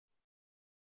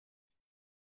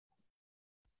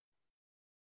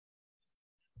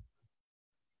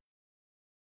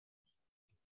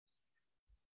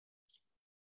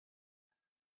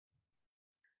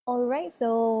All right,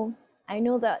 so I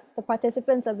know that the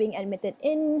participants are being admitted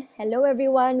in. Hello,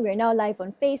 everyone. We're now live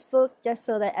on Facebook, just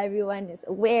so that everyone is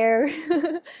aware.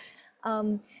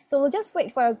 So we'll just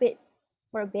wait for a bit,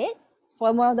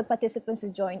 for more of the participants to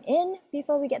join in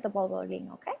before we get the ball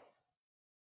rolling, okay?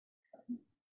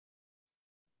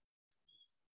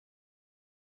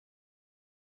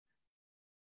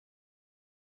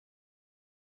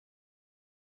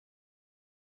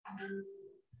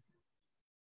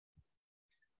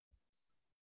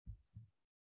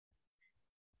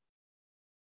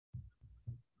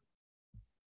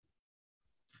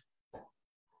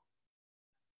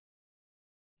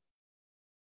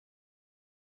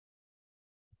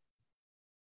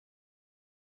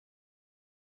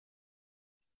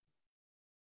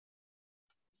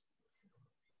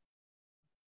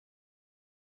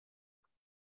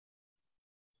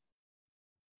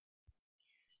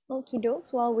 Okie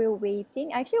dokes, while we're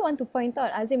waiting, I actually want to point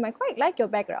out, Azim, I quite like your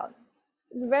background.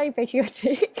 It's very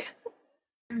patriotic.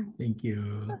 Thank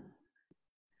you.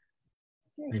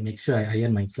 I make sure I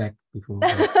iron my flag before.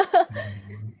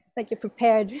 Like you're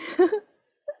prepared.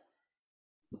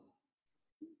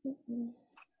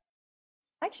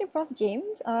 Actually, Prof.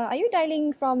 James, are you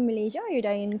dialing from Malaysia or are you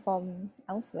dialing from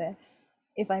elsewhere,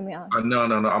 if I may ask? No.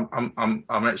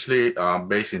 I'm actually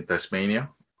based in Tasmania.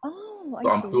 Oh, I So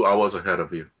I'm see. 2 hours ahead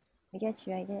of you. I get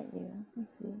you. I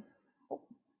see. Oh.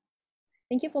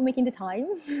 Thank you for making the time.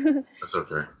 That's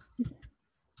okay.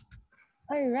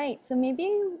 All right, so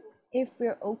maybe if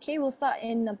we're okay, we'll start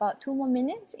in about 2 more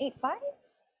minutes, 8:05,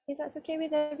 if that's okay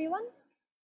with everyone.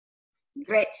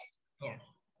 Great. Yeah.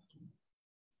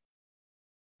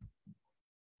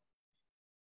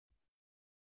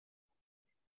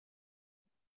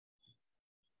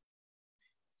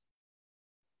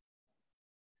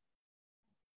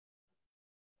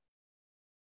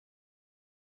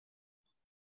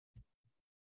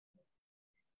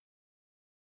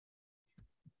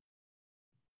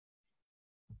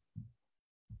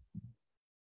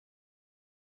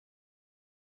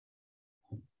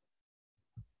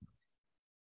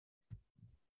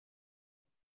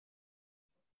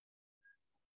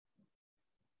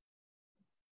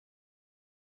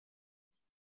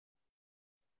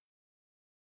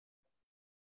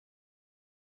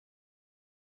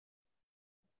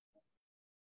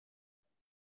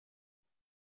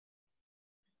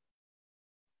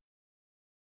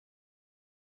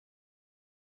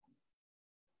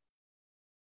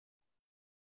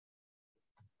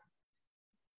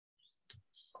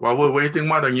 While we're waiting,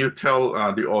 why don't you tell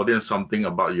the audience something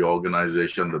about your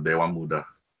organization, the Dewan Muda?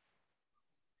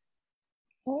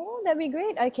 Oh, that'd be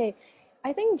great. Okay,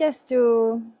 I think just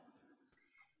to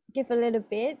give a little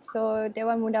bit, so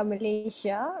Dewan Muda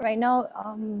Malaysia, right now,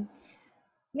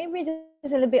 maybe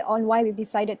just a little bit on why we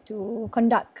decided to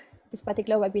conduct this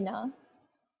particular webinar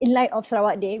in light of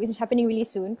Sarawak Day, which is happening really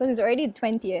soon because it's already the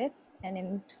 20th, and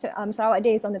then Sarawak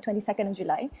Day is on the 22nd of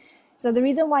July. So the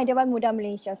reason why Dewan Muda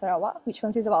Malaysia Sarawak, which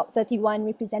consists of about 31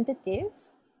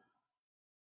 representatives,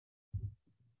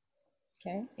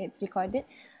 okay, it's recorded.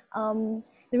 The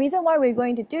reason why we're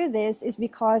going to do this is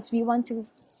because we want to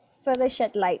further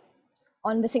shed light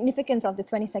on the significance of the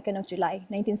 22nd of July,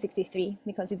 1963,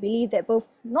 because we believe that both,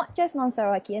 not just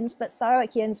non-Sarawakians, but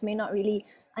Sarawakians may not really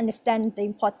understand the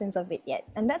importance of it yet.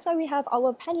 And that's why we have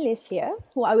our panelists here,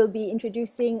 who I will be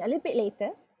introducing a little bit later.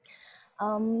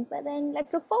 But then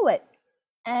let's look forward.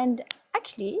 And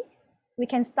actually, we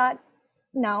can start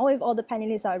now if all the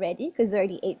panelists are ready, because it's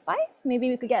already 8:05. Maybe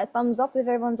we could get a thumbs up if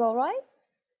everyone's all right.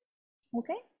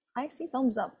 Okay, I see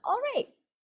thumbs up. All right.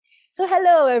 So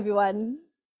hello, everyone,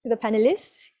 to the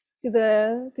panelists, to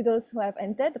those who have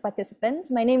entered, the participants.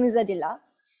 My name is Adila,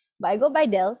 but I go by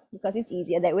Del because it's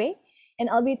easier that way. And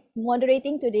I'll be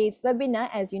moderating today's webinar,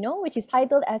 as you know, which is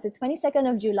titled as the 22nd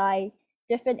of July,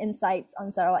 Different Insights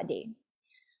on Sarawak Day.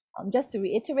 Just to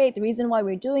reiterate, the reason why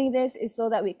we're doing this is so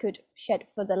that we could shed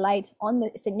further light on the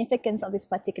significance of this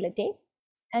particular day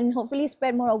and hopefully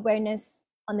spread more awareness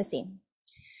on the same.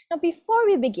 Now, before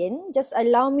we begin, just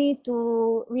allow me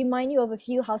to remind you of a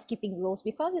few housekeeping rules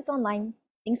because it's online,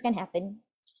 things can happen.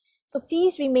 So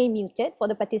please remain muted for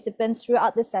the participants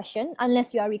throughout the session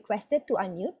unless you are requested to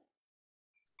unmute.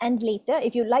 And later,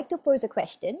 if you'd like to pose a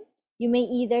question, you may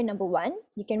either, number one,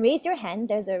 you can raise your hand,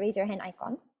 there's a raise your hand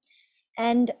icon,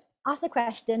 and ask a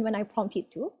question when I prompt you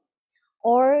to.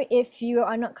 Or if you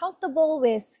are not comfortable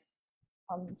with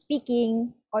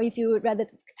speaking, or if you would rather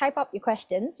type up your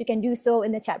questions, you can do so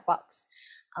in the chat box.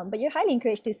 But you're highly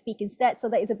encouraged to speak instead so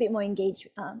that it's a bit more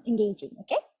engaging,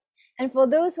 okay? And for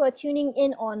those who are tuning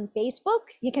in on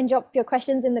Facebook, you can drop your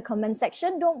questions in the comment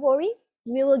section. Don't worry,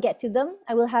 we will get to them.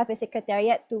 I will have a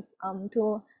secretariat to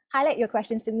highlight your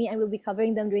questions to me and we'll be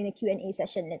covering them during the Q&A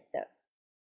session later.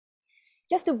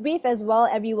 Just to brief as well,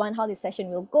 everyone, how this session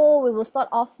will go, we will start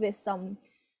off with some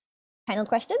panel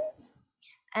questions.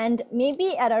 And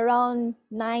maybe at around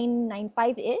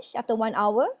 9:05-ish, after 1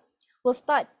 hour, we'll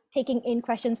start taking in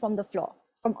questions from the floor,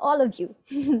 from all of you.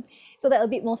 So that'll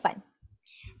be more fun.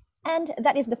 And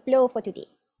that is the flow for today.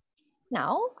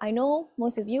 Now, I know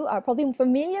most of you are probably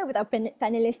familiar with our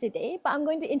panelists today, but I'm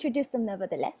going to introduce them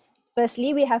nevertheless.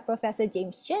 Firstly, we have Professor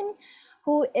James Chin,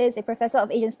 who is a professor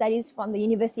of Asian Studies from the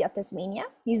University of Tasmania.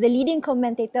 He's the leading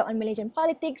commentator on Malaysian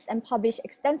politics and published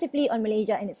extensively on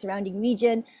Malaysia and its surrounding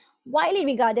region, widely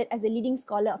regarded as the leading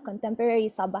scholar of contemporary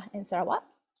Sabah and Sarawak.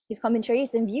 His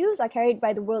commentaries and views are carried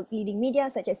by the world's leading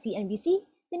media such as CNBC,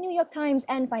 the New York Times,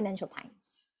 and Financial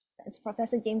Times. So that's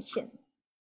Professor James Chin.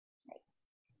 Right.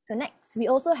 So next, we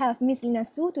also have Ms. Lina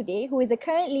Soo today, who is the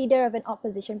current leader of an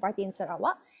opposition party in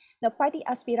Sarawak, the Parti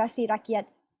Aspirasi Rakyat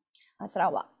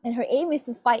Sarawak. And her aim is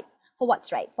to fight for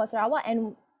what's right, for Sarawak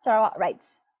and Sarawak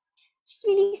rights. She's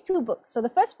released 2 books. So the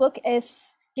first book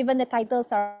is given the title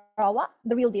Sarawak,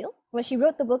 The Real Deal, where she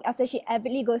wrote the book after she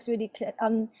avidly goes through the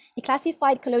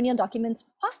classified colonial documents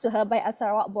passed to her by a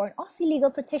Sarawak-born Aussie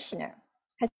legal practitioner.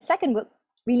 Her second book,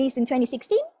 released in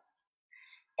 2016,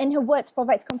 in her words,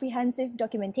 provides comprehensive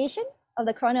documentation of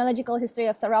the chronological history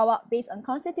of Sarawak based on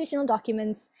constitutional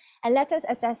documents and letters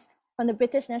accessed from the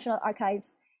British National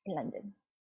Archives in London.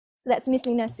 So that's Ms.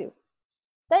 Lina Soo.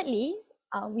 Thirdly,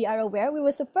 we are aware we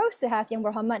were supposed to have Yang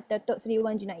Berhormat Datuk Seri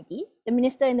Wan Junaidi, the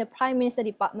Minister in the Prime Minister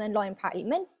Department, Law and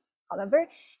Parliament. However,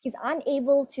 he's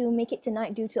unable to make it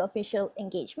tonight due to official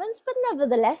engagements, but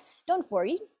nevertheless, don't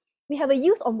worry. We have a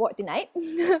youth on board tonight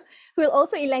who will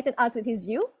also enlighten us with his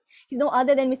view. He's no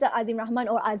other than Mr. Adzim Rahman,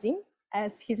 or Adzim,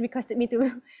 as he's requested me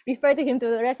to refer to him to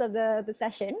the rest of the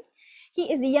session.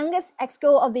 He is the youngest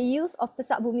exco of the youth of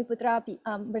Pesat Bumi Putra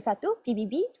Bersatu,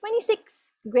 PBB,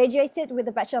 26, graduated with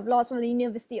a Bachelor of Laws from the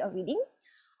University of Reading,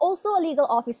 also a legal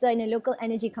officer in a local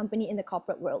energy company in the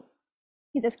corporate world.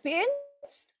 His experience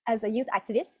as a youth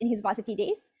activist in his varsity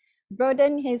days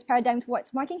broadened his paradigm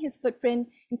towards marking his footprint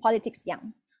in politics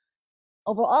young.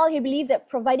 Overall, he believes that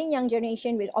providing young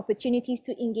generation with opportunities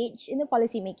to engage in the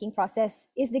policy-making process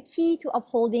is the key to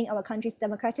upholding our country's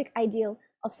democratic ideal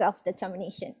of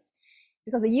self-determination.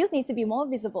 Because the youth needs to be more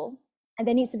visible and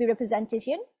there needs to be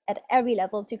representation at every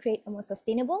level to create a more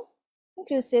sustainable,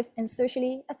 inclusive, and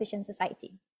socially efficient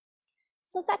society.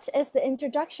 So that is the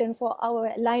introduction for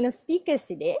our line of speakers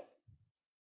today.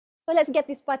 So let's get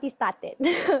this party started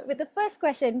with the first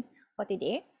question for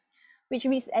today, which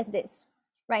reads as this.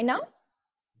 Right now,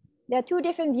 there are 2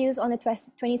 different views on the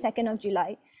 22nd of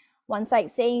July. One side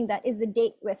saying that is the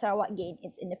date where Sarawak gained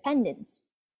its independence.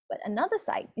 But another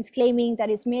side is claiming that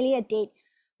it's merely a date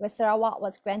where Sarawak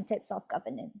was granted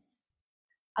self-governance.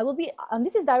 I will be,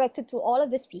 this is directed to all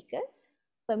of the speakers,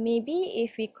 but maybe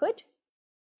if we could,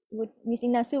 would Ms.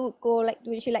 Lina Soo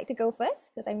would you like to go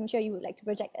first? Because I'm sure you would like to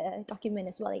project a document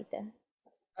as well later.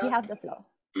 You have the floor.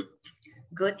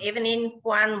 Good evening,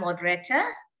 Puan Moderator,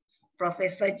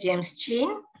 Professor James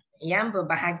Chin, Yang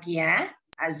Berbahagia,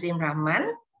 Adzim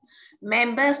Rahman,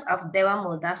 members of Dewan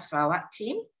Muda Sarawak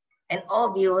team, and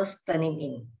all viewers turning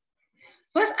in.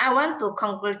 First, I want to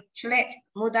congratulate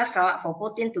Muda Sarawak for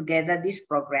putting together this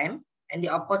program and the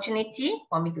opportunity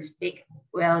for me to speak.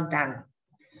 Well done.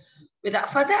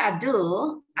 Without further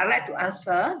ado, I'd like to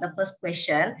answer the first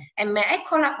question. And may I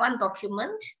call up one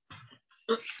document?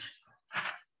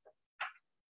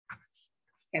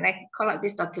 Can I call up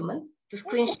this document to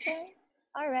screen share? Okay.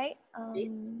 All right.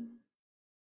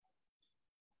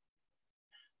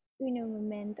 Uno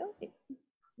momento.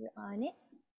 You're on it.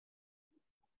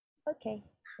 Okay.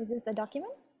 Is this the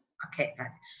document? Okay.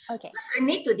 Okay. First, we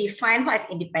need to define what is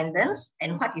independence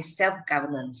and what is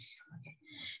self-governance. Okay.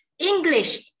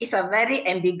 English is a very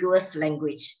ambiguous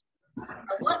language.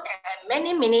 A word can have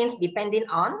many meanings depending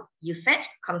on usage,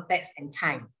 context, and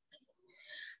time.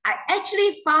 I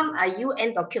actually found a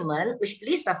UN document which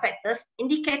lists the factors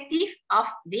indicative of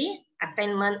the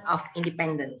attainment of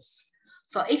independence.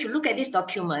 So if you look at this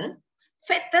document,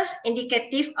 factors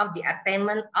indicative of the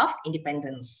attainment of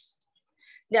independence.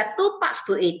 There are 2 parts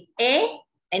to it, A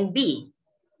and B.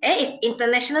 A is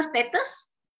international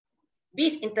status, B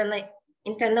is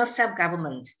internal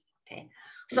self-government. Okay,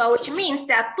 so which means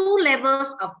there are 2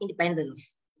 levels of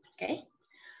independence. Okay,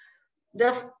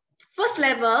 the first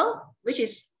level, which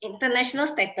is international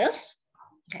status,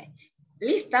 okay,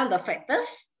 list down the factors.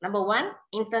 Number 1,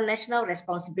 international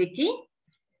responsibility.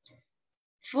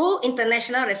 Full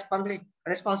international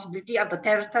responsibility of the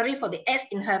territory for the acts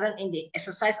inherent in the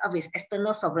exercise of its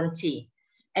external sovereignty.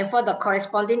 and for the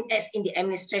corresponding acts in the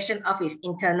administration of its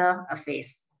internal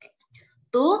affairs.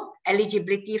 2,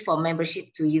 eligibility for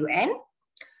membership to UN.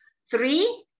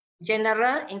 3,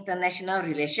 general international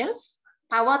relations,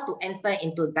 power to enter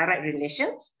into direct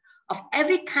relations of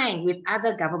every kind with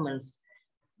other governments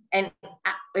and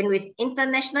with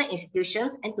international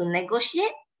institutions, and to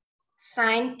negotiate,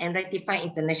 sign, and ratify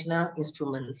international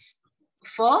instruments.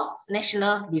 4,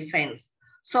 national defense,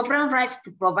 sovereign rights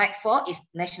to provide for its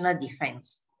national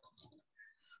defense.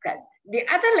 Okay. The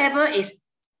other level is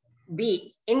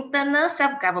B, internal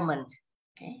self-government.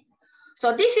 Okay.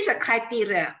 So this is a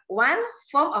criteria. 1,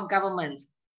 form of government,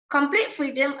 complete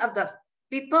freedom of the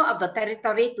people of the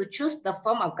territory to choose the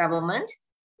form of government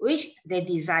which they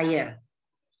desire.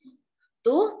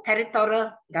 2,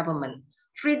 territorial government,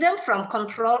 freedom from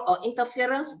control or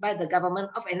interference by the government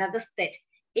of another state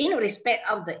in respect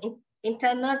of the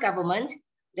internal government,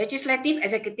 legislative,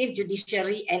 executive,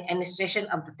 judiciary, and administration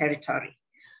of the territory.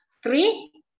 3,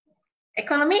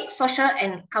 economic, social,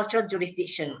 and cultural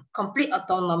jurisdiction, complete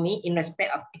autonomy in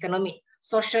respect of economic,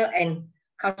 social, and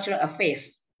cultural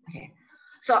affairs. Okay.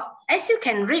 So as you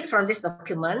can read from this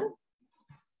document,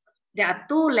 there are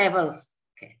 2 levels.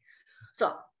 Okay.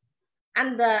 So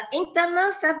under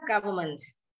internal self-government,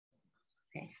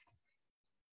 okay,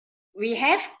 we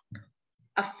have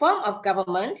a form of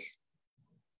government,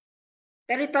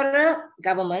 territorial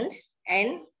government,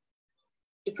 and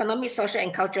economic, social,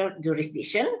 and cultural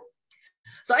jurisdiction.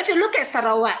 So if you look at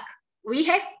Sarawak, we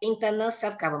have internal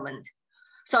self-government.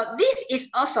 So this is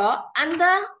also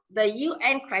under the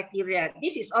UN criteria.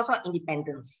 This is also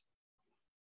independence.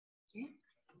 Okay.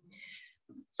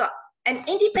 So an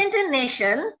independent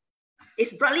nation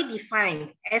is broadly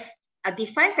defined as a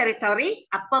defined territory,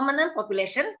 a permanent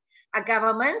population, a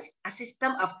government, a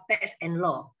system of tax and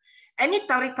law. Any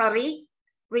territory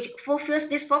which fulfills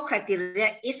these 4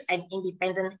 criteria is an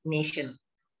independent nation.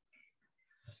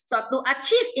 So to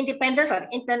achieve independence or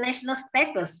international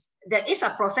status, there is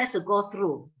a process to go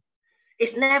through.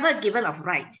 It's never given of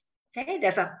right. Okay,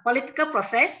 there's a political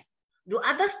process. Do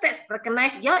other states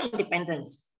recognize your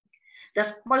independence?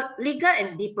 There's legal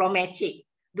and diplomatic.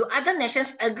 Do other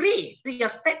nations agree to your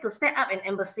state to set up an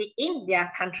embassy in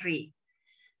their country?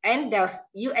 And there's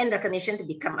UN recognition to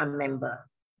become a member.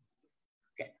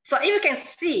 Okay. So if you can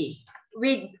see,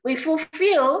 we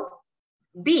fulfill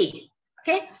B.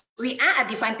 Okay, we are a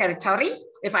defined territory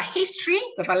with a history,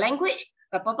 with a language,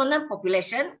 a permanent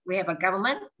population, we have a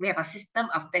government, we have a system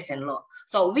of tax and law.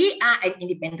 So we are an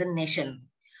independent nation,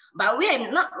 but we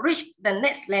have not reached the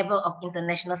next level of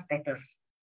international status.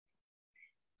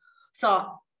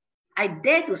 So I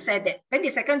dare to say that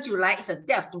 22nd July is a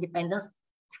day of independence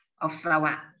of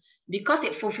Sarawak because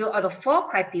it fulfills all the 4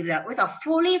 criteria with a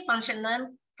fully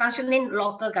functioning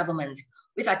local government,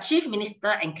 with a chief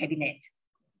minister and cabinet.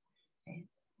 Okay.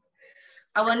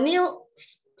 Our new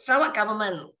Sarawak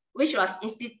government, which was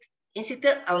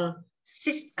instituted on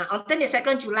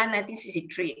 22nd July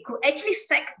 1963, could actually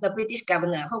sack the British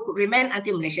governor who could remain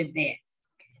until Malaysia Day.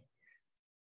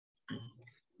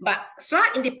 But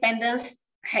Sarawak independence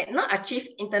had not achieved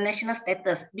international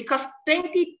status because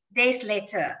 20 days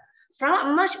later,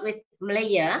 Sarawak merged with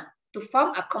Malaya to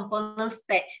form a component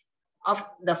state of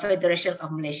the Federation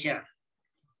of Malaysia.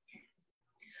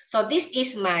 So this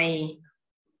is my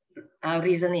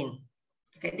reasoning.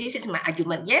 Okay, this is my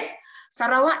argument. Yes,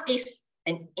 Sarawak is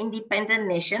an independent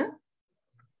nation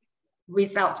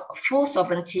without full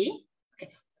sovereignty,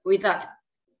 okay, without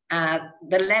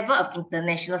the level of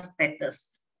international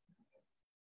status.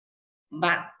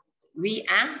 But we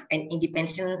are an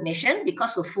independent nation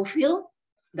because we fulfill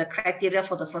the criteria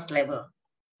for the first level.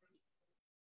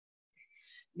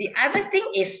 The other thing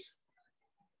is,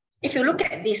 if you look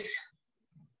at this,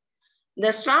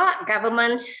 the Sarawak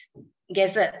government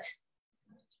gazette,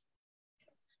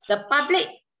 the public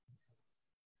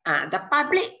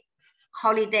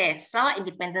holiday, Sarawak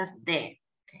Independence Day.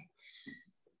 Okay.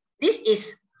 This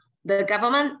is the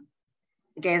government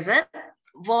gazette,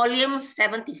 volume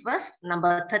 71st,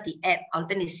 number 38 on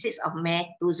 26th of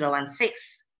May 2016.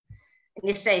 And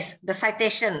it says, the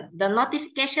citation, the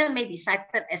notification may be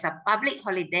cited as a public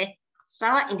holiday,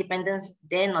 Sarawak Independence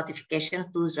Day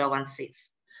notification 2016.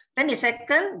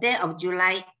 22nd day of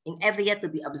July in every year to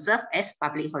be observed as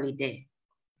public holiday.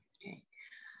 Okay.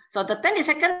 So the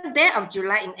 22nd day of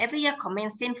July in every year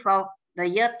commencing from the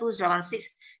year 2016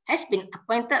 has been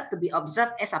appointed to be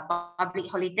observed as a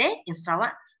public holiday in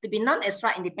Sarawak, to be known as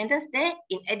Sarawak Independence Day,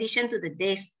 in addition to the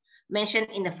days mentioned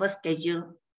in the first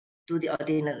schedule to the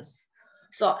ordinance.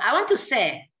 So I want to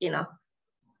say,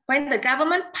 when the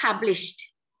government published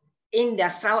in their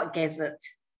Sarawak Gazette,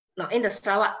 in the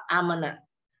Sarawak Almanac,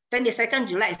 22nd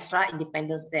July is Sarawak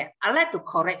Independence Day. I'd like to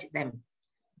correct them.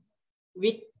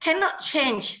 We cannot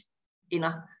change,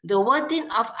 the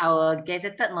wording of our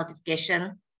gazetted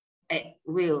notification at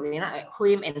will, at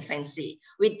whim and fancy.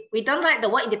 We don't like the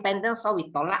word independence, so we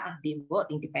tolak the word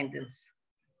independence.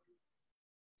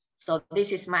 So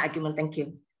this is my argument. Thank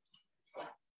you.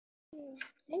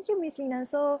 Thank you, Ms. Lina.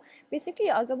 So basically,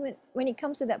 your argument when it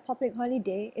comes to that public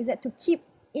holiday is that to keep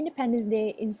Independence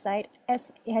Day inside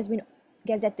as it has been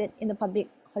gazetted in the public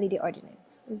holiday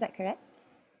ordinance. Is that correct?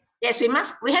 Yes,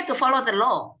 we have to follow the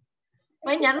law.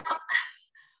 When you're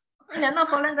not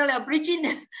following the law, you're breaching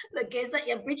the gazette,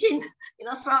 you're breaching,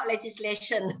 Sarawak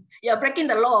legislation. You're breaking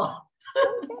the law.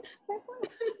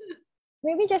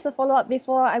 Maybe just a follow-up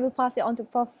before I will pass it on to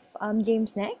Prof.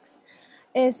 James next.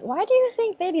 Is why do you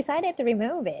think they decided to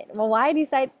remove it? Well, why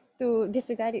decide to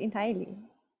disregard it entirely?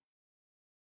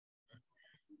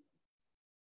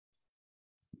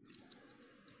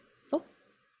 Oh,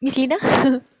 Miss Lina?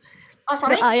 Oh,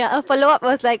 sorry? Yeah, a follow-up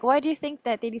was like, why do you think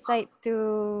that they decide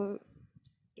to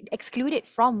exclude it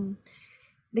from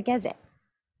the Gazette?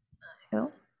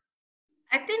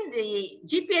 I think the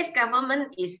GPS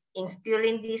government is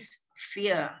instilling this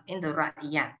fear in the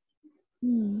rakyat.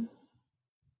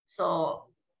 So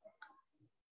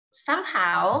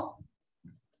somehow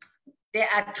they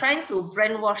are trying to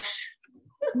brainwash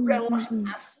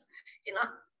us,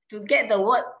 to get the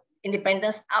word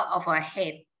independence out of our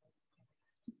head.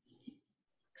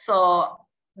 So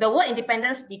the word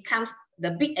independence becomes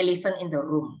the big elephant in the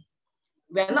room.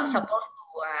 We are not supposed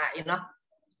to,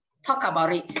 talk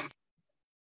about it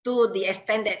to the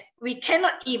extent that we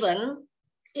cannot even,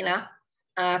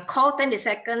 call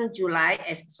 22nd July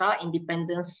as Sarawak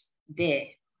Independence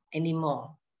Day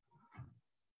anymore.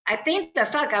 I think the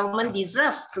Sarawak government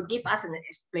deserves to give us an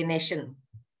explanation.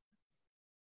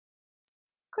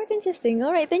 Quite interesting.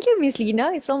 All right, thank you, Miss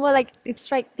Lina. It's almost like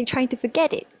it's right they're trying to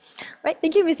forget it. Right,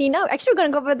 thank you, Miss Lina. Actually, we're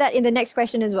going to go over that in the next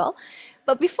question as well.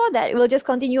 But before that, we'll just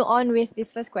continue on with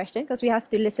this first question because we have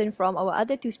to listen from our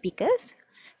other two speakers.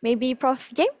 Maybe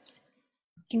Prof. James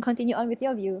can continue on with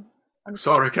your view.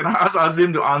 Sorry, can I ask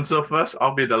Adzim to answer first?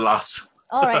 I'll be the last.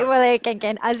 All right, well, I can.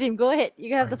 Adzim, go ahead.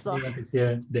 You have the floor. I want to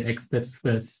hear the experts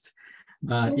first.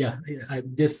 I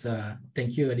just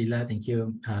thank you, Adila. Thank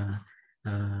you,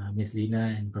 Ms.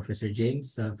 Lina and Professor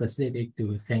James. Firstly, I'd like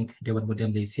to thank Dewan Muda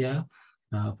Malaysia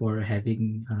for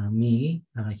having me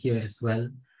here as well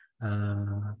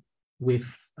with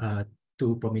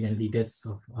two prominent leaders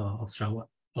of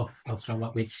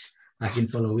Sarawak, which I've been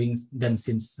following them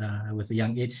since I was a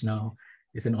young age. Now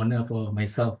it's an honor for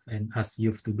myself and us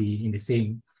youth to be in the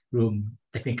same room,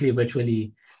 technically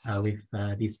virtually, with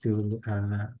these two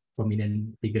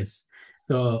prominent figures.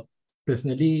 So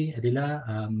personally, Adila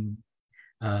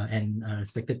and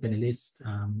respected panelists,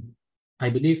 I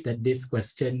believe that this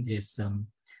question is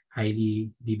highly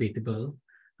debatable.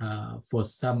 For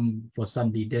some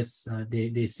leaders,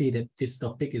 they see that this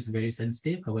topic is very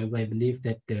sensitive. However, I believe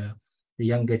that the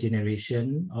younger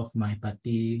generation of my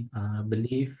party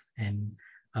believes in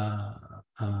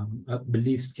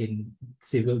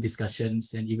civil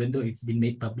discussions, and even though it's been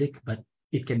made public, but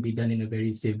it can be done in a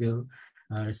very civil,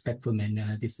 respectful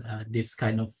manner. This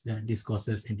kind of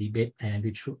discourses and debate, and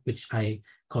which I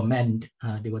commend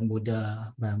Dewan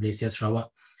Muda Malaysia Sarawak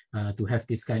to have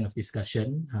this kind of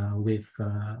discussion with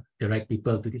the right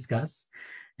people to discuss.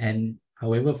 And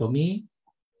however, for me,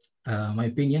 my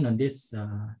opinion on this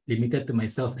limited to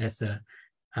myself as a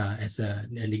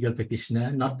legal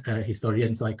practitioner, not a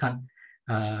historian, so I can't.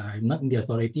 I'm not in the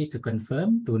authority to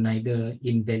confirm, to neither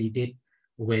invalidate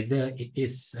whether it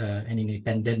is an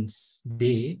Independence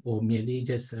Day or merely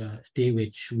just a day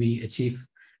which we achieve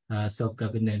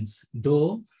self-governance.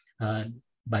 Though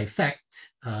by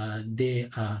fact, their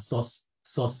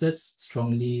sources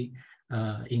strongly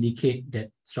indicate that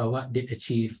Sarawak did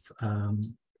achieve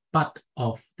part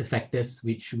of the factors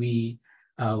which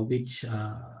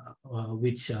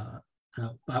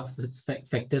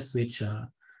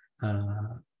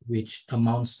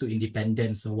amounts to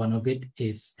independence. So one of it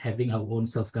is having our own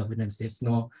self-governance. There's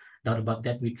no doubt about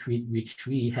that, which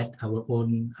we had our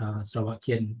own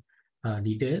Sarawakian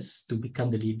leaders to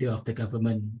become the leader of the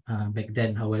government back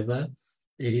then. However,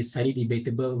 it is highly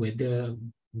debatable whether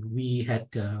we had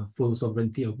full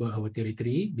sovereignty over our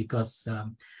territory, because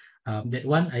that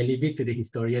one I leave it to the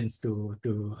historians to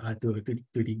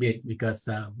debate. Because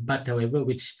but however,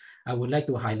 which I would like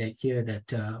to highlight here, that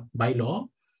by law,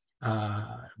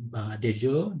 de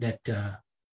jure, that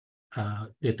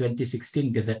the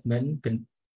 2016 gazettement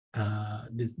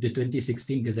the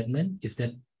 2016 gazettement is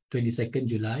that 22nd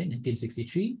July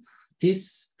 1963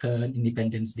 is an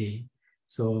Independence Day.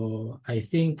 So I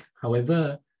think,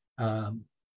 however,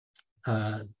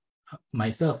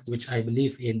 myself, which I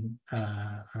believe in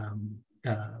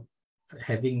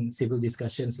having civil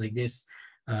discussions like this,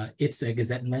 it's a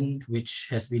gazettement which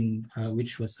has been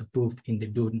which was approved in the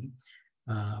DUN.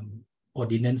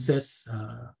 Ordinances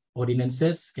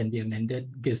can be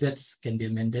amended, gazettes can be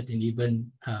amended, and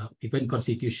even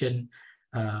constitution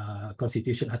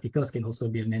articles can also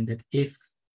be amended if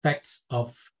facts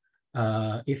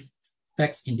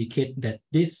indicate that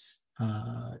this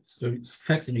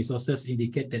facts and resources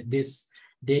indicate that this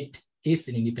date is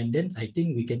an independent. I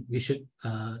think we should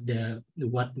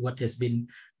what has been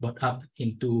brought up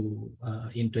into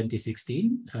in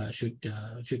 2016 should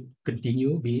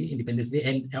continue be Independence Day,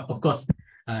 and of course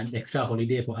an extra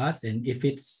holiday for us. And if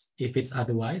it's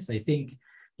otherwise, I think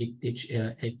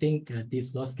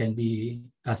these laws can be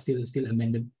still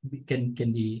amended, can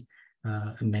be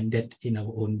amended in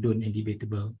our own DUN and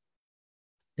debatable.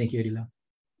 Thank you, Adila.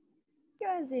 Thank you,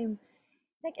 Adzim.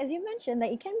 Like, as you mentioned,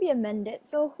 like, it can be amended.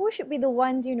 So who should be the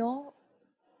ones,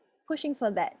 pushing for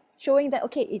that, showing that,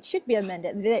 okay, it should be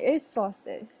amended. There is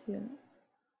sources,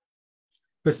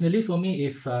 Personally, for me,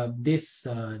 if this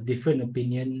different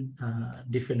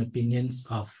opinions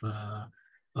of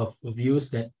views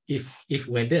that if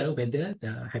whether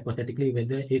hypothetically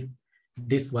whether if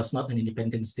this was not an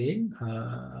Independence Day,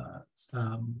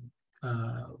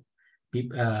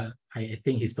 I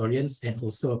think historians and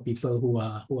also people who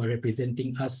are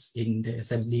representing us in the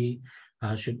assembly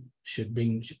they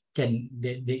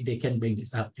can bring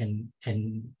this up and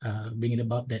bring it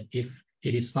about that if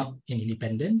it is not an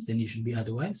independence, then it should be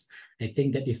otherwise. I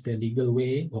think that is the legal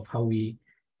way of how we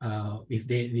if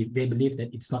they believe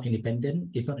that it's not an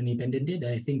independent day,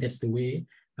 then I think that's the way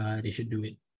they should do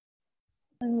it.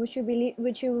 And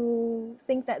would you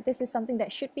think that this is something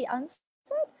that should be answered?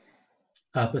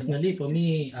 Personally, for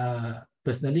me,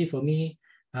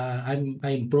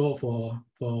 I'm pro for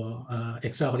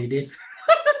extra holidays.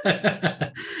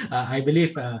 I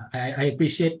believe I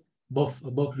appreciate both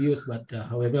views, but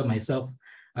however, myself,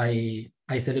 I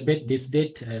celebrate this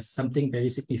date as something very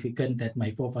significant that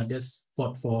my forefathers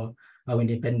fought for our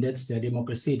independence, the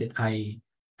democracy that I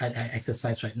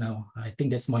exercise right now. I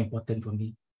think that's more important for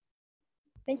me.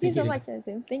 Thank you so much,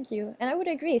 Adzim. Thank you. And I would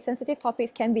agree, sensitive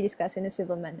topics can be discussed in a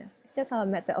civil manner. It's just a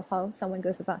matter of how someone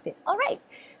goes about it. All right.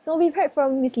 So we've heard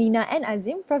from Ms. Lina and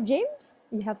Adzim. Prof. James,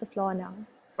 you have the floor now.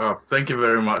 Thank you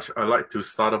very much. I'd like to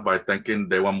start off by thanking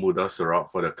Dewan Muda Sarawak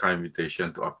for the kind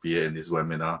invitation to appear in this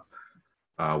webinar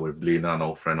with Lina, an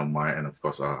old friend of mine, and of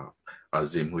course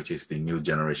Adzim, which is the new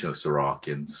generation of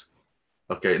Sarawakians.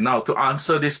 Okay, now to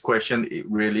answer this question, it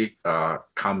really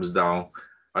comes down,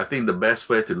 I think the best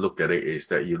way to look at it is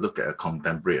that you look at a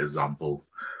contemporary example.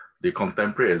 The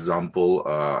contemporary example,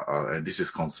 and this is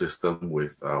consistent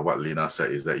with what Lina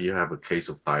said, is that you have a case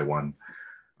of Taiwan.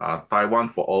 Taiwan,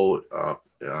 for all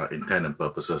intent and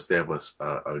purposes, they have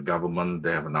a government,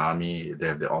 they have an army, they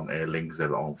have their own air links, they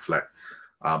have their own flag.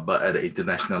 But at the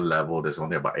international level, there's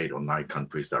only about 8 or 9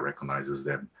 countries that recognizes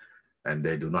them. And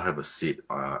they do not have a seat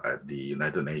at the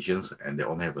United Nations, and they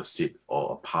only have a seat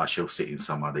or a partial seat in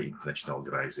some other international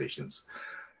organizations.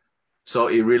 So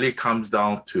it really comes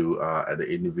down to, at the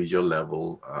individual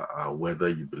level, whether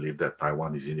you believe that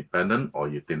Taiwan is independent, or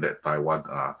you think that Taiwan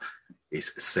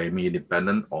is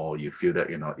semi-independent, or you feel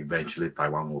that eventually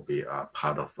Taiwan will be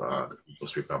part of the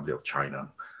People's Republic of China.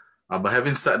 But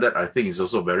having said that, I think it's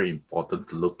also very important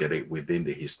to look at it within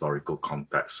the historical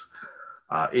context.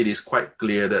 It is quite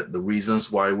clear that the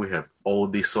reasons why we have all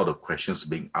these sort of questions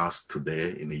being asked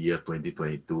today in the year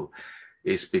 2022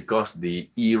 is because the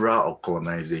era of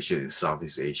colonization in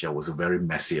Southeast Asia was a very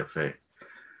messy affair.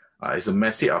 It's a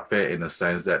messy affair in the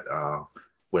sense that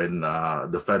when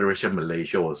the Federation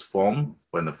Malaysia was formed,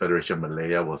 when the Federation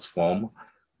Malaya was formed,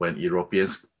 when European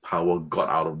power got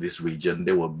out of this region,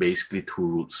 there were basically 2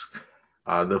 routes.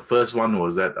 The first one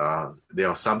was that there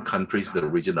are some countries in the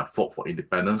region that fought for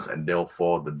independence, and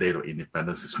therefore the date of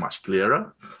independence is much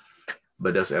clearer.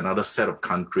 But there's another set of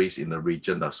countries in the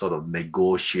region that sort of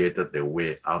negotiated their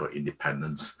way out of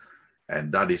independence.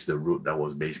 And that is the route that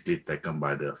was basically taken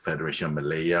by the Federation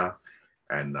Malaya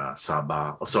and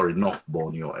North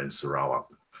Borneo and Sarawak.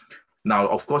 Now,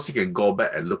 of course, you can go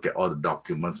back and look at all the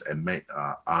documents and make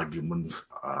arguments,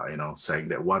 saying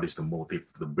that what is the motive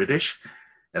of the British?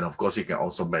 And of course, you can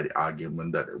also make the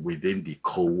argument that within the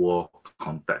Cold War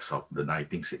context of the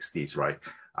 1960s, right,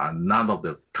 none of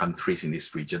the countries in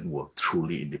this region were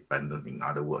truly independent. In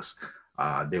other words,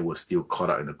 they were still caught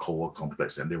up in the Cold War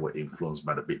complex, and they were influenced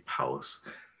by the big powers.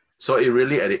 So it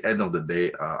really, at the end of the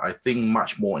day, I think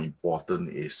much more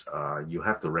important is you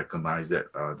have to recognize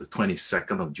that the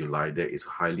 22nd of July Day is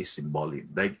a highly symbolic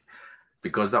day,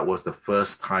 because that was the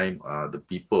first time the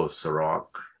people of Sarawak,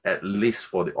 at least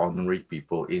for the ordinary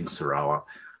people in Sarawak,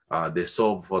 they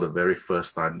saw for the very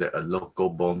first time that a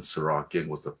local-born Sarawakian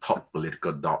was the top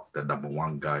political dog, the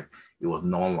 #1 guy. It was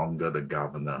no longer the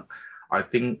governor. I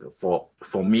think for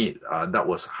me, that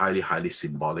was highly, highly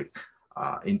symbolic.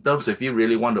 In terms of, if you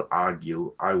really want to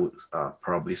argue, I would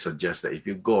probably suggest that if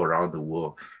you go around the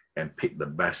world and pick the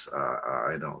best,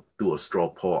 do a straw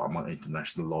poll among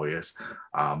international lawyers,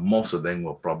 most of them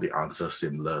will probably answer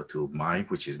similar to mine,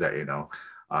 which is that,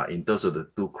 in terms of the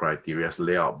two criteria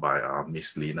laid out by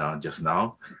Miss Lina just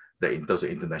now, that in terms of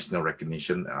international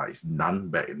recognition, is none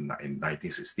back in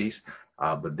 1960s,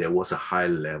 but there was a high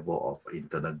level of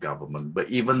internal government. But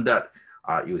even that,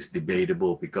 it was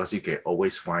debatable, because you can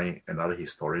always find another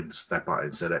historian to step out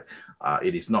and say that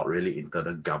it is not really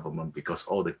internal government, because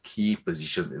all the key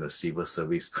positions in the civil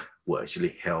service were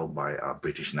actually held by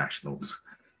British nationals.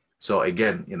 So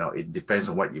again, it depends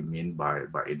on what you mean by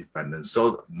independence.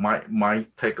 So my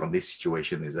take on this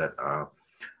situation is that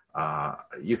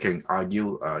you can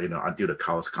argue, until the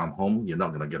cows come home, you're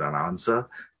not going to get an answer,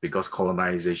 because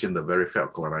colonization, the very fact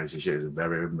of colonization, is a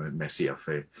very messy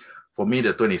affair. For me,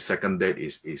 the 22nd date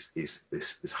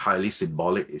is highly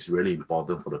symbolic. It's really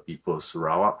important for the people of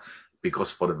Sarawak,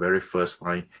 because for the very first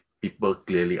time, people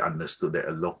clearly understood that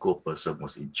a local person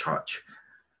was in charge.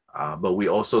 But we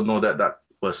also know that that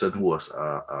person who was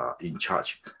in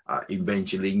charge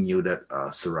eventually knew that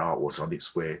Sarawak was on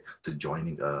its way to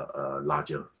joining a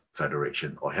larger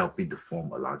federation, or helping to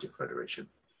form a larger federation.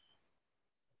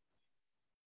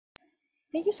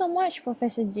 Thank you so much,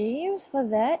 Professor James, for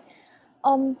that.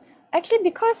 Actually,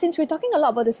 because since we're talking a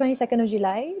lot about the 22nd of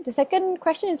July, the second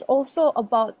question is also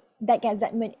about that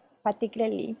gazettement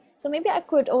particularly. So maybe I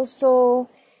could also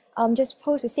just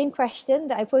pose the same question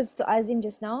that I posed to Adzim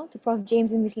just now, to Prof.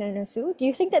 James and Ms. Lina Soo. Do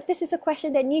you think that this is a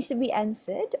question that needs to be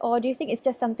answered, or do you think it's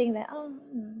just something that,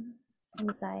 it's on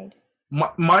the side?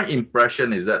 My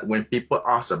impression is that when people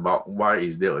ask about why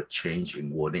is there a change in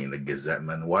wording in the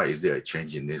gazettement, why is there a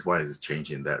change in this, why is there a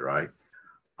change in that, right?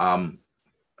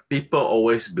 People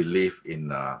always believe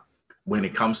in, when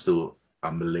it comes to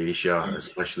Malaysia,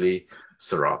 especially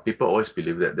Sarawak, people always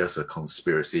believe that there's a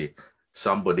conspiracy.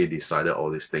 Somebody decided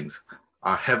all these things.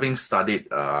 Having studied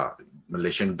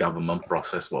Malaysian government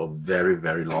process for a very,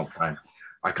 very long time,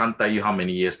 I can't tell you how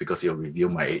many years, because it'll reveal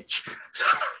my age.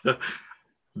 So,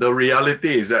 the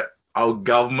reality is that our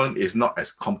government is not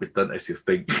as competent as you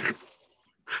think.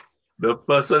 The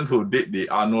person who did the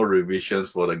annual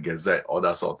revisions for the Gazette or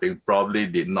that sort of thing probably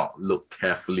did not look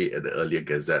carefully at the earlier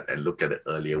Gazette and look at the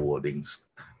earlier wordings.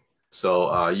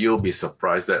 So you'll be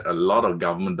surprised that a lot of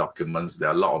government documents, there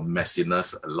are a lot of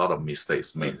messiness, a lot of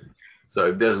mistakes made. So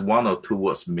if there's one or two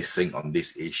words missing on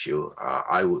this issue,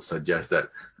 I would suggest that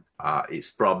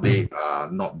it's probably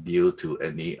not due to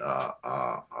any,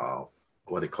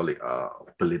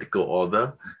 political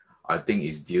order. I think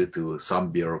it's due to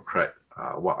some bureaucrat,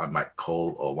 what I might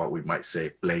call, or what we might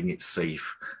say, playing it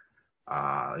safe,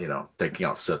 taking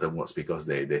out certain words because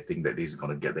they think that this is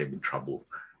going to get them in trouble.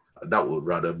 That would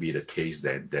rather be the case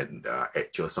than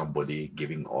actual somebody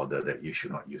giving order that you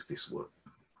should not use this word.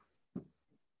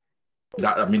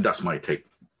 That's my take.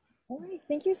 All right,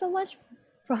 thank you so much,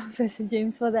 Professor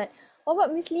James, for that. What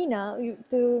about Ms. Lina,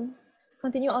 to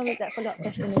continue on with that follow-up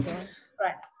question as well?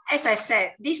 Right. As I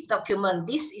said, this document,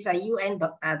 this is a UN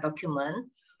document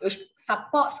which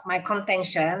supports my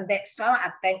contention that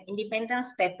Sarawak attained independent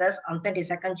status on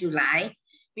 22nd July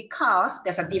because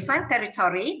there's a defined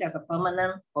territory, there's a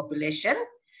permanent population,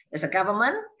 there's a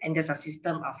government, and there's a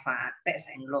system of tax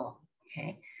and law.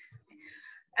 Okay.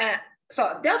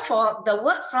 So therefore, the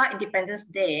word Sarawak Independence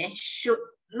Day should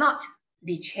not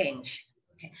be changed.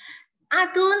 Okay.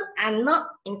 ADUN are not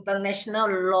international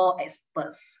law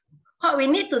experts. What we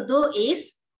need to do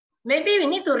is, maybe we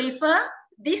need to refer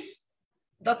this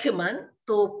document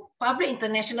to public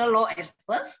international law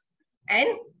experts and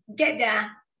get their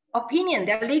opinion,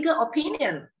 their legal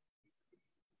opinion,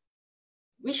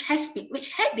 which had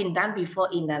been done before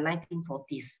in the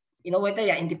 1940s. Whether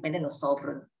you're independent or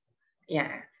sovereign.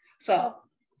 Yeah. So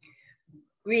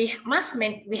we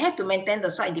have to maintain the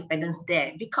Sarawak Independence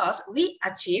Day because we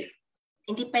achieve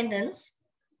independence,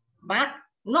 but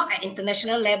not at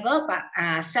international level, but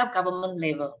self-government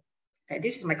level. Okay,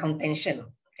 this is my contention.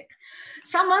 Okay.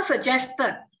 Someone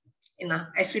suggested,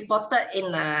 as reported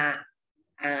in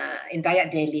Dayak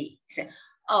Daily, said,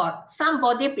 "Oh,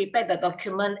 somebody prepared the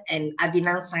document and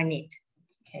Adnan signed it."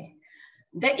 Okay,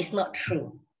 that is not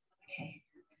true. Okay,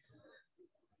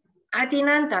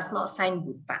 Adnan does not sign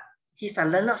buta. He's a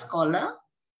learned scholar,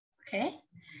 okay?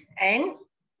 And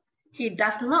he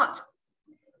does not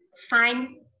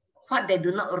sign what they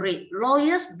do not read.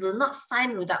 Lawyers do not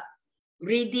sign without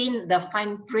reading the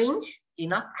fine print,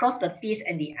 cross the T's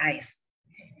and the I's.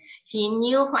 He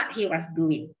knew what he was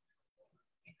doing.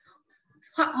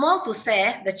 What more to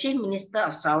say, the Chief Minister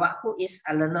of Sarawak, who is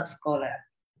a learned scholar.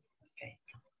 Okay.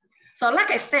 So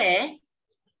like I said,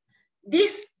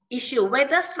 this issue,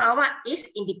 whether Sarawak is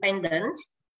independent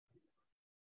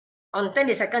on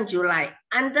 22nd July,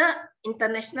 under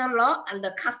international law,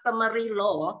 under customary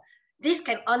law, this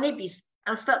can only be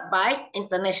answered by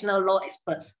international law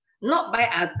experts, not by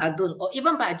ADUN or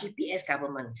even by a GPS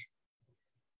government.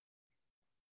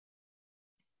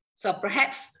 So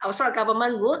perhaps our Sarawak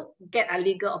government would get a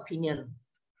legal opinion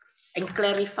and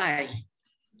clarify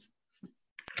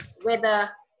whether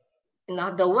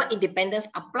the word independence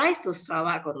applies to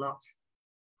Sarawak or not.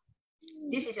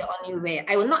 This is the only way.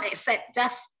 I will not accept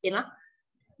just,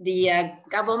 the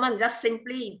government just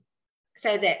simply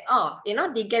say that,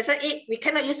 the Gazette 8, we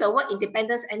cannot use the word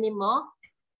independence anymore.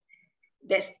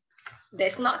 That's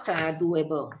not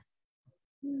doable.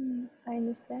 I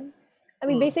understand. I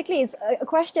mean, basically, it's a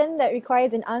question that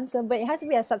requires an answer, but it has to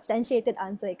be a substantiated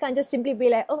answer. It can't just simply be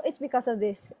like, oh, it's because of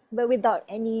this, but without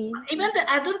any... Even the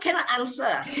ADUN cannot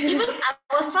answer. Even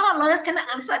our Sarawak lawyers cannot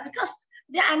answer because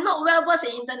they are not well versed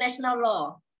in international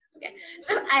law. Okay,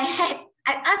 because I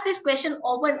asked this question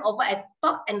over and over. I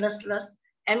talked endlessly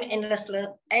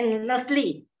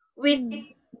with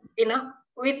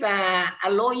a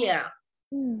lawyer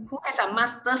who has a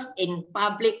master's in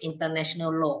public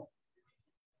international law.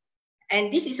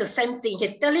 And this is the same thing.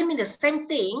 He's telling me the same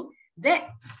thing that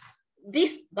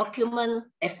this document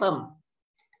affirms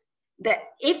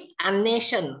that if a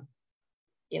nation,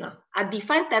 a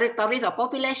defined territories or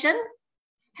population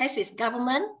has its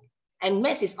government and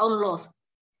makes its own laws,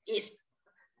 is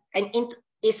an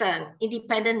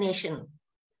independent nation.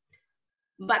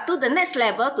 But to the next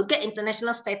level, to get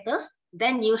international status,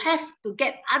 then you have to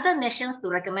get other nations to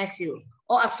recognize you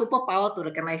or a superpower to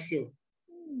recognize you.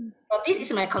 So this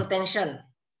is my contention.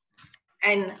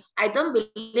 And I don't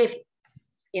believe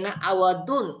our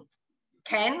DUN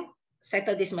can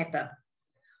settle this matter.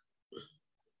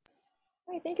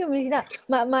 Right, thank you, Lina.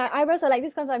 My eyebrows are like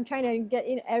this because I'm trying to get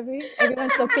in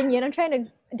everyone's opinion. I'm trying to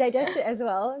digest it as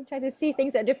well. I'm trying to see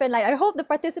things at different light. I hope the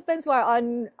participants who are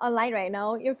online right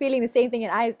now, you're feeling the same thing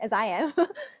as I am.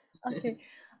 Okay.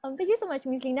 Thank you so much,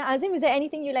 Ms. Lina. Adzim, is there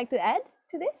anything you'd like to add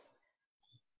to this?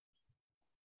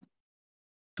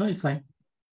 Oh, it's fine.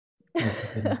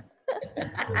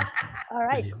 All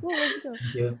right, cool. Let's go.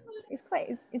 Thank you.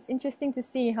 It's interesting to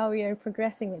see how we are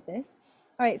progressing with this.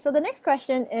 All right, so the next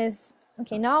question is,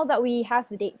 okay, now that we have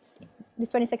the dates, this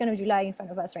 22nd of July in front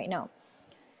of us right now,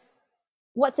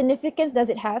 what significance does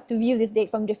it have to view this date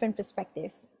from different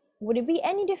perspective? Would it be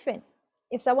any different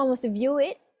if someone was to view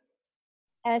it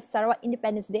as Sarawak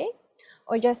Independence Day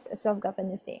or just a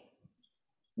Self-Governance Day?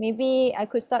 Maybe I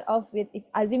could start off with, if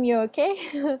Adzim, you're okay?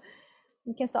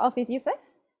 We can start off with you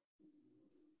first.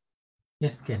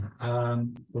 Yes, Ken.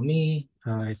 For me,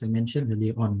 as I mentioned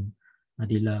earlier on,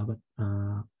 Adila, but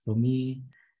for me,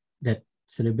 that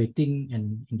celebrating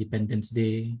an Independence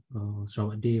Day, or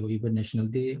Sarawak Day, or even National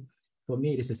Day, for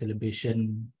me, it is a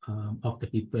celebration of the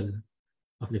people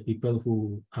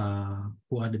who are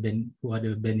the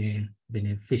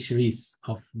beneficiaries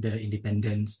of the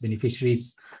independence,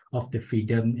 beneficiaries of the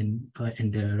freedom and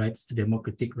the rights,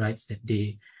 democratic rights that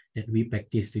we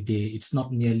practice today. It's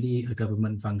not merely a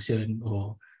government function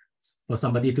or for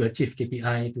somebody to achieve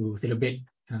KPI to celebrate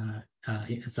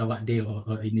Sarawak Day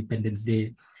or Independence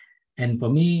Day. And for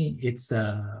me, it's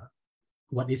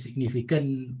what is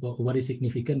significant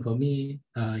for me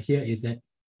here is that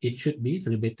it should be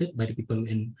celebrated by the people.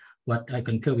 And what I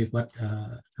concur with what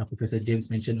Professor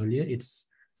James mentioned earlier, it's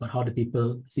about how the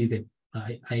people sees it.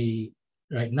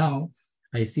 Right now,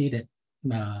 I see that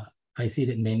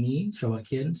many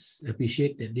Sarawakians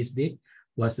appreciate that this date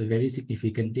was a very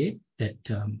significant date, that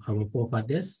our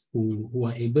forefathers who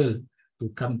are able to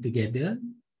come together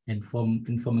and form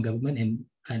a government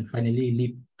and finally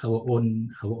lead our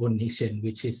own nation,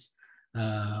 which is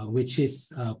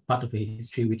part of a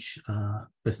history which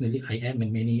personally I am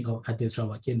and many other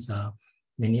Sarawakians are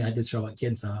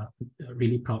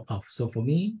really proud of. So for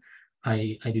me,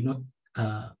 I do not.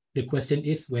 The question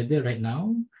is whether right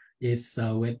now is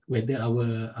whether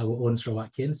our own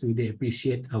Sarawakians, will they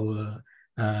appreciate our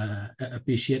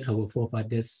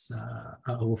forefathers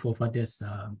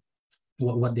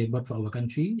what they brought for our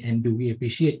country, and do we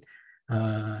appreciate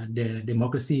the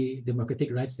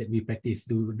democratic rights that we practice,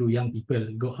 do young people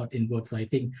go out and vote? So I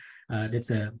think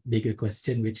that's a bigger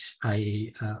question, which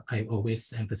I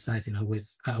always emphasize, and I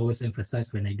always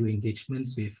emphasize when I do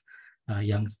engagements with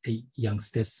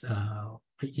youngsters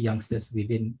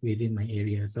within my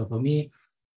area. So for me,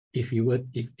 if it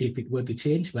were to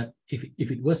change, but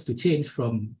if it was to change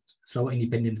from Sarawak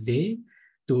Independence Day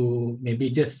to maybe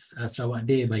just Sarawak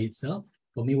Day by itself,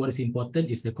 for me, what is important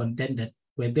is the content, that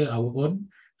whether our own,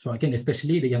 so again,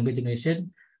 especially the younger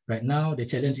generation, right now, the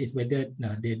challenge is whether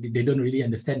they don't really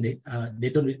understand it. They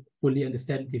don't fully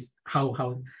understand is how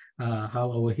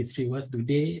our history was.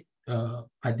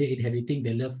 Are they inheriting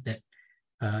the love that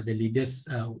the leaders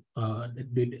are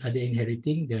they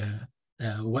inheriting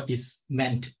what is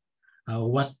meant,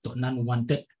 what Tok Nan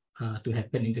wanted to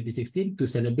happen in 2016 to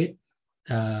celebrate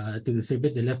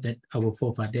the love that our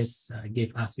forefathers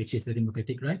gave us, which is the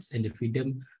democratic rights and the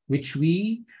freedom which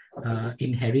we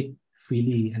inherit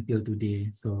freely until today.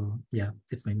 So yeah,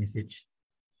 that's my message.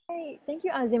 Hey, thank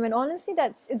you, Adzim. And honestly,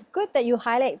 it's good that you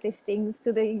highlight these things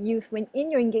to the youth when in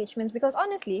your engagements, because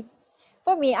honestly,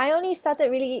 for me, I only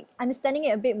started really understanding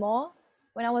it a bit more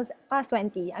when I was past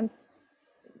 20. I'm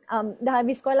dah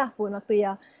habis sekolah pun waktu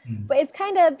ya. But it's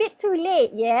kind of a bit too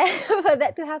late, yeah, for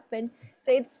that to happen.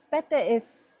 So it's better if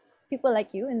people like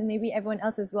you, and maybe everyone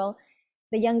else as well,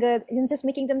 the younger, it's just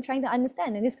making them trying to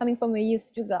understand. And this coming from a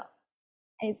youth juga.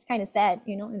 And it's kind of sad,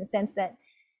 you know, in the sense that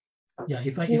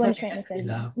if I can,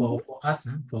 for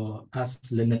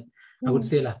us learned, I would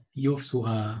say youths who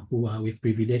are with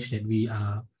privilege, that we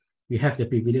have the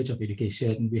privilege of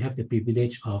education, we have the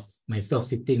privilege of myself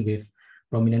sitting with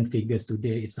prominent figures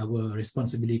today. It's our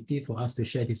responsibility for us to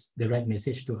share the right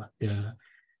message to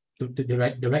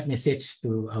the right message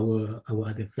to our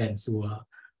other friends who are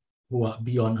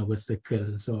beyond our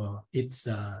circle. So it's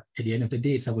at the end of the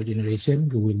day, it's our generation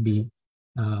who will be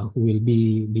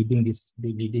leading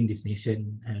this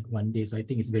nation one day. So I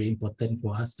think it's very important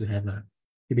for us to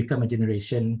become a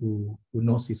generation who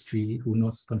knows history, who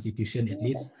knows constitution. At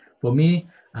least for me,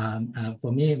 Madam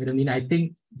Lina, I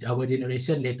think our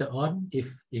generation later on, if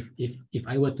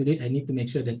I were to lead, I need to make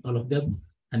sure that all of them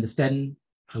understand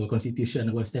our constitution,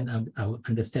 understand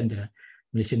the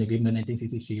Malaysian Agreement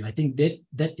 1963. I think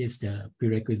that is the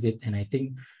prerequisite, and I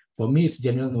think for me it's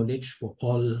general knowledge for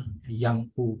all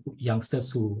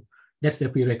youngsters who that's the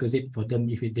prerequisite for them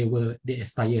if they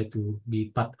aspire to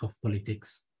be part of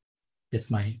politics.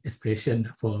 That's my aspiration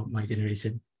for my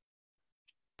generation.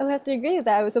 I would have to agree with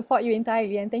that. I would support you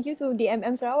entirely, and thank you to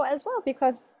DMM Sarawak as well,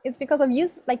 because it's because of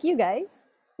youth like you guys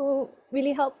who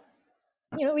really help,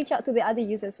 reach out to the other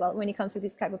youth as well when it comes to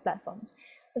these type of platforms.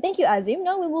 But thank you, Adzim.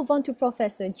 Now we'll move on to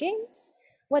Professor James.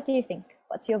 What do you think?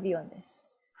 What's your view on this?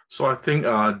 So I think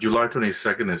July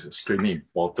 22nd is extremely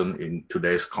important in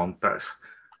today's context,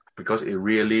 because it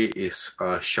really is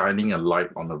shining a light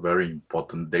on a very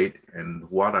important date. And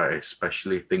what I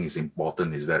especially think is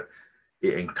important is that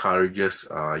it encourages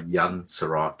young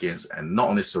Sarawakians, and not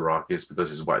only Sarawakians,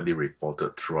 because it's widely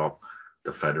reported throughout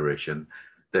the Federation,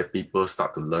 that people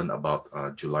start to learn about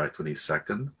July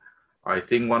 22nd. I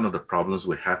think one of the problems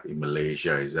we have in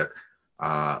Malaysia is that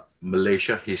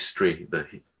Malaysia history, the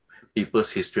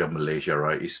people's history of Malaysia,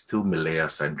 right, is too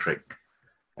Malaya-centric.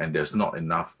 And there's not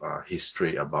enough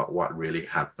history about what really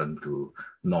happened to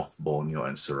North Borneo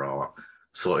and Sarawak.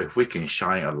 So if we can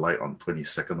shine a light on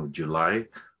 22nd of July,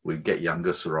 we get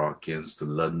younger Sarawakians to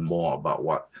learn more about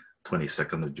what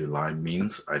 22nd of July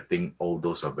means. I think all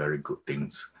those are very good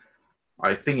things.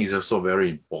 I think it's also very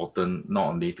important not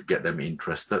only to get them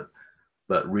interested,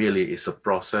 but really it's a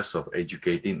process of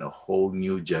educating a whole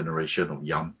new generation of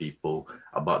young people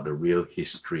about the real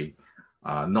history,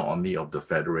 not only of the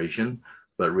Federation,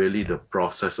 but really the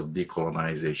process of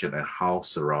decolonization and how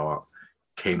Sarawak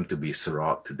came to be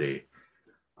Sarawak today.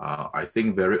 I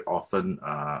think very often,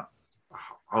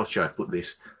 how should I put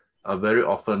this? Very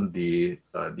often the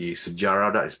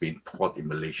sejarah that is being taught in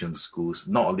Malaysian schools,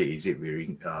 not only is it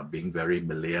being very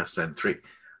Malaya-centric,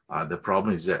 the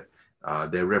problem is that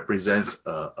they represents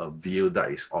a view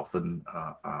that is often,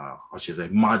 how should I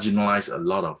say, marginalize a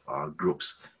lot of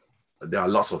groups. There are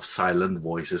lots of silent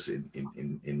voices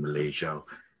in Malaysia,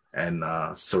 and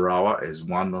Sarawak is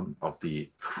one of the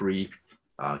three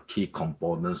key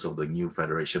components of the new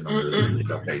Federation of Malaysia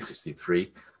back in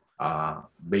 1963.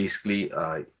 Basically,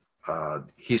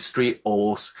 history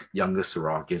owes younger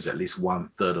Sarawakians at least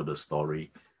 1/3 of the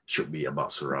story should be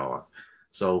about Sarawak.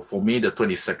 So for me, the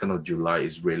 22nd of July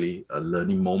is really a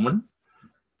learning moment.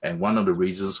 And one of the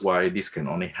reasons why this can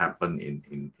only happen in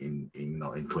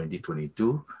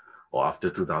 2022 or after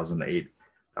 2008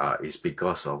 is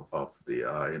because of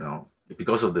the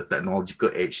because of the technological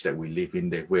age that we live in,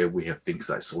 there, where we have things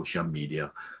like social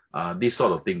media, this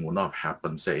sort of thing would not have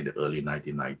happened, say, in the early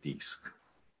 1990s.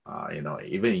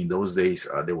 Even in those days,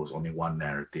 there was only one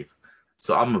narrative.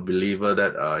 So I'm a believer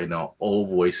that, all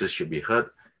voices should be heard.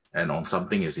 And on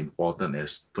something as important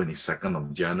as 22nd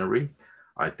of January,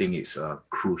 I think it's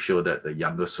crucial that the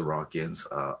younger Sarawakians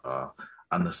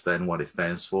understand what it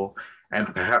stands for.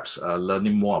 And perhaps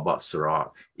learning more about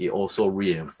Sarawak, it also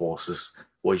reinforces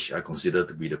which I consider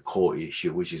to be the core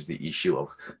issue, which is the issue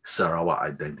of Sarawak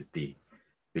identity.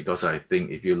 Because I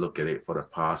think if you look at it for the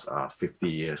past 50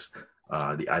 years,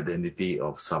 the identity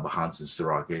of Sabahans and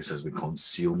Sarawakians has been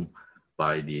consumed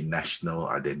by the national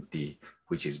identity,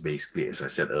 which is basically, as I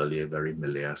said earlier, very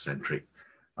Malaya-centric.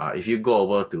 If you go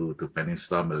over to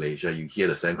Peninsular Malaysia, you hear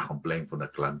the same complaint from the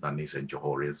Kelantanis and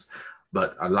Johorians.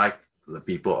 But unlike the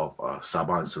people of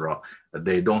Sabah and Sarawak,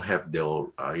 they don't have their,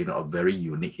 a very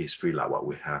unique history like what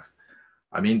we have.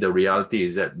 I mean, the reality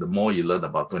is that the more you learn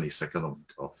about 22nd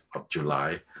of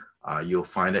July, you'll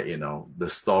find that, the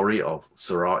story of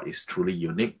Sarawak is truly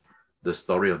unique. The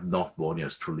story of North Borneo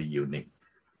is truly unique.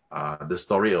 The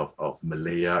story of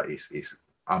Malaya is,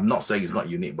 I'm not saying it's not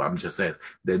unique, but I'm just saying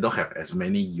they don't have as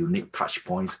many unique touch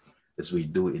points as we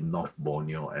do in North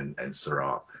Borneo and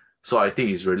Sarawak. So I think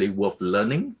it's really worth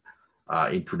learning.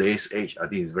 In today's age, I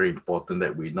think it's very important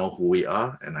that we know who we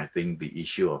are. And I think the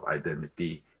issue of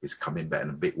identity is coming back in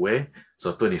a big way.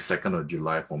 So 22nd of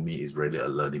July for me is really a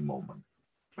learning moment.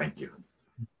 Thank you.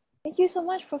 Thank you so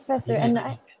much, Professor. Yeah,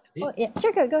 And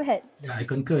sure, go ahead. Yeah, I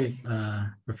concur with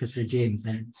Professor James,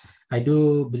 and I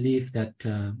do believe that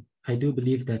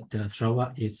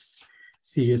Sarawak is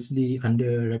seriously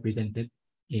underrepresented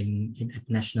at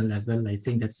national level. I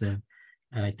think that's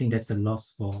a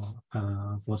loss for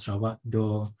Sarawak.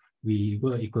 Though we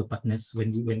were equal partners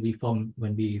when we formed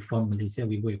Malaysia,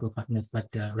 we were equal partners. But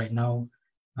right now,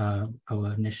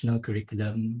 our national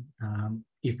curriculum,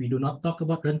 if we do not talk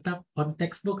about rentap on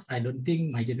textbooks, I don't think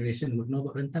my generation would know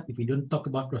about rentap. If we don't talk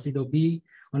about Rosido B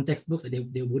on textbooks,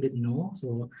 they wouldn't know.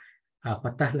 So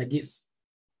patah lagi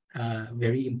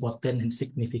very important and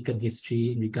significant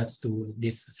history in regards to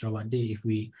this Sarawak Day. If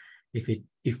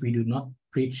we do not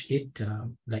preach it,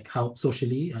 like how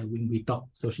socially, when we talk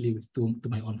socially to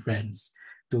my own friends,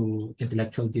 to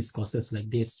intellectual discourses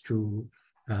like this, through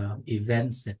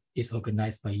events that is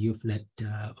organized by youth-led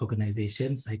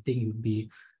organizations, I think it would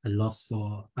be a loss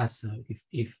for us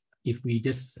if we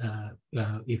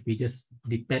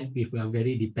are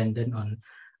very dependent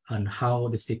on how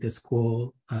the status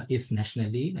quo is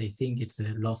nationally. I think it's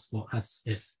a loss for us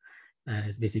as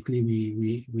basically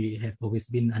we have always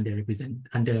been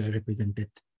underrepresented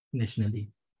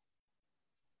nationally.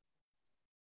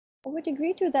 I would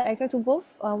agree to that, actually, to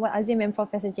both what Adzim and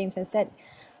Professor James have said.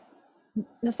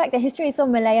 The fact that history is so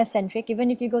Malaya-centric, even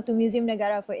if you go to Museum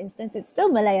Negara, for instance, it's still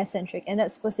Malaya-centric, and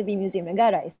that's supposed to be Museum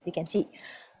Negara, as you can see.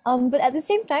 But at the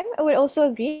same time, I would also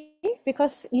agree,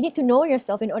 because you need to know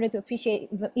yourself in order to appreciate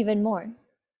even more.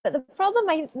 But the problem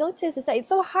I notice is that it's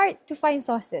so hard to find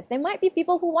sources. There might be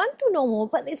people who want to know more,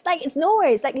 but it's like it's nowhere.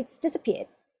 It's like it's disappeared.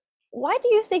 Why do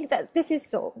you think that this is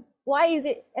so? Why is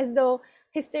it as though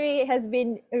history has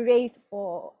been erased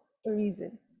for a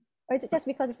reason? Or is it just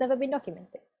because it's never been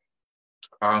documented?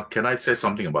 Can I say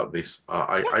something about this?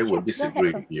 I would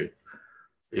disagree with you.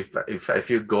 If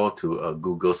you go to a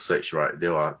Google search, right,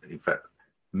 there are in fact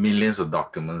millions of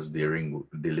documents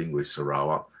dealing with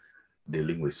Sarawak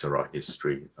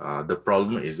history. The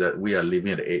problem is that we are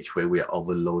living at an age where we are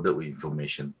overloaded with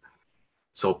information.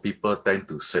 So people tend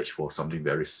to search for something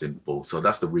very simple. So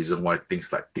that's the reason why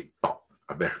things like TikTok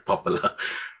are very popular.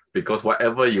 Because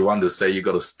whatever you want to say, you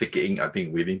got to stick it in, I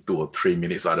think, within 2 or 3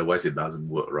 minutes. Otherwise, it doesn't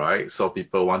work, right? So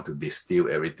people want to distill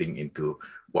everything into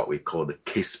what we call the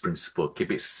KISS principle.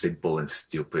 Keep it simple and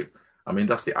stupid. I mean,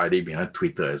 that's the idea behind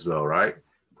Twitter as well, right?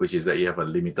 Which is that you have a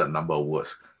limited number of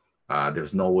words.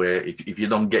 There's nowhere, if you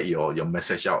don't get your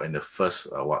message out in the first,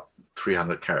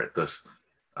 300 characters,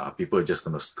 people are just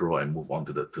going to scroll and move on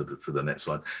to the next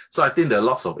one. So I think there are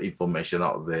lots of information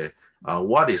out there.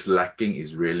 What is lacking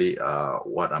is really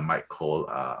what I might call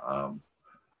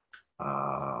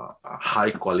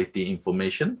high quality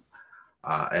information.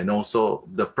 And also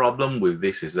the problem with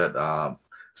this is that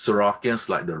Sarawakians,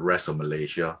 like the rest of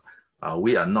Malaysia,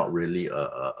 we are not really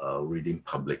a reading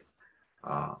public.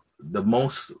 The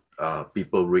most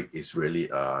people read is really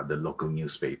the local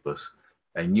newspapers.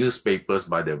 And newspapers,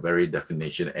 by their very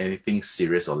definition, anything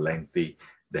serious or lengthy,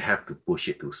 they have to push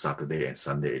it to Saturday and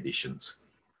Sunday editions.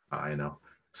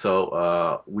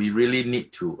 So we really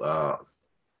need to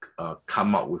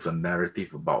come up with a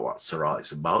narrative about what Sarawak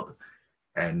is about.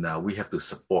 And we have to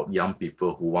support young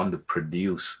people who want to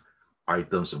produce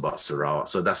items about Sarawak.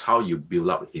 So that's how you build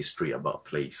up history about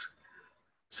place.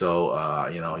 So,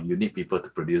 you need people to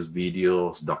produce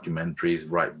videos, documentaries,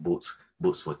 write books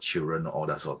for children, all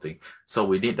that sort of thing. So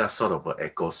we need that sort of an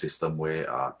ecosystem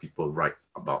where people write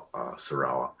about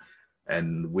Sarawak.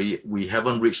 And we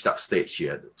haven't reached that stage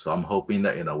yet. So I'm hoping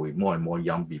that, with more and more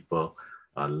young people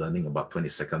learning about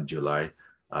 22nd July,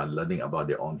 learning about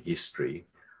their own history,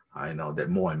 I know that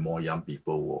more and more young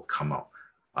people will come out.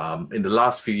 In the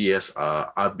last few years,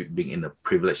 I've been in a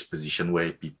privileged position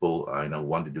where people,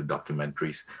 want to do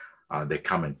documentaries. They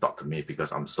come and talk to me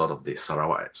because I'm sort of the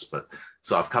Sarawak expert.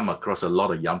 So I've come across a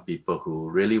lot of young people who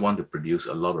really want to produce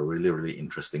a lot of really, really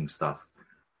interesting stuff.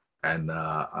 And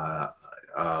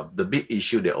the big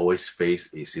issue they always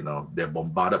face is, they're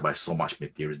bombarded by so much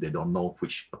materials. They don't know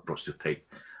which approach to take.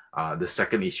 The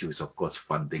second issue is, of course,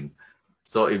 funding.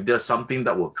 So if there's something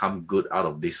that will come good out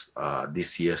of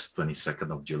this year's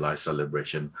 22nd of July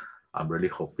celebration, I'm really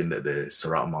hoping that the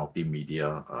Sarawak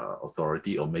Multimedia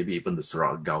Authority, or maybe even the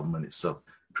Sarawak government itself,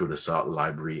 through the Sarawak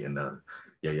Library and the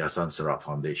Yayasan Sarawak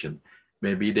Foundation,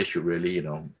 maybe they should really,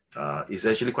 it's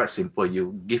actually quite simple.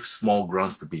 You give small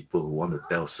grants to people who want to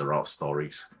tell Sarawak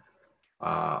stories.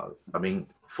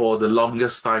 For the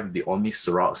longest time, the only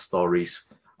Sarawak stories,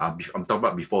 I'm talking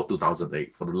about before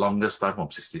 2008, for the longest time from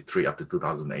 63 up to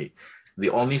 2008,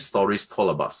 the only stories told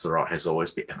about Sarawak has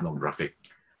always been ethnographic,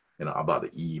 about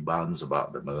the Ibans,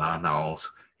 about the Malanaos,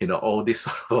 all this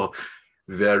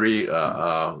very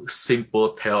simple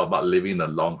tale about living in a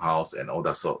longhouse and all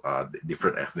that sort of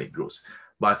different ethnic groups.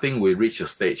 But I think we reach a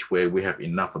stage where we have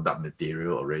enough of that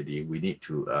material already. We need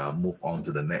to move on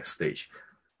to the next stage,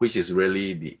 which is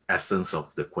really the essence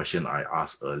of the question I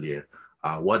asked earlier.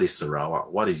 What is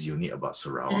Sarawak? What is unique about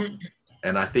Sarawak?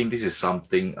 And I think this is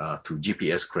something, to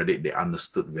GPS credit, they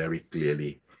understood very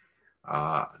clearly.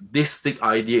 This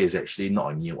idea is actually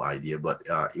not a new idea, but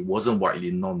it wasn't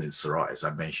widely known in Sarawak, as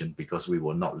I mentioned, because we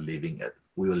were living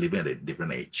at a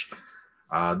different age.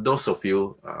 Those of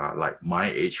you like my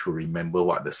age who remember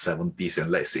what the 70s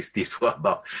and late 60s were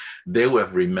about, they will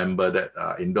have remembered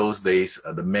that in those days,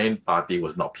 the main party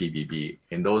was not PBB.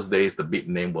 In those days, the big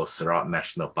name was Sarawak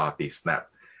National Party, SNAP.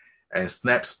 And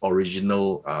SNAP's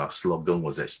original slogan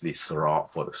was actually Sarawak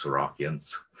for the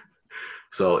Sarawakians.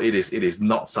 So it is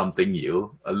not something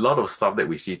new. A lot of stuff that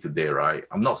we see today, right?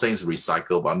 I'm not saying it's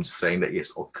recycled, but I'm just saying that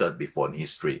it's occurred before in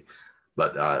history.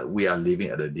 But we are living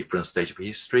at a different stage of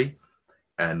history.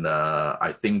 And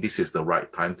I think this is the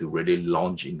right time to really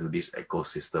launch into this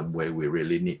ecosystem where we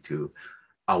really need to,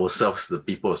 ourselves, the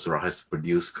people of Sarawak, has to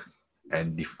produce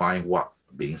and define what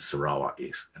being Sarawak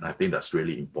is. And I think that's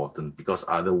really important, because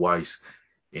otherwise,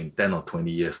 in 10 or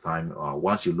 20 years' time,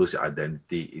 once you lose your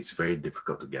identity, it's very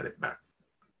difficult to get it back.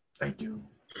 Thank you.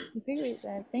 I agree with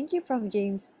that. Thank you, Prof.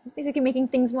 James. It's basically making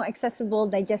things more accessible,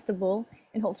 digestible,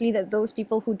 and hopefully that those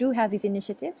people who do have these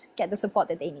initiatives get the support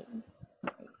that they need.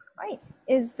 Right.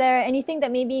 Is there anything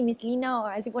that maybe Ms. Lina or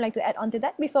Adzim would like to add on to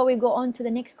that before we go on to the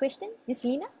next question? Ms.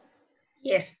 Lina?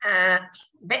 Yes,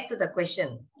 back to the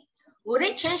question. Would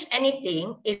it change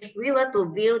anything if we were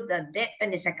to view the date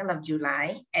 22nd of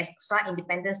July as Sarawak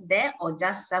Independence Day or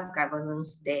just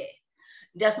Self-Governance Day?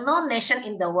 There's no nation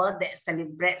in the world that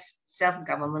celebrates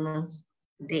Self-Governance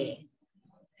Day.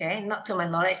 Okay, not to my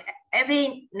knowledge.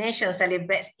 Every nation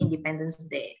celebrates Independence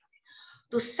Day.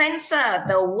 To censor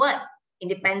the word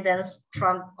independence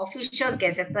from official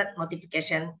gazetted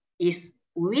notification is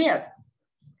weird.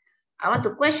 I want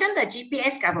to question the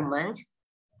GPS government.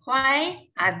 Why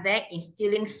are they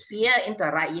instilling fear into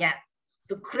rakyat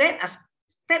to create a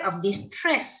state of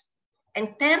distress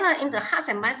and terror in the hearts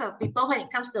and minds of people when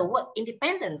it comes to the word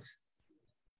independence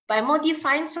by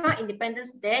modifying Sarawak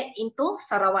Independence Day into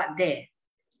Sarawak Day?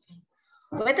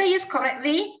 Whether used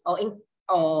correctly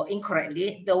or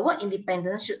incorrectly, the word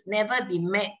independence should never be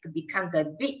made to become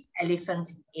the big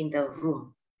elephant in the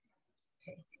room.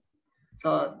 Okay.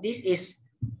 So this is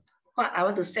what I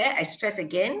want to say. I stress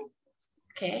again.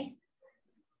 Okay.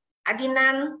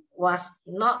 Adnan was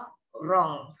not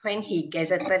wrong when he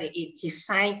gazetted it. He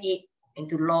signed it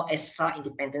into law as Sarawak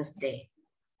Independence Day.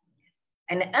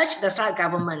 And I urge the Sarawak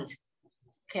government,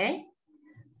 okay,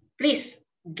 please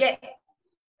get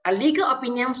a legal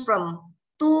opinion from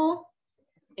 2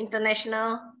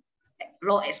 international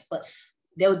law experts.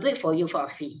 They will do it for you for a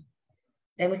fee.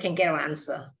 Then we can get our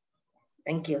answer.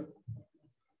 Thank you.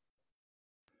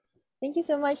 Thank you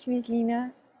so much, Ms.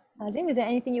 Lina. Adzim, is there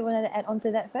anything you wanted to add on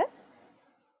to that first?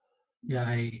 Yeah,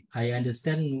 I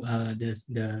understand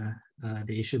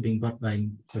the issue being brought by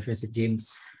Professor James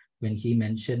when he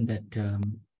mentioned that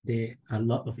there are a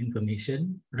lot of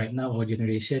information. Right now, our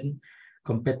generation,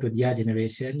 compared to their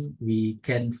generation, we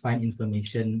can find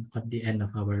information at the end of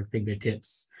our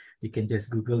fingertips. We can just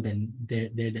Google, then there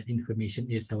that information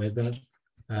is. However,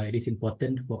 it is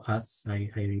important for us. I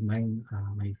remind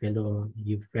my fellow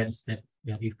youth friends that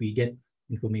if we get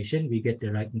information, we get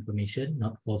the right information,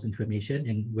 not false information.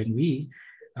 And when we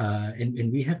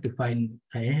and we have to find,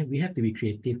 we have to be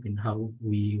creative in how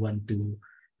we want to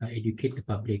educate the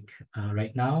public.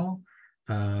 Right now,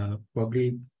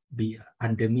 probably be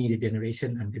under me, the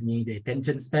generation under me, the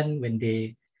attention span when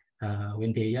they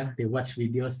watch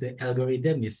videos, the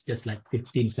algorithm is just like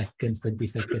 15 seconds, 20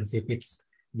 seconds. If it's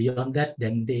beyond that,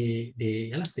 then they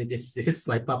just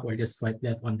swipe up or just swipe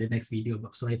left on the next video.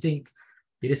 So I think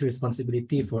it is a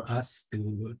responsibility for us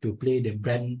to play the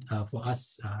brand for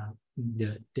us,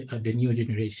 the new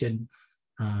generation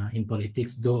in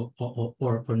politics, though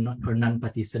or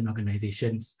non-partisan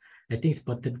organizations. I think it's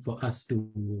important for us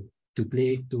to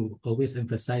always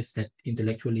emphasize that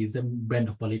intellectualism, brand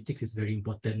of politics, is very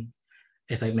important.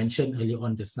 As I mentioned earlier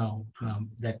on just now,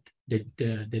 that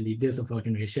the leaders of our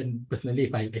generation, personally,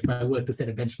 if I were to set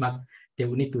a benchmark, they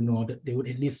would need to know that they would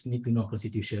at least need to know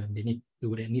Constitution. They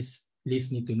would at least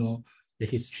need to know the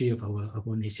history of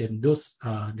our nation. Those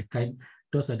are the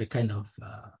kind of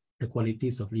the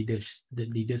qualities of leaders, the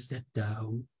leaders that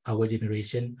our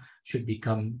generation should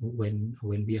become when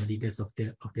we are leaders of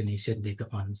the nation later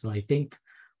on. So I think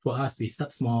for us, we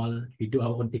start small. We do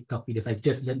our own TikTok videos. I've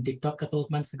just learned TikTok a couple of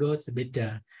months ago. It's a bit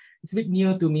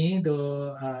new to me,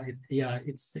 though.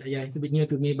 It's a bit new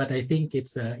to me. But I think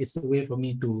it's a way for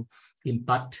me to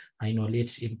impart my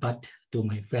knowledge, impart to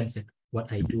my friends that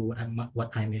what I do,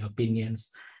 what are my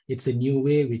opinions. It's a new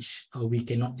way which we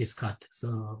cannot discard.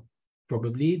 So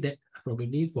probably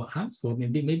for us, for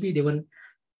maybe they want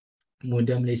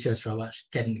Muda Malaysia Sarawak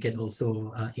can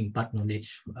also impart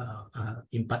knowledge,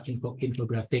 impart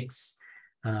infographics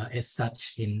as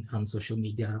such on social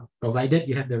media, provided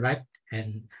you have the right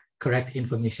and correct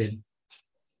information.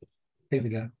 Thanks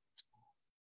again.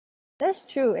 That's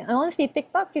true. And honestly,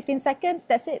 TikTok, 15 seconds,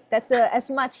 that's it. That's as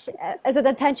much as an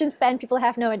attention span people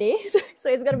have nowadays. So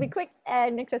it's going to be quick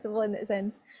and accessible in that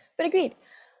sense. But agreed.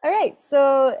 All right,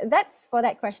 so that's for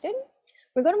that question.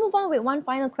 We're going to move on with one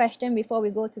final question before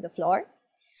we go to the floor.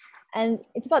 And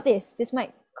it's about this. This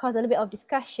might cause a little bit of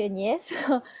discussion, yes.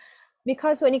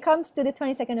 Because when it comes to the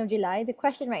 22nd of July, the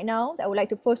question right now that I would like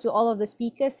to pose to all of the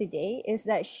speakers today is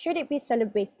that should it be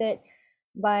celebrated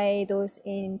by those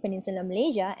in Peninsular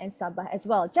Malaysia and Sabah as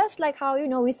well? Just like how,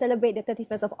 we celebrate the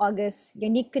 31st of August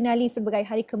yang dikenali sebagai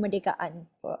Hari Kemerdekaan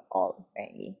for all,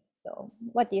 right? So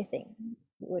what do you think?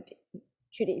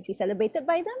 Should it be celebrated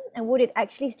by them? And would it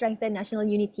actually strengthen national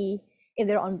unity if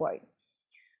they're on board?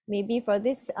 Maybe for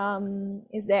this,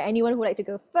 is there anyone who would like to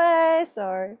go first?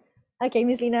 Or okay,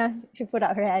 Miss Lina should put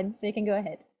out her hand, so you can go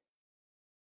ahead.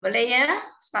 Malaya,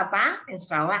 Sabah, and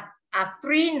Sarawak are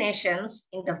three nations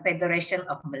in the Federation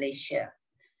of Malaysia,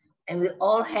 and we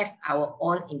all have our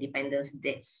own independence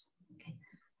dates. Okay.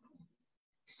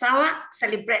 Sarawak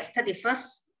celebrates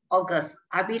 31st August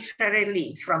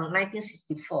arbitrarily from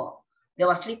 1964. There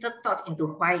was little thought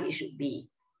into why it should be.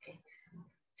 Okay.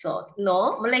 So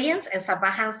no, Malayans and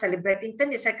Sabahans celebrating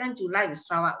 22nd July with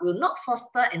Sarawak will not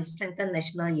foster and strengthen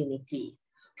national unity.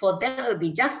 For them, it will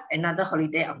be just another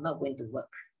holiday of not going to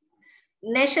work.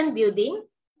 Nation building,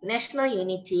 national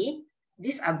unity,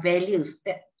 these are values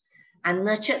that are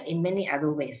nurtured in many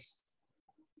other ways,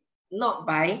 not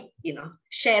by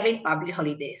sharing public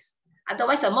holidays.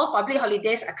 Otherwise, the more public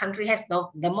holidays a country has,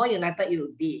 the more united it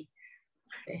will be.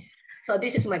 Okay. So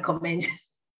this is my comment.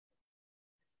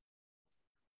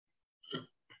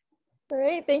 All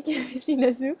right, thank you, Ms.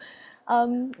 Lina Soo.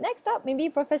 Next up, maybe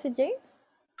Professor James.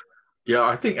 Yeah,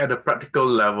 I think at a practical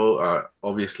level,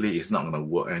 obviously it's not going to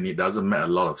work, and it doesn't make a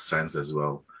lot of sense as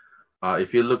well.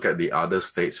 If you look at the other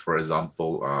states, for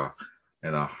example,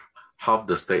 half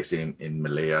the states in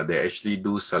Malaya, they actually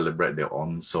do celebrate their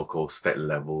own so-called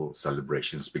state-level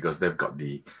celebrations because they've got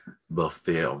the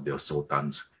birthday of their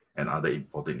sultans and other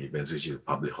important events, which is a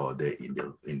public holiday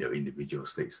in their individual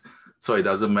states. So it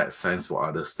doesn't make sense for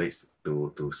other states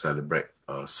to celebrate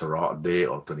Sarawak Day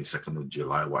or 22nd of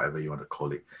July, whatever you want to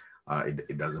call it.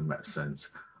 It doesn't make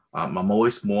sense. I'm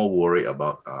always more worried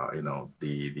about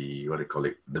the what do you call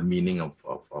it, the meaning of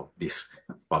this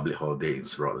public holiday in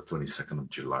Sarawak, the 22nd of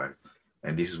July.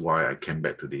 And this is why I came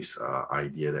back to this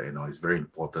idea that it's very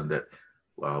important that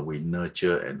we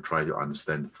nurture and try to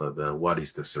understand further what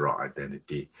is the Sarawak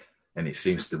identity. And it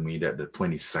seems to me that the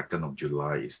 22nd of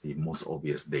July is the most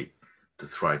obvious date to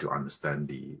try to understand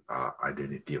the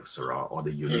identity of Sarawak, or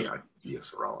the unique identity of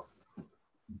Sarawak.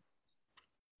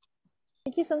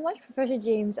 Thank you so much, Professor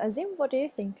James. Adzim, what do you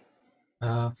think?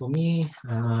 For me,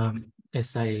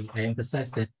 as I emphasize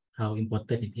that how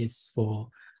important it is for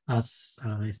us,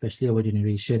 especially our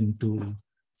generation, to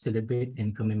celebrate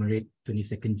and commemorate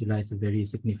 22nd July is a very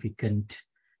significant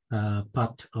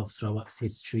part of Sarawak's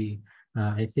history.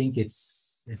 I think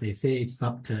it's, as I say, it's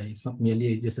not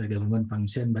merely just a government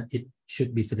function, but it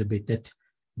should be celebrated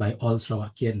by all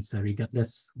Sarawakians,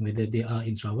 regardless whether they are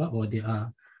in Sarawak or they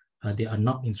are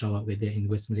not in Sarawak, whether in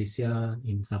West Malaysia,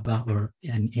 in Sabah, or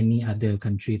in any other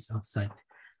countries outside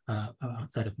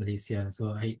of Malaysia.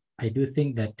 So I do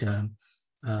think that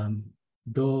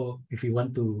though if we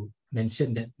want to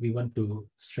mention that we want to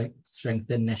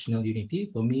strengthen national unity,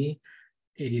 for me,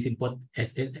 it is important,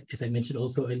 as I mentioned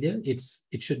also earlier, it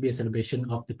should be a celebration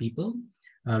of the people,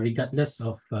 regardless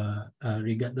of where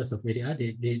they are.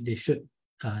 They should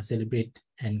celebrate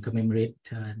and commemorate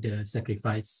the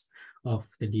sacrifice of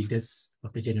the leaders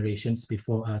of the generations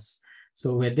before us.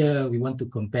 So whether we want to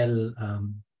compel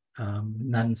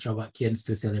non-Sarawakians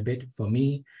to celebrate, for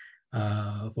me,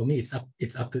 it's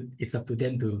up to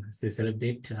them to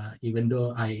celebrate. Even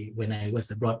though when I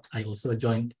was abroad, I also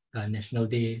joined National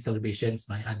Day celebrations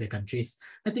by other countries.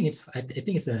 I think it's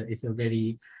a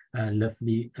very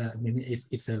lovely.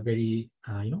 It's a very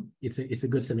it's a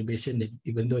good celebration that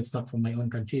even though it's not from my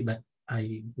own country, but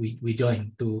we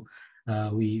joined to.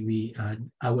 I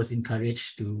was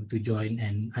encouraged to join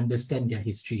and understand their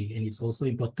history, and it's also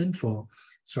important for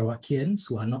Sarawakians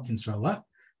who are not in Sarawak,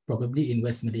 probably in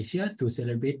West Malaysia, to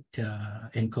celebrate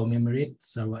and commemorate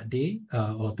Sarawak Day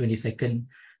or 22nd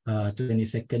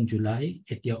July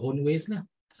at their own ways lah.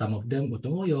 Some of them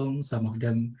gotong royong, some of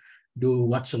them do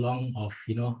watch along of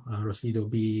Rosli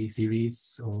Dobi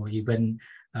series, or even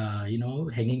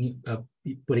hanging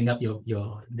putting up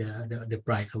the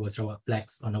pride, our Sarawak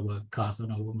flags on our cars,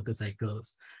 on our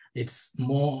motorcycles. It's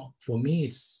more, for me,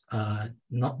 it's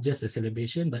not just a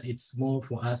celebration, but it's more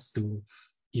for us to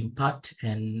impart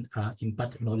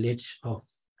knowledge of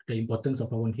the importance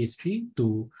of our own history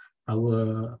to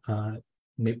our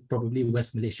probably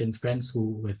West Malaysian friends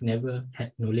who have never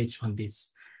had knowledge on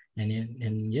this.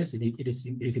 And yes, it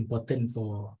is important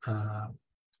for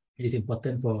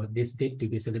this date to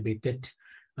be celebrated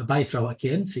by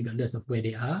Sarawakians, regardless of where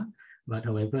they are. But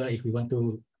however, if we want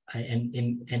to, and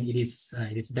it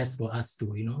is best for us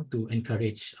to to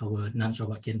encourage our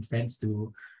non-Sarawakian friends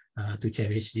to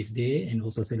cherish this day and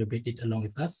also celebrate it along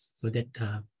with us, so that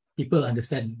people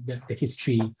understand the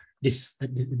history,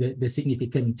 the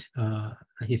significant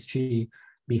history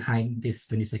behind this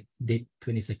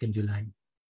 22nd July.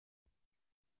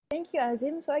 Thank you,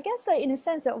 Adzim. So I guess in a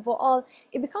sense that overall,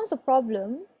 it becomes a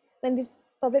problem when this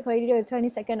public holiday, the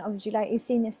 22nd of July, is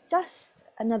seen as just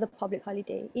another public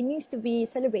holiday. It needs to be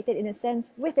celebrated in a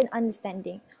sense with an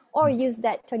understanding, or use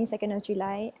that 22nd of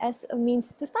July as a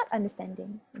means to start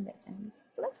understanding in that sense.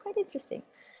 So that's quite interesting.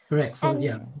 Correct. So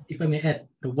yeah, if I may add,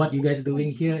 what you guys are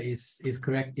doing here is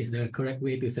correct, is the correct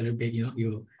way to celebrate.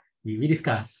 We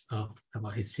discuss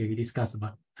about history, we discuss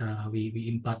about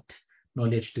we impart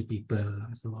knowledge to people.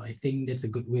 So I think that's a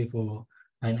good way for,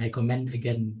 and I commend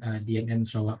again DMM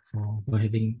Sarawak for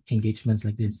having engagements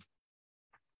like this.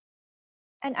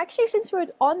 And actually, since we're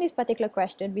on this particular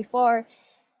question, before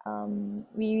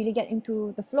we really get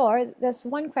into the floor, there's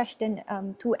one question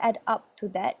to add up to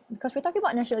that, because we're talking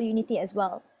about national unity as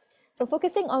well. So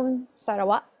focusing on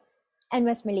Sarawak and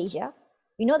West Malaysia,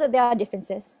 we know that there are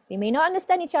differences. We may not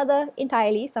understand each other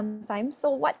entirely sometimes.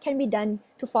 So what can be done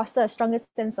to foster a stronger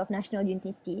sense of national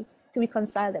unity to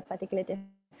reconcile that particular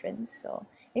difference? So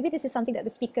maybe this is something that the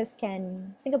speakers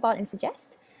can think about and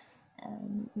suggest.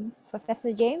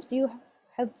 Professor James,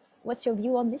 what's your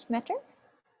view on this matter?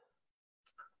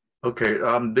 Okay,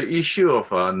 the issue of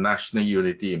national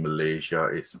unity in Malaysia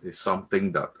is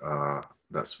something that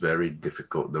that's very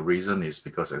difficult. The reason is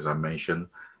because, as I mentioned,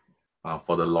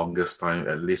 for the longest time,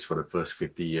 at least for the first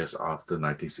 50 years after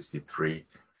 1963,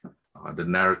 the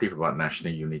narrative about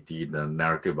national unity, the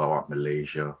narrative about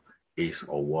Malaysia is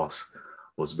or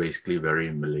was basically very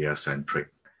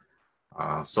Malaya-centric.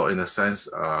 So in a sense,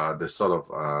 the sort of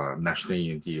national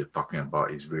unity you're talking about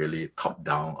is really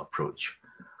top-down approach.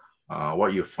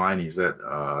 What you find is that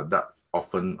that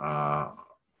often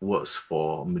works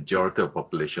for majority of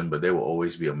population, but there will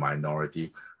always be a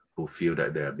minority who feel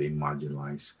that they are being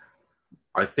marginalized.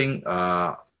 I think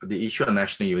the issue of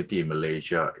national unity in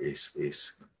Malaysia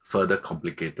is further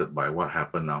complicated by what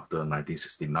happened after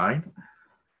 1969.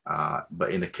 But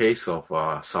in the case of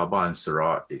Sabah and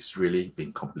Sarawak, it's really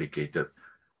been complicated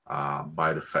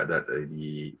by the fact that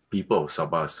the people of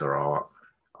Sabah and Sarawak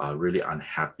are really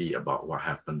unhappy about what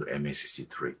happened to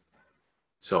MA63.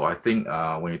 So I think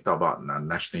when you talk about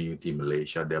national unity in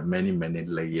Malaysia, there are many, many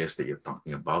layers that you're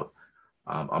talking about.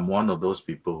 I'm one of those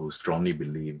people who strongly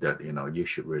believe that, you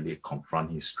should really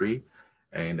confront history.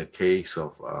 And in the case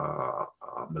of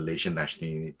Malaysian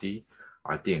national unity,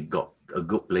 I think a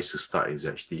good place to start is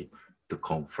actually to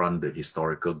confront the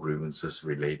historical grievances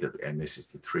related to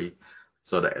MA63,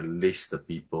 so that at least the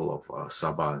people of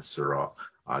Sabah and Sarawak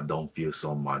don't feel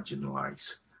so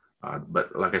marginalized.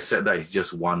 But like I said, that is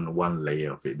just one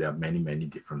layer of it. There are many, many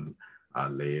different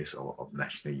layers of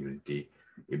national unity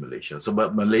in Malaysia. So,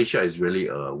 but Malaysia is really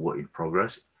a work in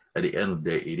progress. At the end of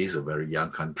the day, it is a very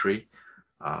young country.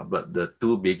 But the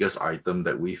two biggest items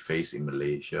that we face in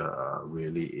Malaysia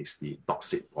really is the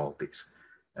toxic politics.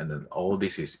 And then all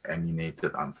this is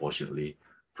emanated, unfortunately,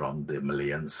 from the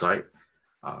Malayan side.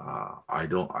 I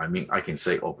can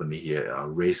say openly here,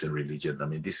 race and religion. I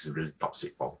mean, this is really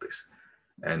toxic politics.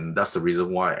 And that's the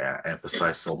reason why I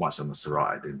emphasize so much on the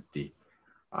Sarawak identity.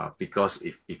 Because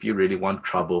if you really want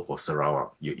trouble for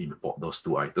Sarawak, you import those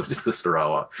two items into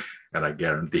Sarawak, and I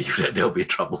guarantee you that there'll be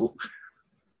trouble.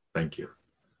 Thank you.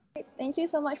 Thank you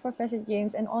so much, Professor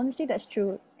James. And honestly, that's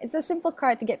true. It's a simple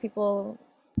card to get people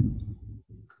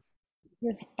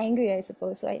just angry, I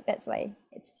suppose. So that's why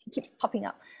it keeps popping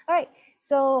up. All right.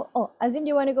 So, Adzim, do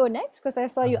you want to go next? Because I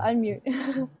saw you unmute.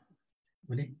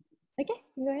 Boleh? Okay,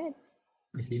 go ahead.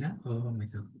 Miss Lina or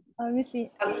myself? Miss Lina.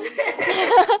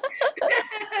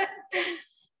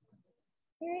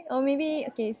 Or maybe,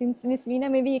 okay, since Miss Lina,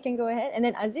 maybe you can go ahead. And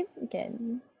then Adzim, you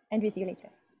can end with you later.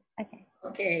 Okay.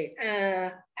 Okay.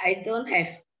 I don't have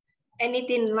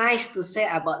anything nice to say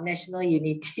about national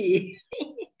unity.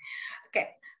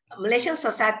 Okay. Malaysian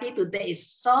society today is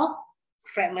so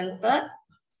fragmented,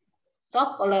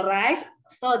 so polarized,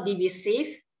 so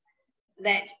divisive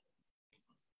that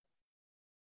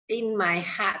in my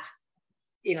heart,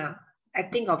 I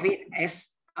think of it as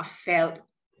a failed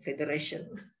federation.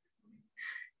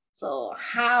 So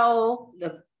how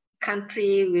the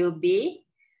country will be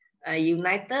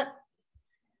united,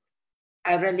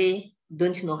 I really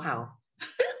don't know how.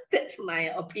 That's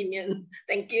my opinion.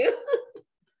 Thank you.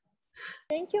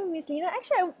 Thank you, Miss Lina.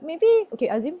 Actually, maybe, okay,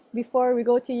 Adzim, before we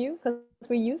go to you, because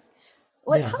we're youth,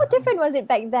 how different was it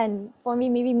back then? For me,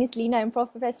 maybe Miss Lina and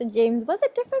Professor James, was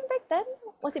it different back then?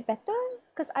 Was it better?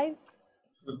 Because I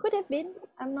could have been,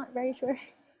 I'm not very sure.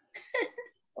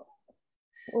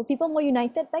 Were people more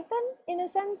united back then, in a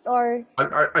sense, or?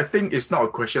 I think it's not a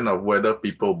question of whether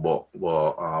people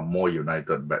were more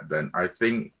united back then. I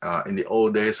think in the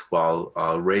old days, while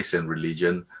race and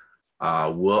religion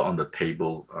were on the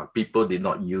table, people did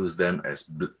not use them as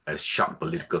sharp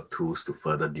political tools to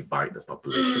further divide the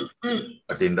population.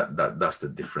 I think that's the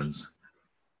difference.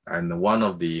 And one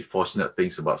of the fortunate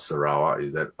things about Sarawak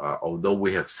is that although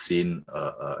we have seen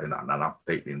an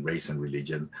uptake in race and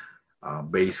religion,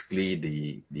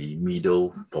 basically the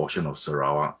middle portion of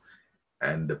Sarawak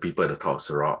and the people at the top of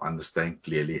Sarawak understand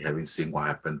clearly, having seen what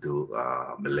happened to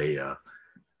Malaya,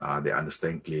 they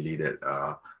understand clearly that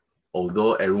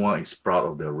although everyone is proud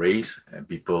of their race and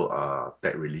people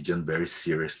take religion very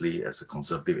seriously as a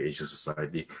conservative Asian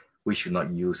society, we should not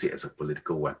use it as a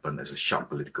political weapon, as a sharp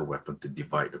political weapon to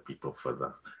divide the people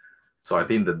further. So I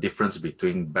think the difference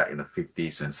between back in the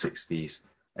 50s and 60s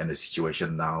and the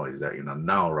situation now is that,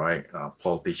 now, right,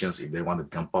 politicians, if they want to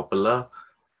become popular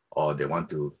or they want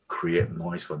to create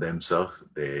noise for themselves,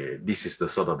 this is the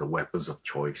sort of the weapons of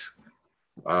choice.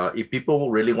 If people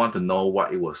really want to know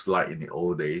what it was like in the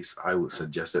old days, I would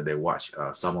suggest that they watch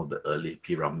some of the early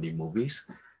P. Ramlee movies.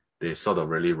 They sort of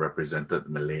really represented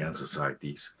Malayan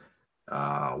societies,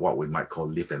 what we might call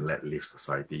live and let live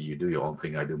society. You do your own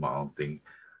thing, I do my own thing.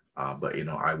 But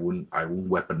I wouldn't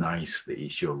weaponize the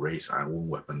issue of race. I won't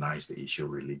weaponize the issue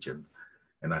of religion.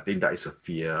 And I think that is a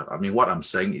fear. I mean, what I'm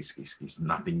saying is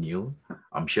nothing new.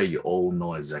 I'm sure you all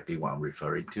know exactly what I'm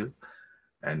referring to.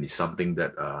 And it's something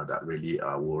that that really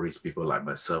worries people like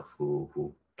myself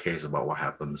who cares about what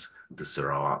happens to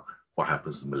Sarawak, what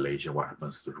happens to Malaysia, what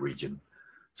happens to the region.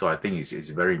 So I think it's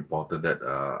very important that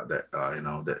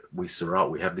that we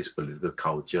Sarawak, we have this political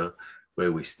culture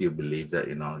where we still believe that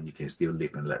you can still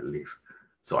live and let live.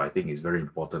 So I think it's very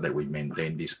important that we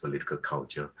maintain this political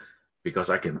culture,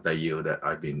 because I can tell you that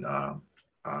I've been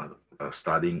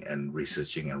studying and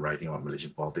researching and writing about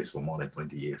Malaysian politics for more than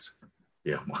 20 years.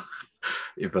 Yeah,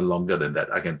 even longer than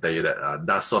that. I can tell you that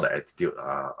that sort of attitude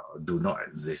do not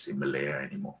exist in Malaya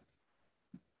anymore.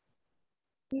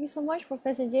 Thank you so much,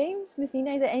 Professor James. Ms.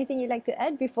 Lina, is there anything you'd like to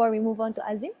add before we move on to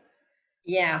Adzim?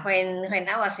 Yeah, when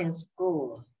I was in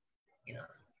school,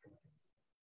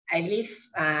 I lived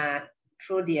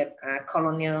through the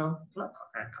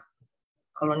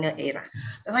colonial era.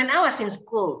 When I was in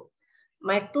school,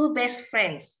 my two best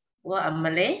friends were a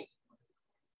Malay,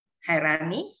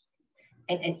 Hairani,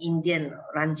 and an Indian,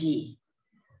 Ranji.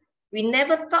 We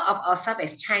never thought of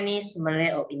ourselves as Chinese,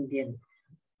 Malay, or Indian.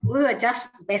 We were just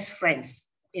best friends,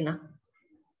 you know.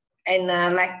 And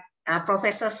like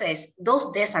professor says,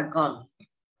 those days are gone.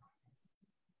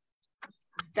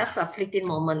 It's just a fleeting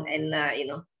moment, and you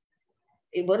know,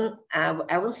 it won't.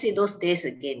 I won't see those days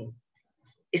again.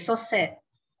 It's so sad.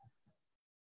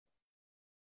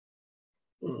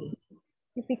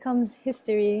 It becomes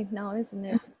history now, isn't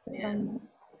it? Yeah.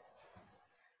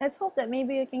 Let's hope that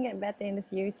maybe we can get better in the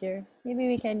future. Maybe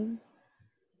we can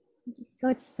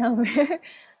go to somewhere.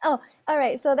 Oh, all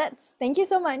right. So thank you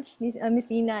so much, Miss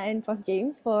Lina and Prof.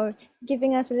 James, for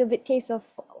giving us a little bit taste of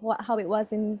how it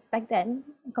was back then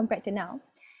compared to now.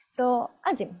 So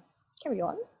Adzim, carry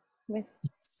on with.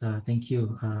 Thank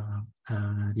you,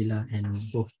 Lila, and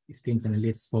both esteemed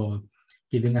panelists for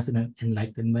giving us an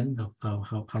enlightenment of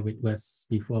how it was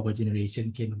before our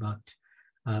generation came about.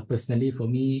 Personally, for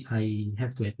me, I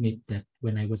have to admit that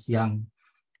when I was young,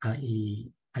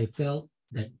 I felt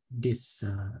that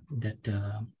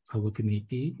our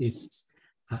community is.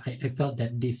 I felt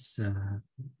that the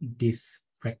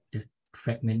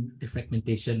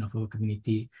fragmentation of our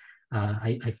community.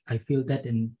 I feel that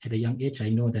at a young age, I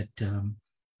know that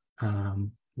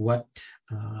what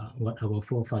our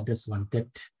forefathers wanted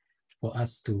for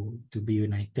us to be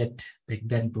united back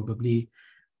then, probably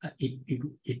it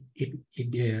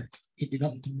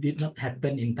did not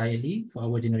happen entirely for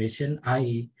our generation.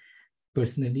 I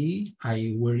personally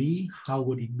worry how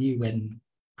would it be when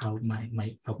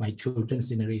my children's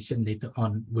generation later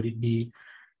on, would it be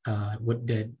would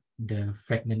the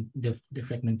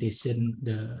fragmentation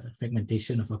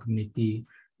of our community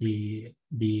be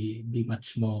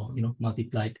much more, you know,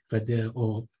 multiplied further,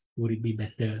 or would it be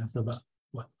better? So but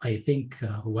what I think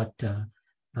what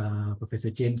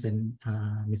Professor James and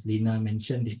Ms. Lina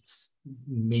mentioned, it's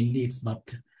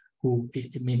about who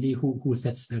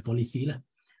sets the policy lah.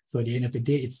 So at the end of the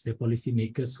day, it's the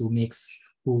policymakers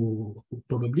who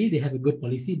probably they have a good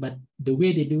policy, but the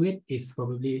way they do it is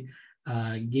probably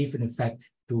give an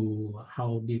effect to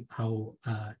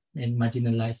and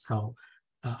marginalize our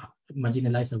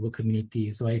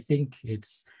community. So I think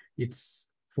it's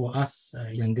for us,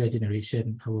 younger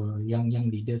generation, our young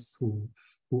leaders who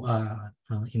are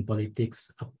in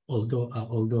politics,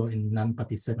 although in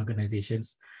non-partisan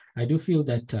organizations, I do feel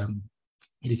that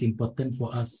it is important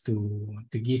for us to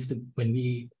give when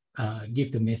we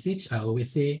give the message. I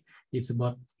always say it's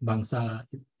about bangsa.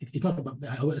 It's not about,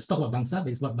 I always talk about bangsa,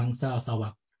 but it's about bangsa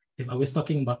Sarawak. If I was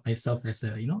talking about myself as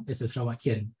a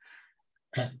Sarawakian,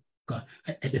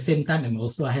 at the same time, I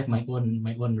have my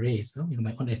own race,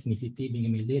 my own ethnicity, being a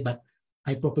Malay, but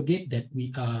I propagate that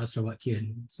we are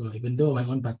Sarawakian. So even though my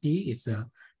own party is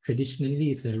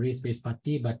traditionally it's a race-based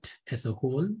party, but as a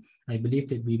whole, I believe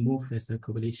that we move as a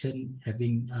coalition,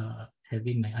 having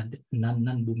my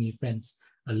non-Bumi friends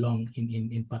along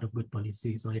in part of good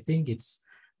policy. So I think it's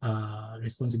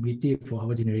responsibility for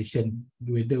our generation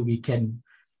whether we can,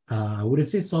 I wouldn't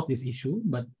say solve this issue,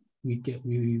 but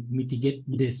we mitigate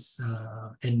this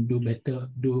and do better,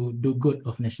 do good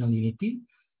of national unity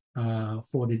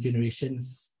for the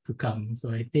generations to come.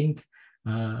 So I think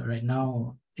right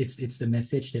now it's the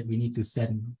message that we need to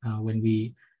send when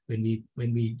we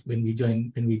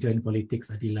join politics,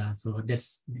 Adila. So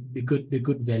that's the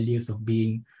good values of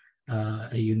being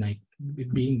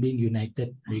being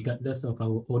united regardless of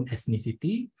our own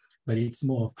ethnicity, but it's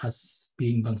more of us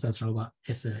being Bangsa Sarawak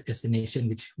as a nation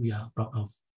which we are proud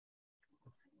of.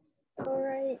 All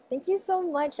right, thank you so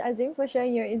much, Adzim, for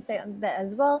sharing your insight on that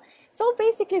as well. So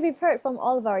basically, we've heard from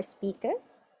all of our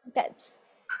speakers. That's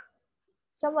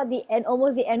somewhat the end,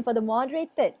 almost the end for the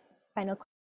moderated final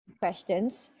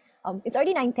questions. It's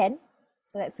already 9:10,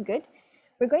 so that's good.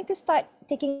 We're going to start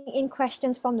taking in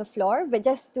questions from the floor, but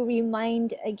just to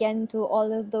remind again to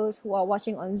all of those who are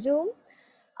watching on Zoom,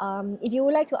 if you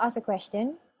would like to ask a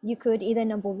question, you could either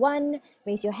number one,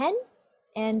 raise your hand,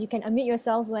 and you can unmute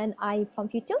yourselves when I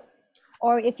prompt you to.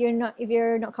 Or if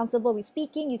you're not comfortable with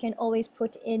speaking, you can always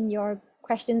put in your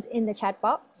questions in the chat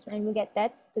box and we'll get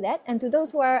to that. And to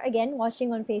those who are again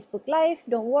watching on Facebook Live,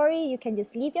 don't worry, you can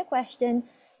just leave your question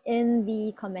in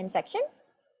the comment section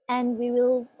and we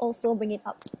will also bring it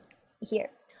up here.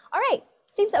 All right,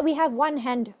 seems that we have one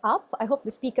hand up. I hope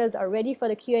the speakers are ready for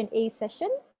the Q&A session.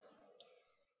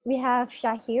 We have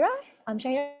Shahira.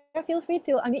 Shahira, feel free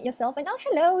to unmute yourself. And oh,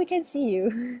 hello, we can see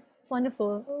you. It's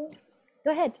wonderful. Go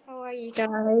ahead. How are you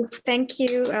guys? Thank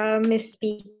you, Miss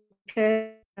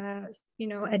Speaker.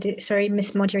 sorry,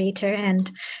 Miss Moderator,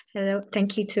 and hello,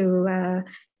 thank you to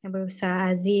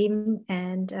Adzim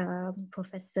and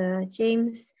Professor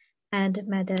James and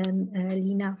Madam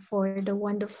Lina for the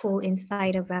wonderful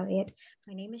insight about it.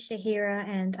 My name is Shahira,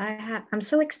 and I'm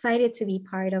so excited to be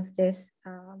part of this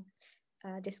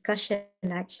discussion,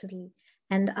 actually.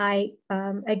 And I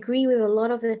agree with a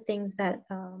lot of the things that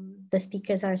the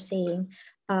speakers are saying.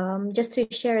 Just to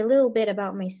share a little bit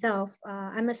about myself,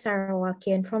 I'm a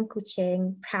Sarawakian from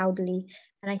Kuching, proudly.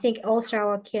 And I think all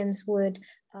Sarawakians would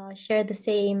share the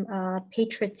same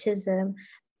patriotism,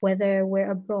 whether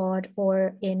we're abroad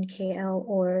or in KL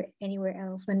or anywhere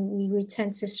else. When we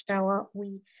return to Sarawak,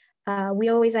 we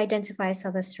always identify as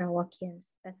other Sarawakians.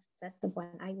 That's the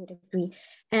one I would agree.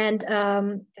 And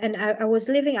I was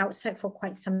living outside for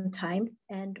quite some time.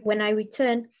 And when I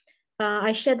returned,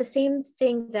 I share the same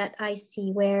thing that I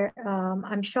see, where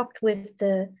I'm shocked with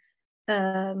the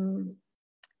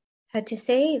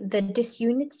the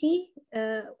disunity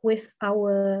with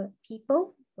our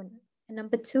people. And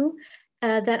number two,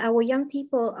 that our young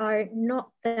people are not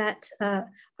that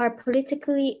are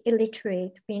politically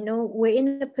illiterate. We're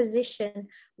in a position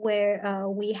where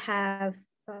we have,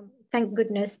 thank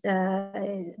goodness,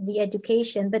 the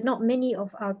education, but not many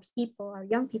of our people, our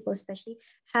young people especially,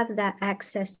 have that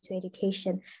access to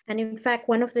education. And in fact,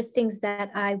 one of the things that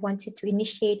I wanted to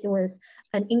initiate was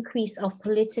an increase of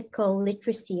political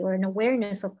literacy, or an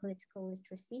awareness of political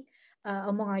literacy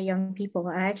among our young people.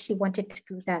 I actually wanted to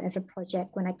do that as a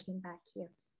project when I came back here.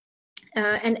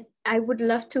 And I would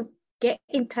love to get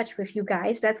in touch with you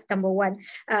guys. That's number one,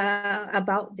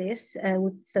 about this,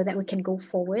 so that we can go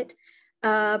forward.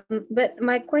 But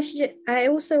my question, I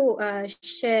also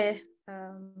share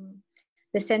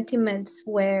the sentiments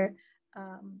where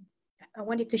I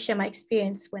wanted to share my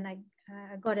experience when I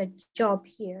got a job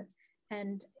here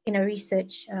and in a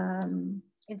research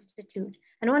institute.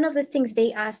 And one of the things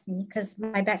they asked me, because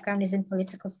my background is in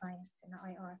political science and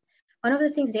IR, one of the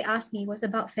things they asked me was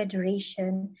about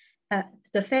federation,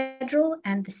 the federal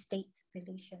and the state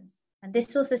relations. And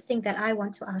this was the thing that I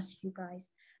want to ask you guys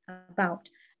about.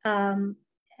 And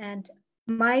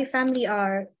my family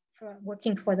are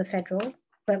working for the federal,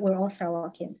 but we're all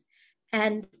Sarawakians.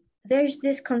 And there's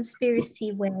this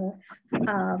conspiracy where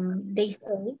they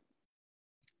say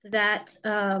that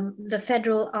the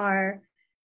federal are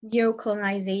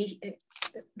neocolonizing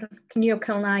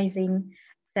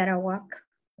Sarawak,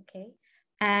 okay?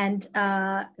 And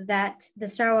that the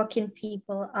Sarawakian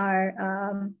people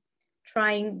are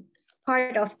trying,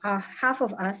 part of half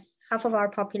of our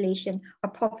population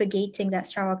are propagating that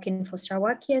Sarawak for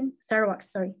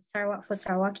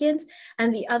Sarawakians,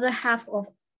 and the other half of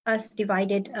us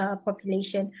divided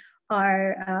population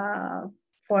are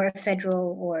for a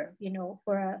federal, or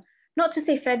for a, not to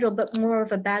say federal, but more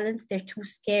of a balance. They're too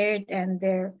scared and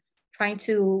they're trying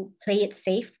to play it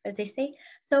safe, as they say.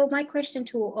 So my question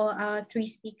to all our three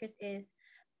speakers is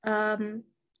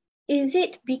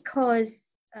it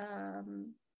because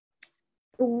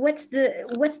what's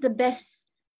the best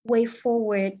way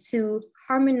forward to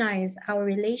harmonize our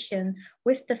relation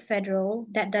with the federal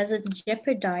that doesn't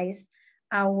jeopardize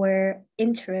our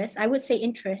interests? I would say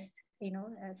interests,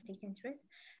 state interests,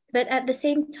 but at the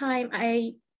same time,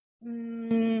 I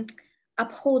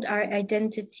uphold our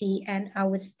identity and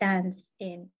our stance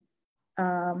in,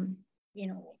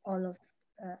 all of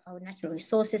our natural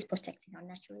resources, protecting our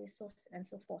natural resources, and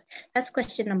so forth. That's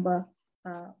question number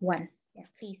one. Yeah,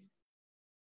 please.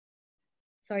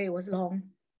 Sorry, it was long.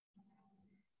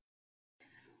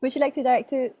 Would you like to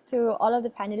direct to all of the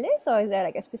panelists, or is there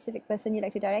like a specific person you'd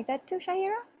like to direct that to,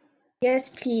 Shahira? Yes,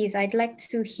 please. I'd like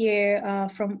to hear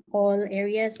from all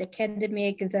areas, the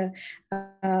academic, the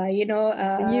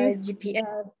GPS,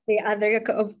 the other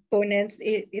components.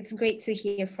 It's great to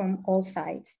hear from all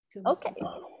sides too. Okay,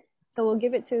 so we'll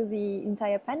give it to the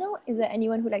entire panel. Is there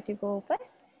anyone who'd like to go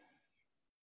first?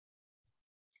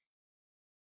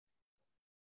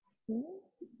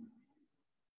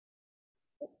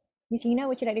 Miss Lina,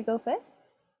 would you like to go first?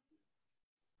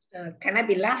 Can I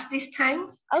be last this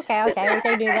time? Okay, we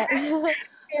can do that.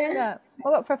 Yeah.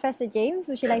 What about Professor James?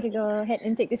 Would you like to go ahead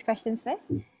and take these questions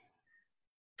first?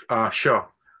 Sure.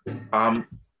 I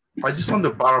just want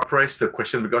to paraphrase the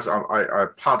question because I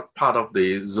part of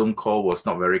the Zoom call was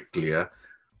not very clear.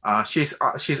 She's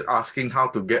asking how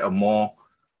to get a more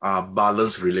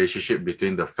balanced relationship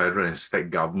between the federal and state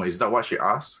government. Is that what she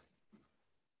asked?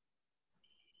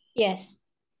 Yes.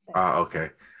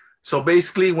 Okay. So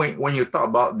basically, when you talk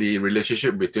about the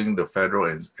relationship between the federal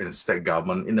and state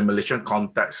government in the Malaysian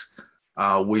context,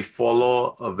 we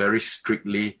follow very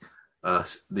strictly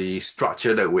the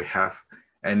structure that we have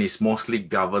and is mostly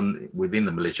governed within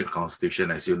the Malaysian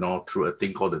Constitution, as you know, through a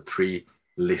thing called the three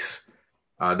lists.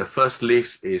 The first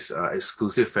list is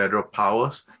exclusive federal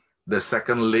powers. The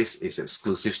second list is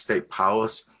exclusive state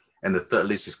powers. And the third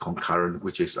list is concurrent,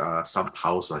 which is some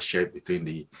powers are shared between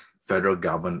the federal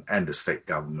government and the state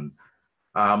government.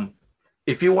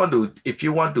 If you want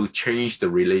to change the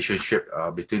relationship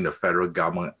between the federal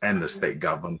government and the state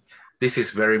government, this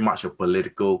is very much a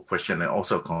political question and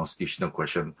also a constitutional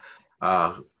question.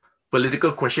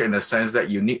 Political question in the sense that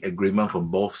you need agreement from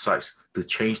both sides to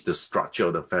change the structure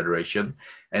of the federation,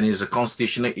 and it's a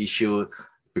constitutional issue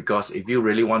because if you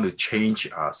really want to change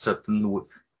certain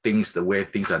things, the way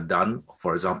things are done,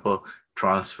 for example,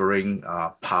 transferring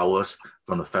powers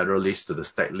from the federal list to the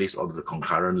state list or the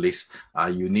concurrent list,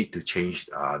 you need to change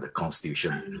the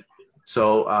constitution.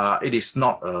 So it is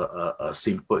not a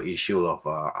simple issue of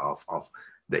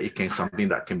that it can something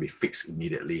that can be fixed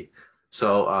immediately.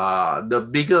 So the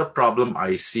bigger problem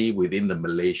I see within the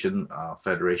Malaysian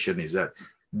Federation is that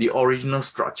the original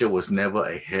structure was never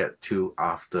adhered to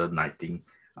after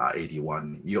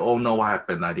 1981. You all know what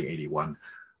happened in 1981.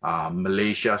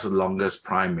 Malaysia's longest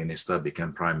prime minister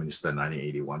became prime minister in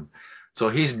 1981. So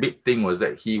his big thing was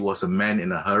that he was a man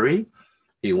in a hurry.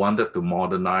 He wanted to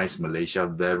modernize Malaysia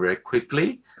very, very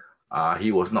quickly.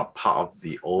 He was not part of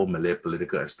the old Malay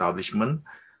political establishment.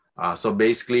 So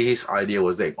basically his idea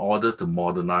was that in order to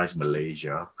modernize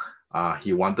Malaysia,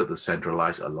 he wanted to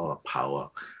centralize a lot of power.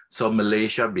 So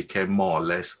Malaysia became more or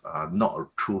less not a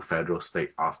true federal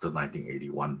state after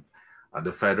 1981.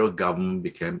 The federal government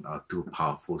became too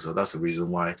powerful. So that's the reason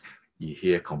why you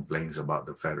hear complaints about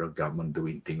the federal government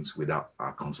doing things without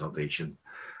consultation.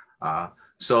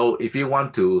 So if you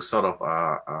want to sort of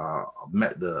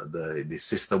make the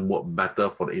system work better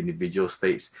for the individual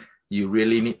states, you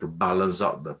really need to balance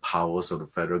out the powers of the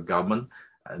federal government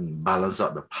and balance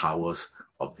out the powers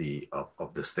of the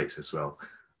states as well.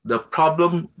 The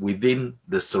problem within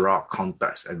the Sarawak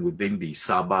context and within the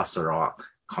Sabah-Sarawak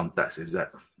context is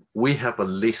that we have a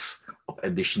list of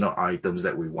additional items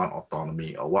that we want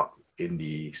autonomy, or what in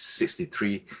the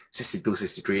 62,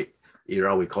 63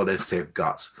 era, we call them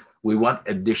safeguards. We want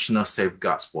additional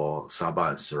safeguards for Sabah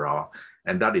and Sarawak,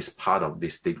 and that is part of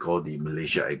this thing called the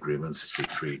Malaysia Agreement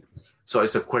 63. So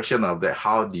it's a question of that,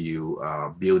 how do you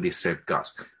build these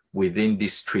safeguards within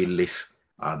these three lists,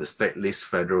 the state list,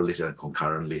 federal list, and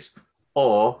concurrent list?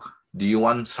 Or do you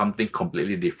want something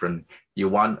completely different? You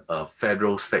want a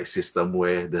federal state system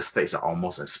where the states are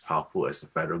almost as powerful as the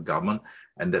federal government,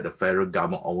 and that the federal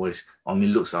government always only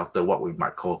looks after what we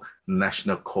might call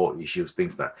national core issues,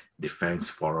 things like defense,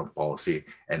 foreign policy,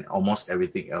 and almost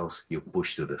everything else you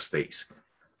push to the states.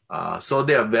 So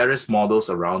there are various models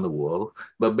around the world,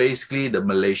 but basically the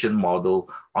Malaysian model,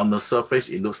 on the surface,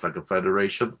 it looks like a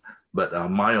federation, but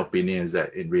my opinion is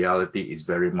that in reality, it's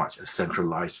very much a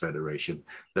centralized federation.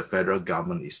 The federal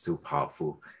government is too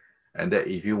powerful. And that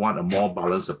if you want a more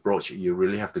balanced approach, you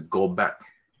really have to go back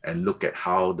and look at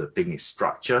how the thing is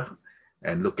structured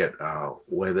and look at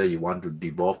whether you want to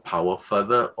devolve power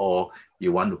further, or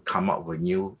you want to come up with a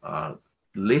new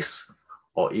list,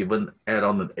 or even add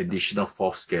on an additional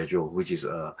fourth schedule, which is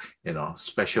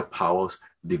special powers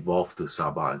devolved to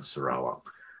Sabah and Sarawak.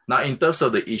 Now, in terms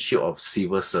of the issue of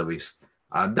civil service,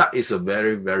 that is a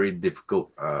very, very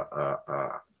difficult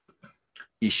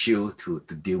issue to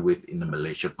deal with in the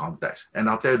Malaysian context. And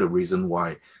I'll tell you the reason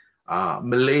why.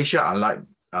 Malaysia, unlike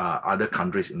other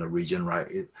countries in the region, right?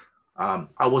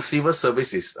 Our civil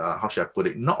service is, how should I put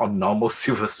it, not a normal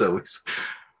civil service.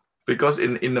 Because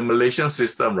in the Malaysian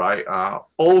system, right,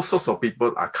 all sorts of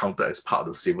people are counted as part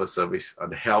of the civil service,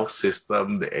 the health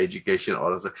system, the education,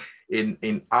 all that.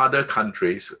 In other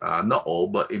countries, not all,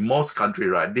 but in most countries,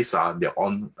 right, these are their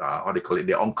own,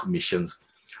 their own commissions.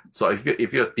 So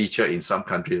if you're a teacher in some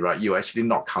countries, right, you're actually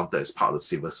not counted as part of the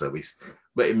civil service.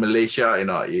 But in Malaysia,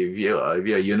 if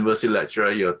you're a university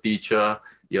lecturer, you're a teacher,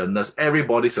 you're a nurse,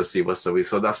 everybody's a civil service.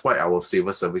 So that's why our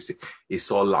civil service is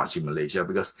so large in Malaysia,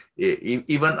 because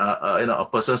even a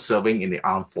person serving in the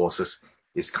armed forces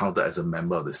is counted as a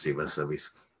member of the civil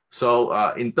service. So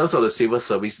in terms of the civil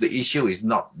service, the issue is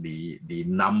not the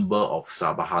number of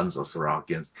Sabahans or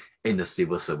Sarawakians in the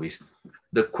civil service.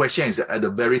 The question is at the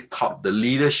very top, the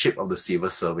leadership of the civil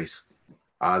service,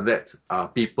 that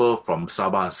people from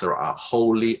Sabah and Sarawak are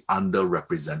wholly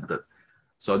underrepresented.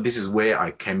 So this is where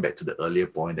I came back to the earlier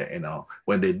point that,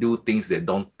 when they do things, they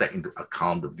don't take into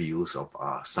account the views of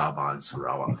Sabah and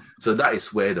Sarawak. So that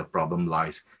is where the problem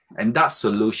lies. And that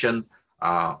solution,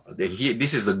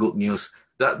 this is the good news,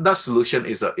 that solution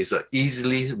is a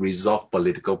easily resolved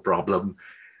political problem.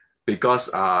 because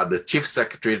the chief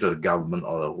secretary to the government,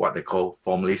 or what they call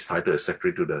formally titled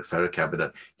secretary to the federal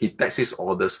cabinet, he takes his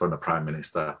orders from the prime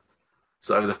minister.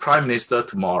 So if the prime minister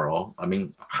tomorrow, I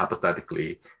mean,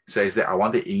 hypothetically, says that I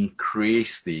want to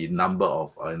increase the number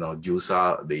of,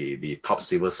 JUSA, the top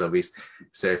civil service,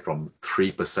 say from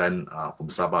 3% from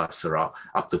Sabah, Sarawak,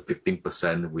 up to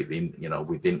 15%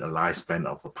 within a lifespan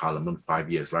of a parliament,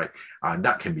 5 years, right?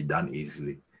 That can be done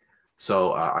easily.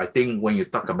 So I think when you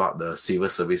talk about the civil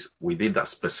service within that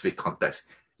specific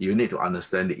context, you need to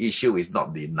understand the issue is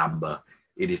not the number.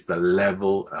 It is the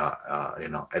level,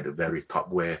 at the very top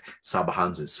where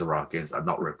Sabahans and Sarawakians are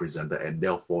not represented, and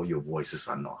therefore your voices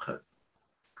are not heard.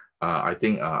 I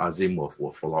think Adzim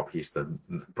will follow up. He's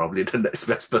probably the next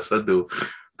best person to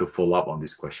follow up on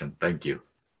this question. Thank you.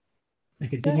 I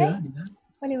continue.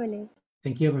 Boleh.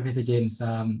 Thank you, Professor James.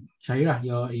 Shahira,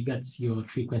 regards your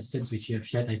 3 questions which you have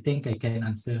shared, I think I can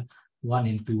answer 1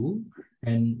 and 2.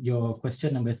 And your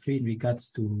question number 3 in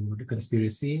regards to the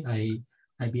conspiracy,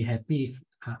 I'd be happy if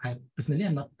I personally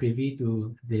am not privy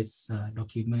to this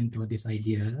document or this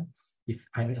idea. If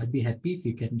I'd be happy if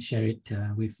you can share it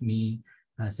with me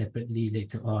separately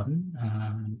later on.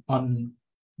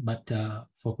 But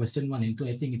for question 1 and 2,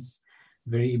 I think it's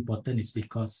very important. It's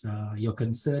because your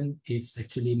concern is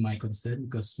actually my concern,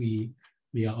 because we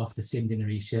are of the same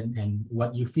generation, and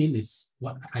what you feel is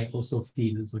what I also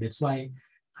feel. So that's why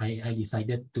I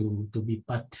decided to be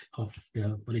part of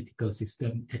the political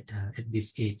system at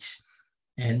this age.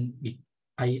 And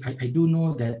I do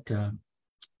know that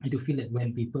I do feel that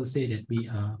when people say that we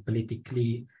are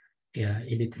politically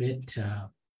illiterate,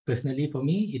 personally for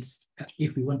me, it's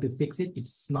if we want to fix it,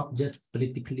 it's not just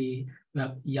politically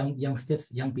young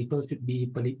people should be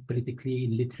politically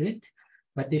literate,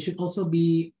 but they should also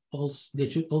be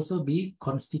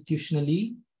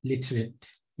constitutionally literate.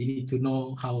 You need to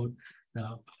know how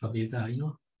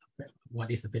what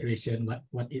is the federation,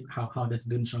 how does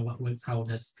Dun Sarawak works, how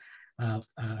does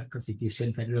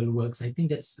constitution federal works. I think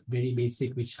that's very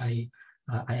basic, which I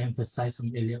emphasized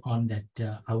from earlier on,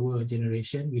 that our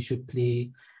generation, we should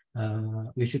play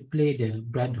the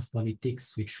brand of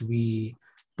politics which we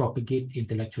propagate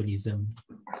intellectualism.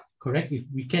 Correct? If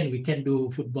we can do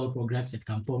football programs at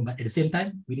Kampong, but at the same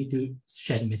time we need to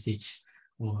share the message.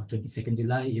 Or 22nd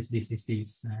July is this,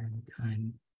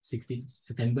 and 16th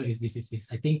September is this.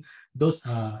 I think those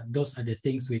are the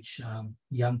things which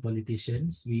young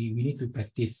politicians we need to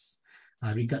practice,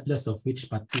 regardless of which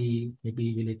party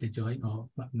maybe we later join, or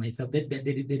myself.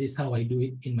 That is how I do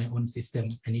it in my own system.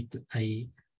 How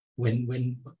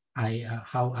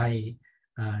I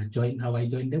join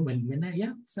them when I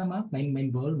sama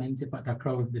main ball, main sepak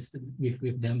takraw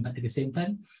with them. But at the same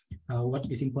time, what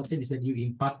is important is that you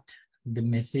impart the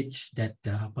message that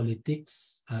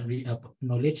politics,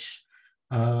 knowledge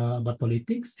about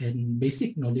politics and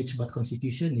basic knowledge about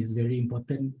constitution is very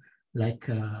important. Like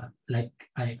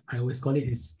I always call it,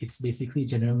 it's basically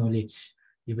general knowledge.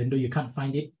 Even though you can't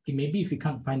find it, maybe if you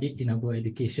can't find it in our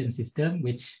education system,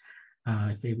 which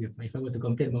if I were to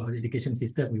complain about our education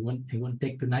system, it won't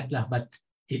take tonight lah. But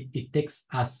it takes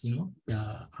us,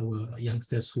 our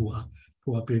youngsters who are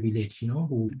privileged,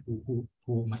 who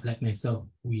might, like myself,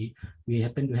 we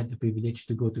happen to have the privilege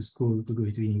to go to school, to go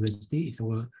to university. It's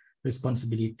our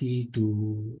responsibility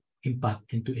to impart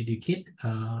and to educate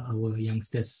our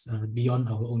youngsters beyond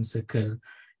our own circle.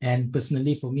 And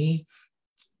personally for me,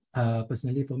 I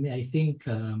think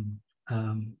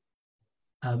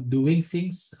doing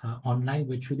things online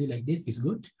virtually like this is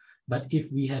good. But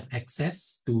if we have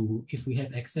access to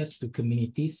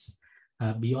communities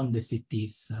beyond the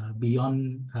cities,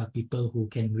 beyond people who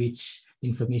can reach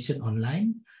information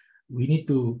online, we need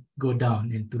to go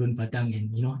down and turun padang and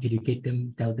educate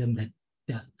them, tell them that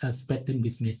spread them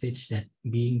this message that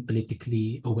being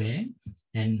politically aware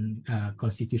and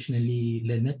constitutionally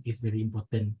learned is very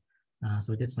important.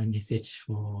 So that's my message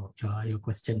for your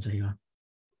question, Shahira.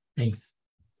 Thanks.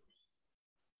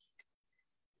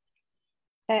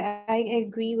 I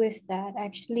agree with that.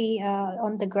 Actually,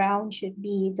 on the ground should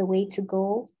be the way to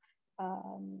go.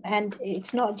 And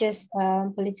it's not just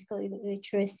political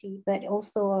literacy, but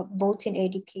also voting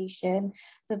education.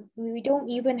 But we don't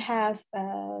even have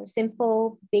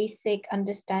simple, basic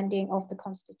understanding of the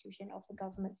constitution, of the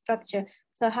government structure.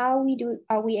 So how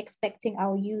are we expecting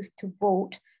our youth to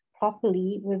vote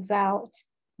properly without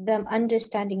them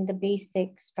understanding the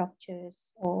basic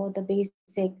structures or the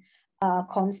basic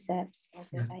concepts of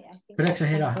it? I think correct,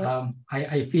 Shahira.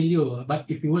 I feel you. But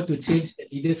if you were to change the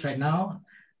leaders right now,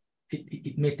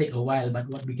 it may take a while. But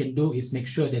what we can do is make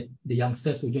sure that the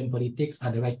youngsters who join politics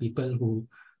are the right people who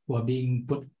are being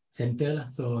put center.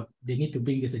 So they need to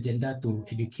bring this agenda to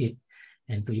educate.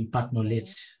 and to impart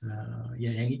knowledge.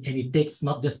 Yeah, and it takes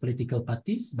not just political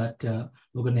parties, but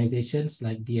organizations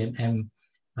like DMM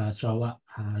Sarawak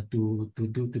to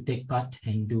take part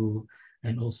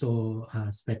and also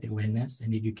spread awareness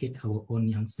and educate our own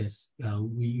youngsters.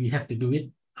 We have to do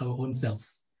it our own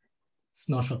selves. It's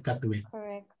no shortcut to it.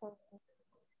 Correct.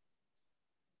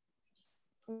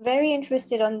 Very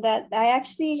interested on that. I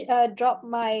actually dropped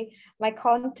my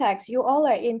contacts. You all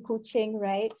are in Kuching,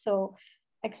 right? So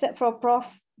except for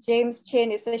Prof. James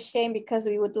Chin, it's a shame because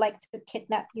we would like to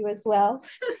kidnap you as well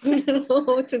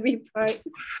to be part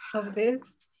of this.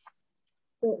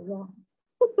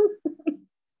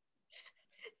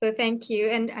 So thank you.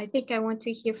 And I think I want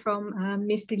to hear from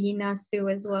Miss Lina Soo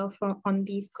as well on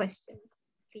these questions.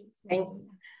 Please.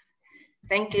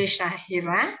 Thank you,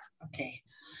 Shahira. Okay.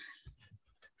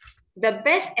 The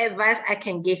best advice I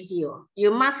can give you,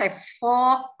 you must have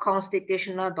 4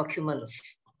 constitutional documents.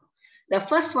 The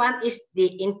first one is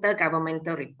the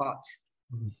intergovernmental report.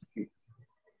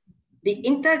 The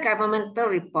intergovernmental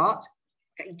report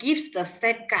gives the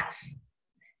safeguards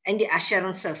and the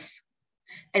assurances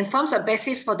and forms a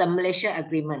basis for the Malaysia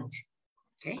Agreement.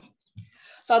 Okay.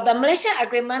 So the Malaysia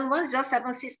Agreement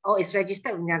 10760 is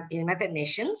registered in the United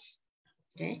Nations.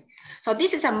 Okay. So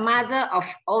this is a mother of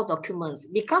all documents.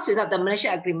 Because without the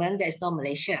Malaysia Agreement, there is no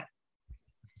Malaysia.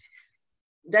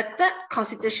 The third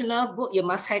constitutional book you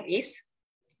must have is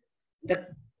the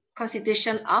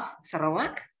Constitution of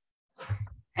Sarawak,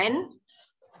 and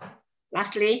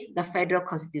lastly, the Federal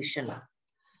Constitution.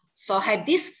 So have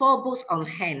these 4 books on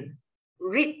hand,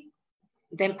 read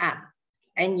them up,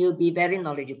 and you'll be very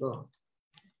knowledgeable.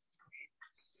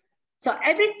 So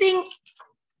everything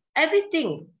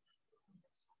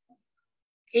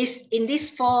is in these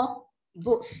 4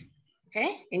 books,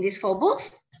 okay? In these 4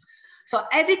 books. So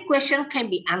every question can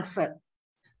be answered.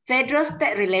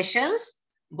 Federal-state relations,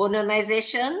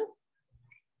 modernization,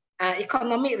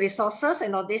 economic resources,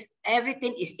 and all this,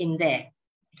 everything is in there,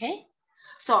 okay?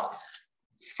 So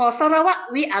for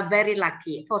Sarawak, we are very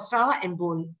lucky. For Sarawak and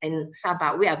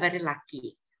Sabah, we are very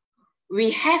lucky.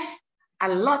 We have a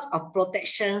lot of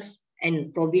protections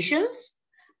and provisions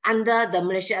under the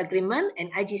Malaysia Agreement and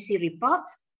IGC report,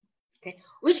 okay,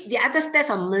 which the other states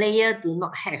of Malaya do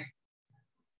not have.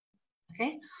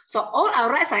 Okay, so all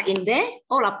our rights are in there,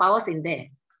 all our powers in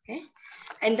there. Okay,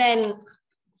 and then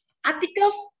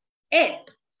Article 8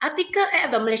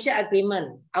 of the Malaysia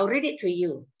Agreement, I'll read it to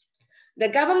you.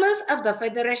 The governments of the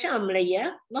Federation of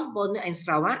Malaya, North Borneo and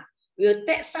Sarawak will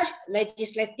take such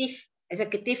legislative,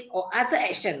 executive or other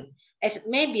action as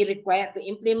may be required to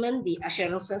implement the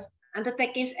assurances,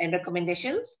 undertakings and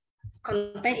recommendations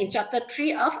contained in Chapter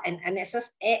 3 of and Annexes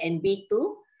A and B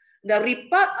to the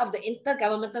report of the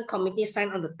Intergovernmental Committee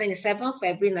signed on the 27th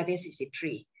February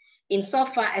 1963,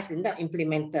 insofar as not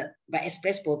implemented by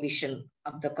express provision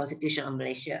of the Constitution of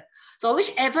Malaysia. So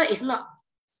whichever is not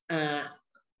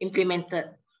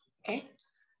implemented, okay,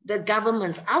 the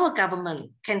governments, our government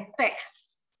can take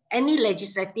any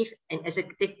legislative and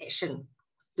executive action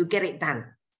to get it done,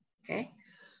 okay?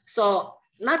 So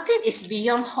nothing is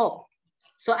beyond hope.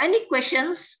 So any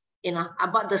questions,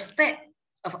 about the state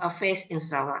of affairs in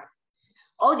Sarawak,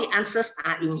 all the answers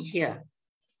are in here,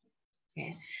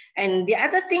 okay? And the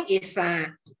other thing is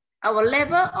our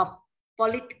level of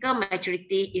political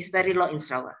maturity is very low in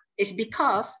Sarawak. It's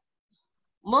because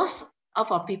most of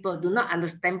our people do not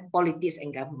understand politics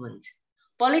and government.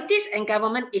 Politics and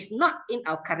government is not in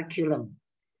our curriculum.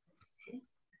 Okay?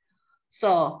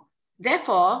 So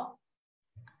therefore,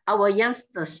 our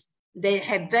youngsters, they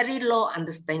have very low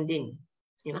understanding,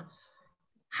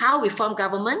 how we form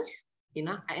government,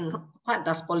 and what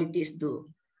does politics do.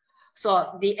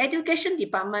 So the education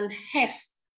department has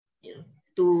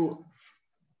to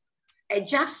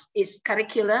adjust its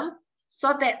curriculum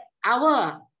so that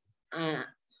our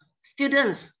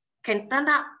students can turn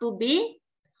out to be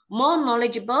more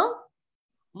knowledgeable,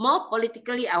 more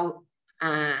politically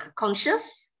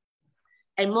conscious,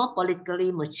 and more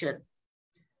politically matured.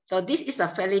 So this is a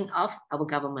failing of our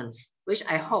governments, which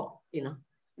I hope,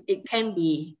 it can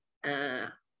be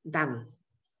done,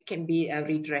 can be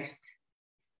redressed.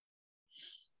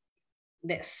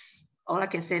 That's all I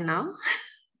can say now.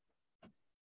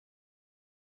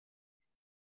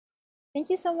 Thank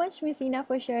you so much, Ms. Lina,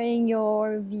 for sharing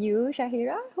your view,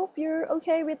 Shahira. Hope you're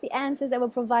okay with the answers that were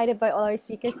provided by all our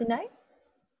speakers tonight.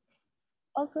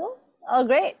 All cool? Oh,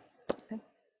 great.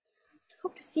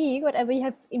 Hope to see whatever you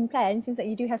have in plan. Seems like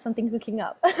you do have something cooking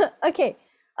up. Okay,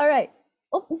 all right.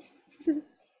 Oh.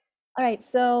 All right,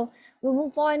 so we'll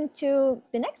move on to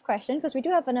the next question because we do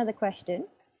have another question.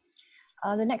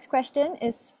 The next question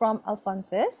is from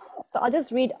Alphonsus. So I'll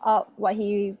just read out what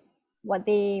he what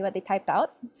they typed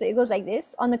out. So it goes like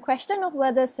this: on the question of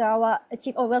whether Sarawak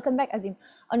achieved, oh, welcome back, Adzim.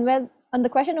 On the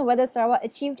question of whether Sarawak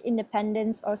achieved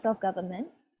independence or self-government,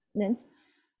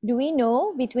 do we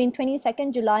know between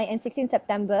 22nd July and 16th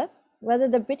September whether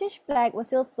the British flag was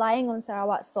still flying on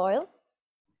Sarawak soil,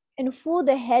 and who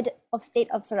the head of state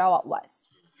of Sarawak was?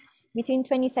 Between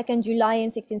 22nd July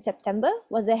and 16th September,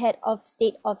 was the head of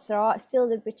state of Sarawak still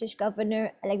the British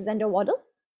governor Alexander Waddell?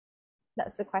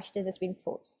 That's the question that's been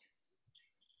posed.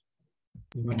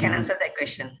 I can answer that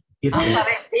question. Give Oh,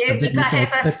 sorry. You go ahead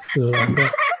first. experts to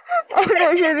answer. I'm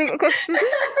not sure the question.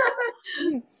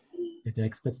 If the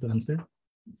experts to answer,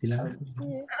 silakan.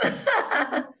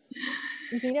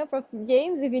 Lina, Prof.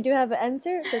 James, if you do have an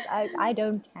answer, because I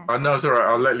don't have. No, it's all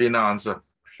right. I'll let Lina answer.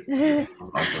 All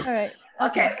right.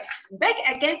 Okay, back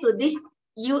again to this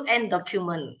UN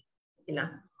document,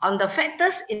 on the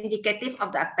factors indicative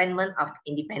of the attainment of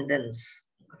independence.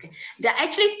 Okay, there are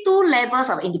actually two levels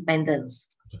of independence.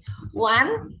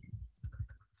 One,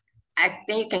 I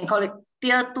think you can call it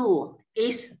tier 2,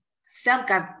 is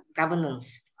self-governance,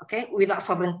 okay, without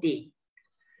sovereignty.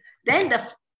 Then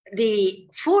the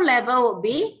full level will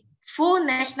be full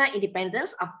national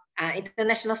independence of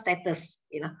international status,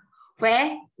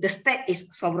 where the state is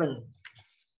sovereign.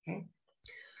 Okay.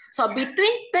 So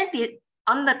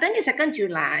on the 22nd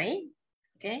July,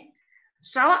 okay,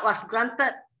 Sarawak was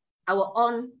granted our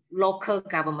own local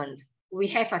government. We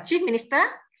have a chief minister,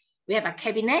 we have a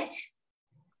cabinet.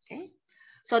 Okay.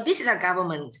 So this is a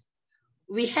government.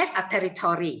 We have a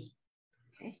territory.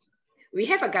 Okay. We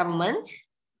have a government.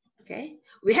 Okay.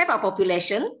 We have a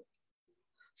population.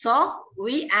 So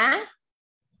we are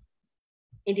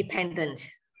independent.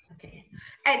 Okay.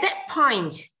 At that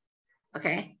point,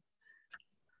 okay,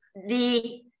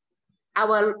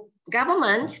 our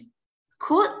government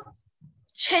could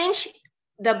change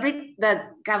the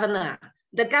governor.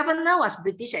 The governor was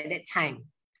British at that time,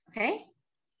 okay?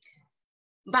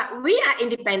 But we are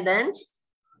independent,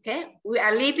 okay? We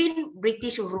are living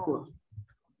British rule,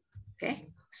 okay?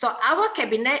 So our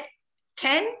cabinet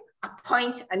can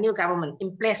appoint a new government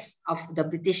in place of the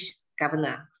British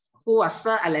governor, who was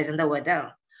Sir Alexander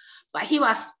Waddell. But he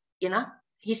was,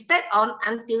 he stayed on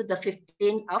until the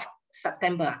 15th of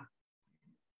September.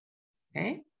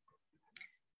 Okay.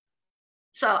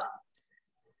 So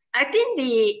I think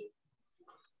the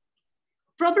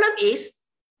problem is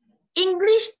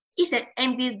English is an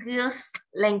ambiguous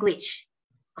language.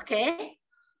 Okay.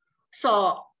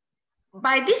 So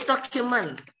by this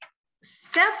document,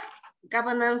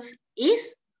 self-governance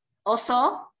is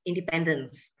also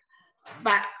independence.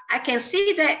 But I can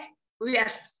see that we are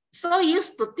so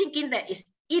used to thinking that it's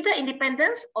either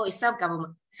independence or it's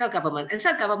self-government, and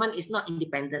self-government is not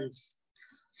independence.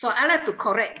 So I like to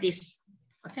correct this.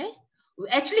 Okay, we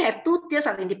actually have two tiers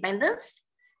of independence,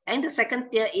 and the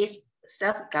second tier is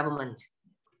self-government.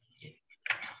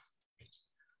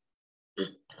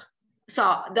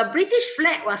 So the British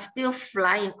flag was still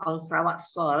flying on Sarawak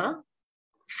soil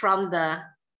from the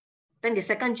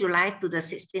 22nd July to the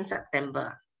 16th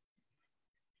September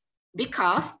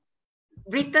because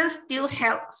Britain still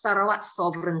held Sarawak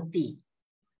sovereignty.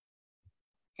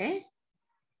 Okay.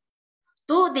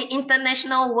 To the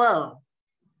international world,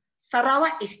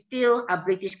 Sarawak is still a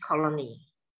British colony.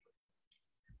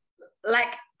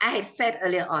 Like I have said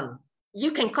earlier on,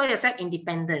 you can call yourself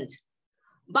independent,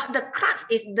 but the crux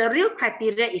is, the real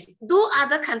criteria is, do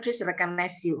other countries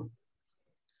recognize you?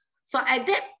 So at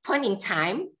that point in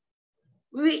time,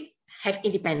 we have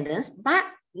independence, but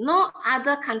no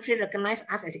other country recognize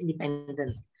us as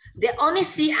independent. They only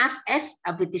see us as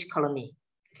a British colony.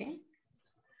 Okay.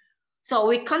 So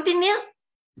we continue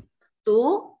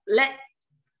to let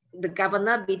the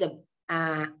governor be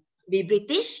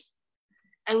British,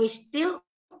 and we still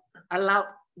allow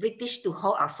British to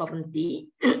hold our sovereignty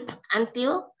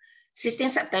until 16th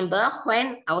September,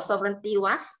 when our sovereignty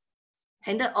was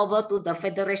handed over to the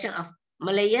Federation of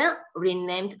Malaya,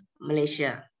 renamed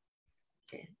Malaysia.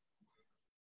 Okay.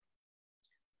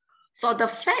 So the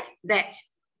fact that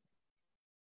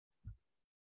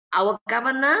our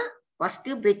governor was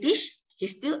still British,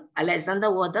 he's still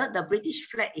Alexander Waddell, the British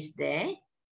flag is there,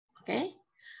 okay,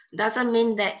 doesn't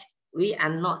mean that we are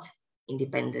not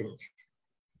independent.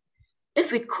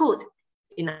 If we could,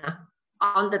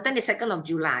 on the 22nd of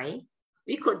July,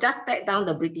 we could just take down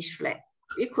the British flag.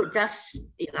 We could just,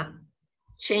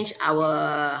 change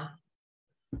our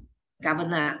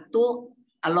governor to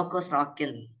a local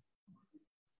Sarawakian.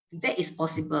 That is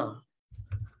possible.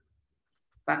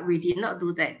 But we did not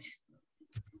do that.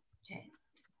 Okay.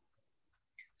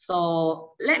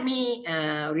 So let me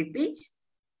repeat.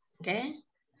 Okay.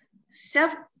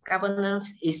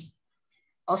 Self-governance is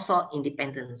also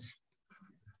independence.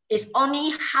 It's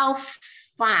only how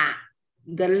far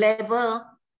the level,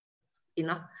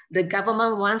 the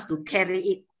government wants to carry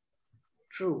it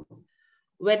through.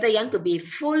 Whether you want to be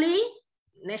fully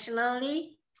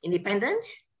nationally independent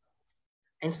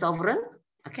and sovereign,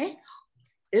 okay?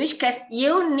 In which case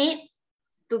you need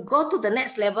to go to the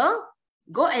next level,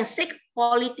 go and seek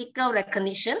political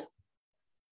recognition,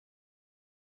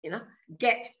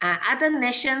 get other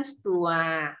nations to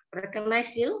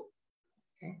recognize you,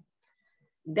 okay?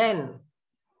 Then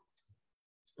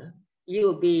you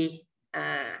will be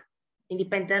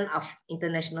independent of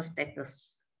international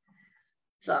status.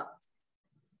 So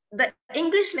the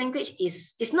English language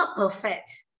is not perfect.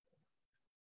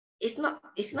 It's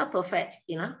not perfect,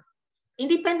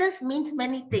 Independence means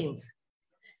many things.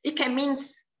 It can mean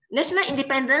national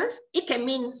independence. It can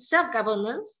mean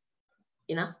self-governance,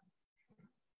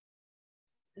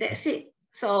 That's it.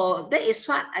 So that is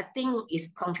what I think is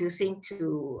confusing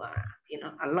to,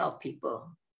 a lot of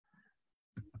people.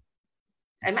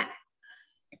 Am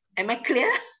I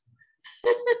clear?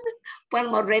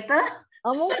 One moderator?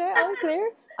 I'm okay, I'm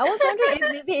clear. I was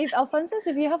wondering if Alphonsus,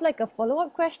 if you have like a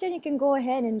follow-up question, you can go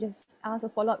ahead and just ask a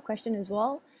follow-up question as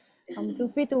well. Feel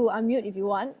free to unmute if you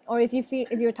want, or if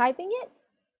you're typing it,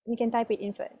 you can type it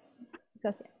in first.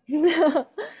 Because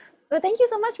but thank you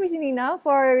so much, Miss Lina,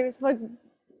 for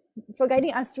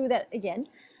guiding us through that again.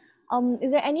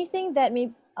 Is there anything that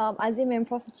maybe Adzim and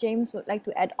Prof. James would like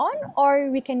to add on,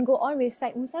 or we can go on with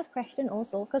Syed Musa's question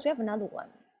also, because we have another one.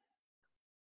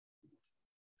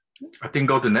 I think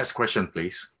go to the next question,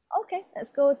 please. Okay,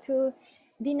 let's go to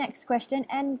the next question,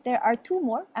 and there are two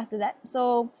more after that.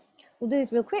 So we'll do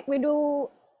this real quick.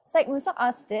 Syed Musa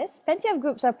asked this: plenty of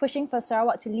groups are pushing for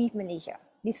Sarawak to leave Malaysia,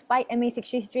 despite MA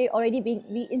 633 already being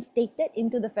reinstated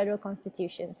into the federal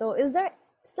constitution. So is there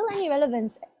still any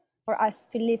relevance for us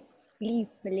to leave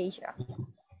Malaysia?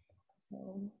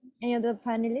 So any other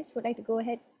panelists would like to go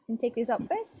ahead and take this up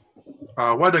first?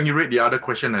 Why don't you read the other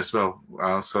question as well,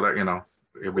 so that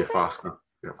it'll be faster.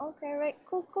 Yeah. Okay, right,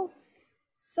 cool.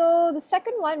 So the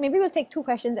second one, maybe we'll take two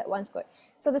questions at once. Good.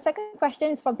 So the second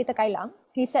question is from Peter Kailang.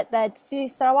 He said that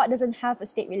Sarawak doesn't have a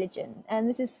state religion, and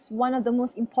this is one of the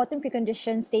most important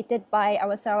preconditions stated by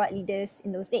our Sarawak leaders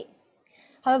in those days.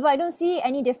 However, I don't see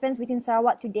any difference between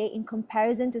Sarawak today in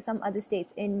comparison to some other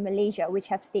states in Malaysia which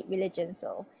have state religion.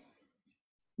 So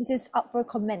this is up for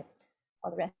comment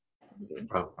for the rest of you.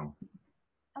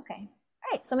 Okay. All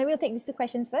right. So maybe we'll take these two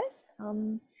questions first.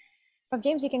 Prof.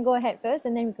 James, you can go ahead first,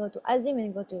 and then we go to Adzim, and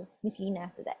then go to Miss Lina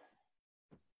after that.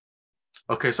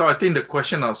 Okay, so I think the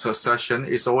question of succession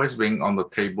is always being on the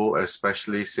table,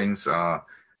 especially since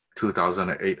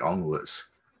 2008 onwards.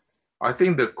 I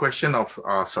think the question of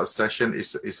succession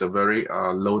is a very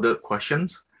loaded question.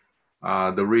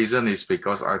 The reason is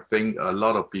because I think a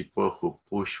lot of people who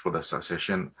push for the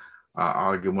succession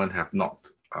argument have not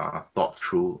thought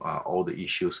through all the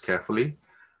issues carefully.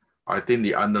 I think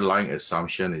the underlying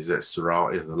assumption is that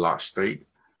Sarawak is a large state.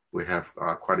 We have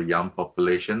quite a young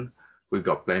population. We've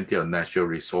got plenty of natural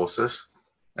resources,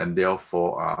 and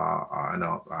therefore,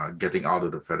 getting out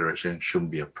of the federation shouldn't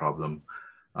be a problem.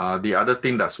 The other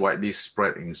thing that's widely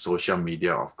spread in social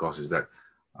media, of course, is that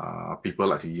people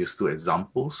like to use two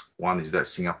examples. One is that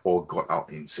Singapore got out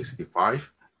in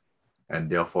 1965, and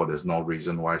therefore there's no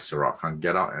reason why Sarawak can't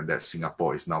get out, and that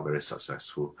Singapore is now very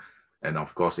successful. And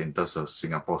of course, in terms of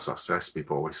Singapore's success,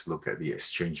 people always look at the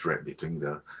exchange rate between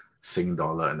the Sing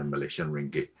dollar and the Malaysian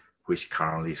ringgit, which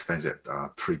currently stands at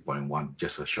 3.1,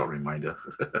 just a short reminder.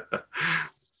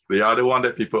 The other one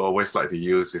that people always like to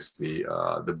use is the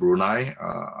Brunei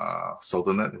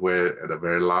Sultanate, where at the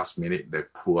very last minute they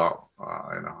pull out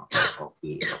of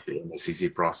the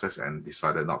MSCC process and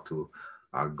decided not to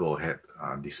go ahead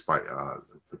despite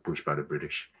the push by the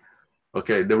British.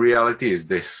 Okay, the reality is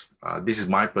this. This is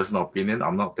my personal opinion.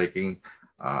 I'm not taking,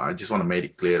 I just want to make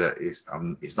it clear that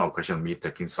it's not a question of me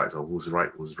taking sides of who's right,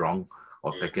 who's wrong,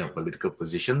 or taking a political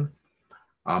position.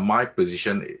 My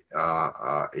position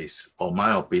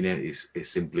my opinion is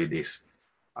simply this.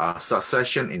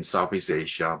 Succession in Southeast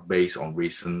Asia, based on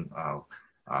recent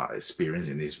experience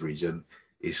in this region,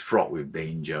 is fraught with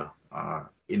danger.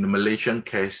 In the Malaysian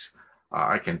case,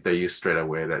 I can tell you straight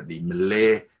away that the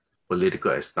Malay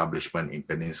political establishment in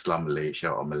Peninsular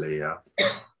Malaysia or Malaya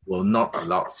will not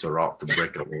allow Sarawak to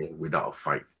break away without a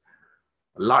fight.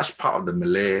 A large part of the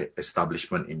Malay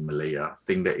establishment in Malaya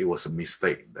think that it was a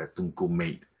mistake that Tunku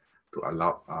made to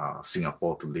allow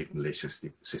Singapore to leave Malaysia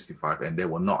 65, and they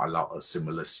will not allow a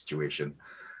similar situation.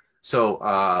 So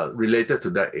related to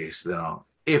that is,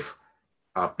 if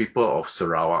people of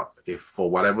Sarawak, if for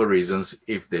whatever reasons,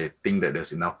 if they think that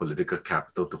there's enough political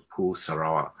capital to pull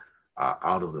Sarawak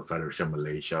out of the Federation of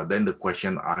Malaysia, then the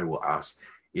question I will ask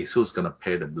is who's going to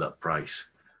pay the blood price?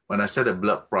 When I say the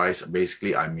blood price,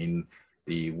 basically I mean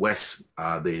the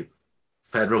the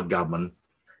federal government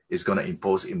is going to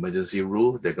impose emergency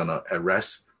rule. They're going to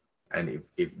arrest, and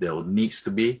if there needs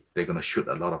to be, they're going to shoot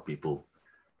a lot of people.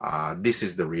 This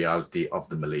is the reality of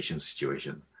the Malaysian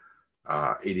situation.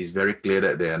 It is very clear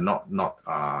that they are not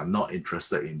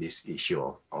interested in this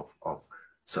issue of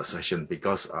succession,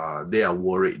 because they are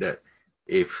worried that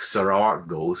if Sarawak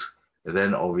goes,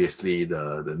 then obviously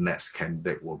the next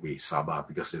candidate will be Sabah,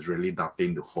 because there's really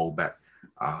nothing to hold back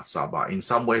Sabah. In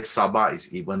some ways, Sabah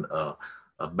is even a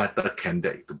better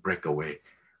candidate to break away,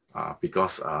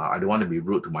 because I don't want to be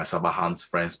rude to my Sabahans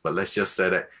friends, but let's just say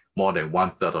that more than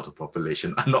 1/3 of the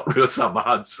population are not real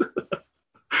Sabahans.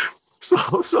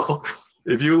 So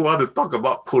if you want to talk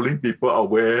about pulling people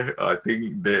away, I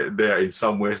think they are in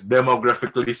some ways,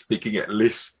 demographically speaking at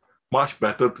least, much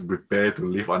better to prepare to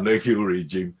live under a new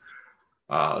regime.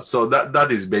 So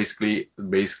that is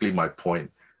basically my point.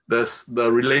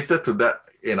 The related to that,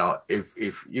 you know,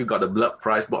 if you got the blood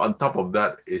price, but on top of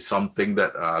that is something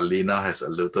that Lina has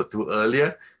alluded to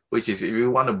earlier, which is if you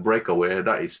want to break away,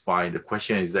 that is fine. The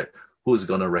question is that who's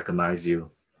going to recognize you?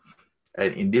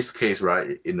 And in this case,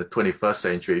 right, in the 21st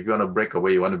century, if you want to break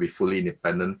away, you want to be fully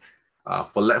independent,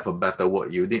 for lack of a better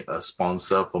word, you need a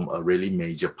sponsor from a really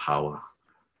major power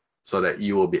so that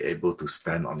you will be able to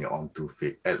stand on your own 2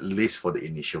 feet, at least for the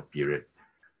initial period.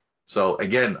 So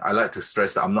again, I like to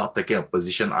stress that I'm not taking a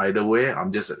position either way.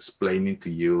 I'm just explaining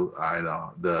to you,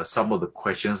 some of the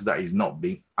questions that is not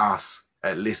being asked,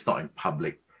 at least not in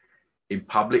public. In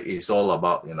public, it's all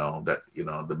about,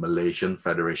 the Malaysian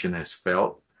Federation has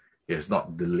failed. It has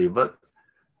not delivered.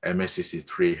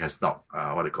 MS-63 has not,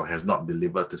 has not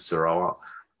delivered to Sarawak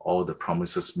all the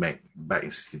promises made back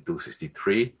in 62,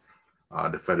 63.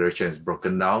 The Federation is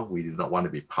broken down. We do not want to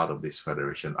be part of this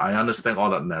Federation. I understand all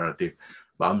that narrative,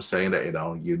 but I'm saying that,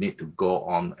 you need to go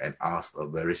on and ask a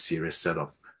very serious set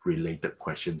of related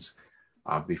questions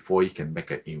before you can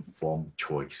make an informed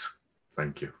choice.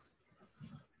 Thank you.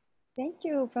 Thank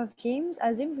you, Prof. James.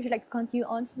 Adzim, would you like to continue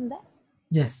on from that?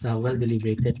 Yes, well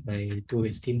deliberated by two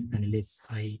esteemed panelists.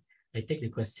 I take the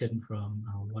question from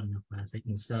one of Syed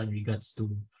Musa in regards to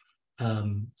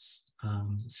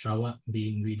Sarawak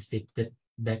being reinstated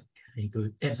back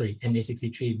into,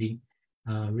 MA63 being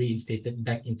reinstated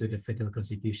back into the federal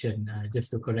constitution.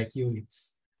 Just to correct you,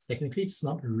 it's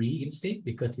not reinstate,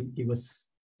 because it was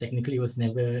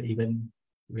never even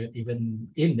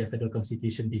in the federal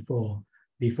constitution before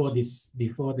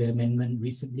the amendment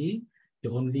recently. The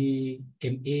only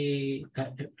MA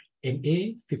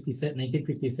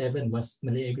 1957 was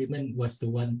Malaya Agreement was the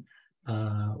one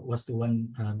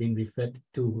being referred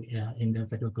to in the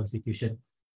federal constitution.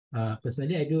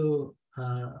 Personally, I do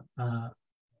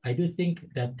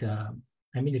think that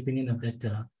I'm in the opinion of that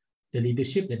the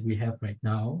leadership that we have right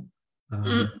now,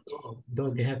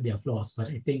 though they have their flaws, but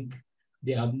I think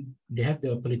they have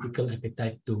the political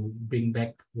appetite to bring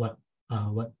back what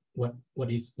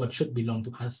should belong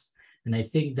to us. And I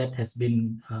think that has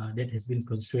been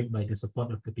construed by the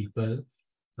support of the people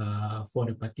for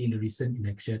the party in the recent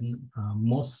election.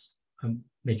 Most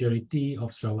majority of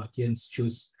Sarawakians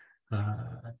choose,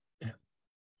 I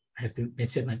have to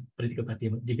mention my political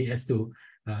party, DBS, to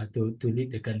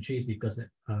lead the countries, because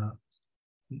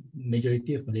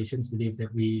majority of Malaysians believe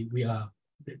that we are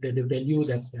the value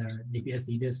that DPS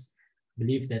leaders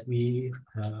believe that we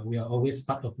are always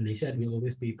part of Malaysia and will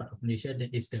always be part of Malaysia.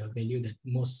 That is the value that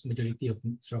most majority of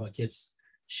Sarawakians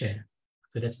share.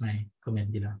 So that's my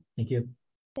comment, Dila. Thank you.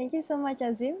 Thank you so much,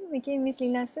 Adzim. Okay, Ms.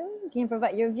 Lina Soo, you can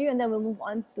provide your view, and then we'll move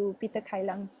on to Peter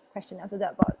Kailang's question after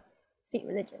that about state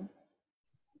religion.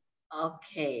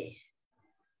 Okay.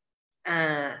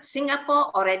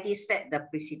 Singapore already set the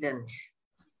precedent.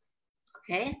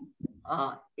 Okay.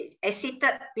 It's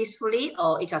exited peacefully,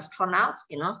 or it was thrown out,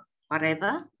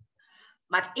 whatever.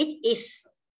 But it is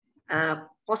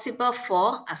possible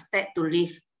for a state to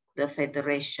leave the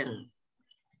federation.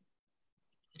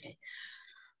 Okay.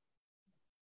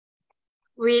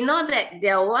 We know that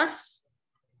there was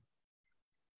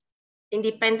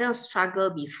independence struggle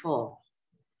before.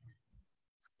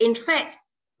 In fact,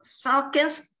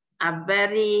 Sarawakians are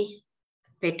very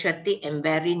patriotic and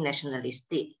very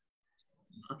nationalistic.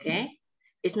 Okay,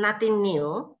 it's nothing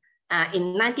new.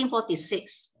 In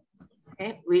 1946,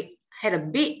 okay, we had a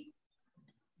big,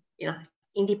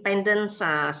 independence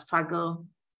struggle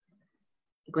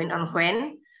going on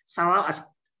when Sarawak was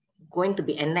going to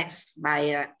be annexed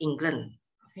by England.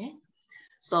 Okay,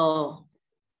 so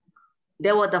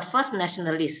they were the first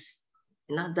nationalists,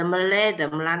 the Malay, the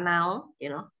Melanau,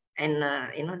 and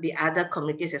the other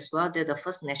communities as well. They're the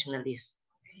first nationalists.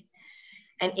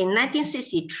 And in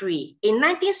 1963, in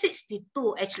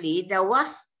 1962, actually, there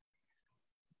was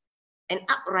an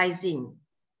uprising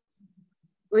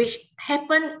which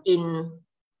happened in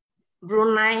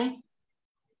Brunei,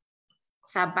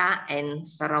 Sabah, and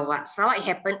Sarawak. Sarawak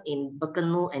happened in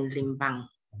Bekenu and Limbang.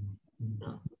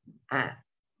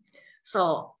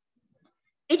 So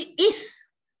it is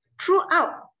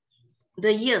throughout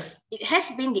the years, it has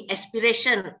been the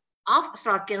aspiration of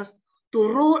Sarawakians to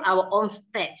rule our own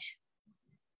state.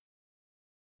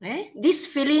 This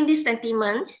feeling, this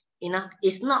sentiment,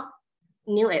 is not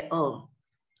new at all.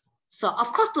 So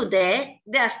of course today,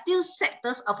 there are still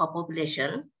sectors of our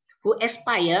population who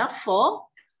aspire for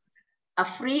a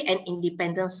free and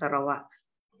independent Sarawak.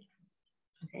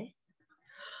 Okay.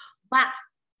 But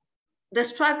the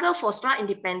struggle for Sarawak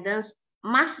independence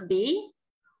must be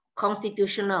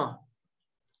constitutional.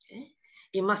 Okay.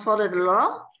 It must follow the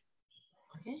law.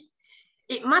 Okay.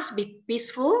 It must be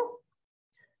peaceful.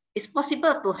 It's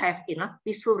possible to have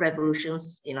peaceful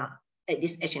revolutions at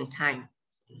this ancient time.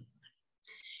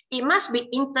 It must be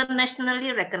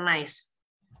internationally recognized.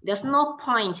 There's no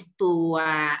point to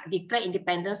declare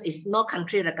independence if no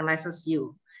country recognizes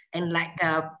you. And like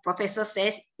Professor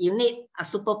says, you need a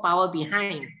superpower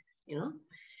behind,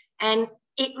 and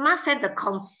it must have the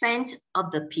consent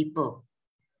of the people.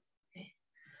 Okay.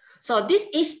 So this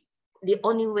is the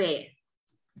only way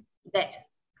that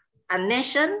a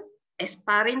nation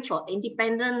aspiring for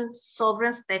independent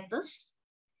sovereign status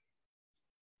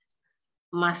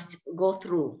must go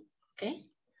through, okay,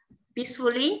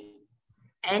 peacefully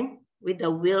and with the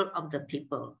will of the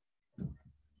people.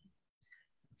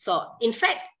 So in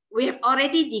fact, we have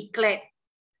already declared,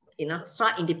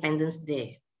 Sarawak Independence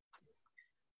Day,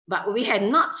 but we have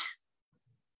not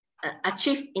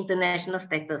achieved international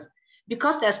status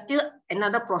because there's still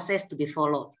another process to be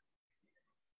followed.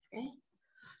 Okay.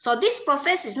 So this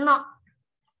process is not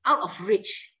out of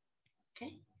reach.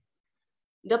 Okay.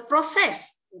 The process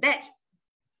that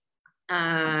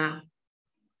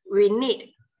we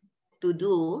need to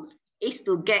do is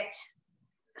to get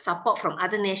support from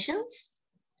other nations,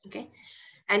 okay,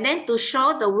 and then to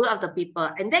show the will of the people,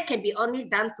 and that can be only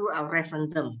done through a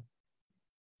referendum,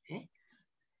 okay,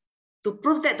 to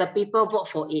prove that the people vote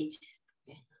for it.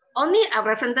 Okay. Only a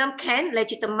referendum can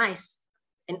legitimize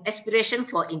an aspiration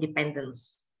for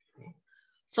independence. Okay.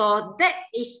 So that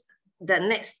is the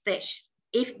next stage.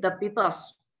 If the people of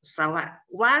Sarawak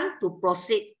want to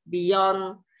proceed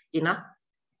beyond,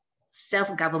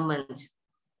 self-government.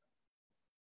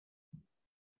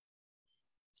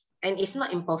 And it's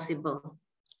not impossible.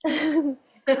 Because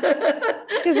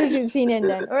it's seen and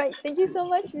done. All right, thank you so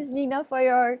much, Ms. Lina, for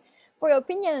your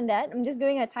opinion on that. I'm just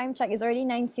doing a time check. It's already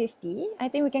 9:50. I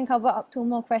think we can cover up 2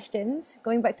 more questions,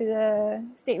 going back to the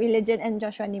state religion and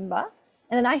Joshua Nimba.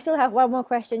 And then I still have 1 more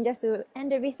question just to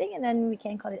end everything, and then we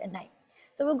can call it a night.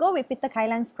 So we'll go with Peter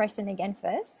Kailan's question again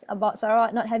first, about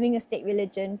Sarawak not having a state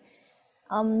religion.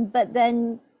 But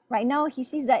then right now he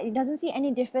sees that it doesn't see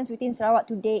any difference between Sarawak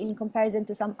today in comparison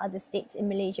to some other states in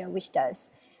Malaysia, which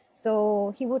does.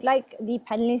 So he would like the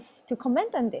panelists to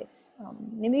comment on this.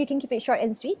 Maybe we can keep it short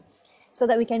and sweet so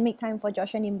that we can make time for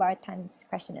Joshua Nimbar Tan's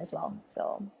question as well.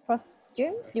 So Prof.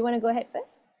 James, do you want to go ahead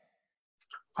first?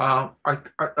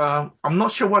 I'm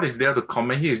not sure what is there to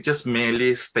comment. He is just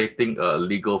merely stating a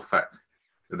legal fact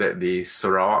that the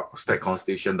Sarawak State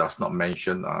Constitution does not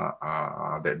mention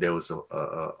that there was a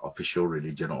official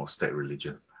religion or state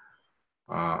religion.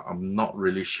 I'm not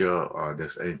really sure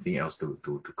there's anything else to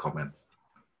comment.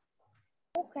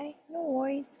 Okay, no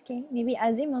worries. Okay, maybe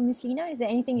Adzim or Ms. Lina, is there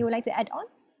anything you would like to add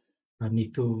on? Me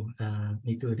too,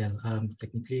 Adele.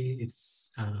 Technically,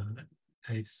 it's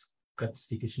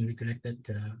constitutionally correct that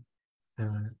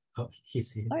he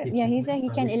said he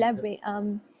can elaborate.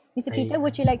 Mr. Peter,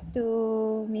 would you like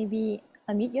to maybe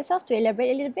unmute yourself to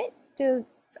elaborate a little bit to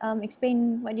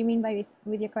explain what you mean by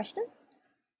with your question?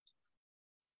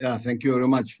 Yeah, thank you very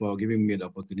much for giving me the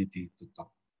opportunity to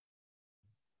talk.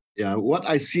 Yeah, what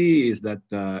I see is that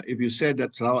if you say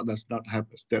that Sarawak does not have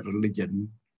a state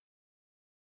religion,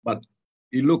 but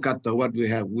you look at what we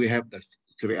have the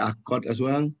Syariah Court as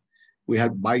well, we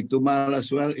have Baitumal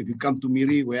as well. If you come to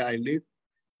Miri, where I live,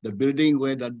 the building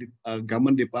where the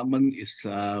government department is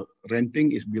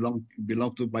renting is belong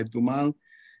to Baitumal,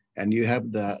 and you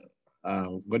have the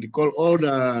what you call all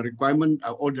the requirement,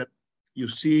 all that you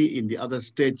see in the other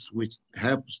states which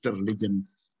have state religion.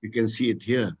 You can see it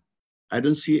here. I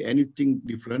don't see anything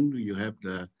different. You have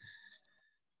the,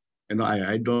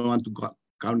 I don't want to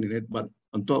count in it, but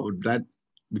on top of that,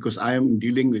 because I am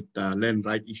dealing with land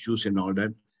right issues and all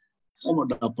that. Some of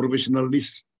the provisional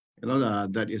list,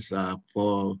 that is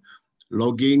for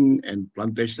logging and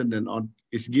plantation and all,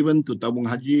 is given to Tabung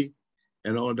Haji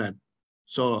and all that.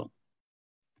 So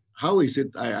how is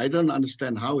it? I don't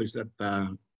understand how is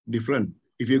that different.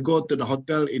 If you go to the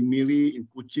hotel in Miri, in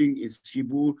Kuching, in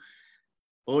Cebu,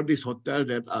 all these hotels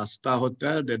that are star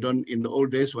hotel, they don't, in the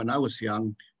old days when I was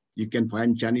young, you can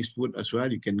find Chinese food as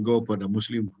well. You can go for the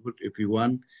Muslim food if you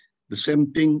want. The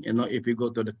same thing, if you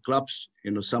go to the clubs,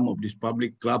 some of these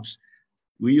public clubs,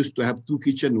 we used to have two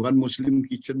kitchens, one Muslim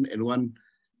kitchen and one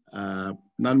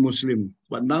non-Muslim.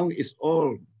 But now it's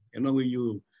all,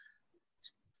 you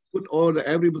put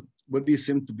everybody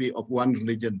seems to be of one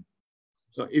religion.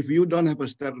 So if you don't have a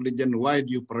state religion, why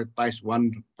do you prioritize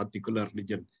one particular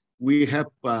religion? We have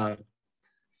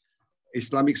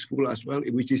Islamic school as well,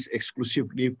 which is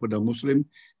exclusively for the Muslim,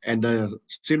 and the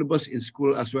syllabus in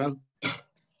school as well.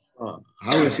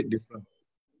 How is it different?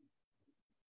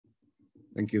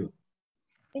 Thank you.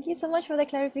 Thank you so much for the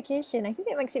clarification. I think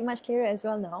that makes it much clearer as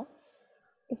well now.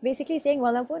 It's basically saying,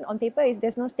 walaupun on paper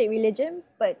there's no state religion,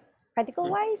 but practical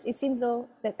wise, it seems though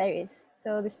that there is.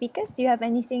 So the speakers, do you have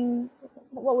anything,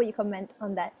 what would you comment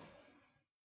on that?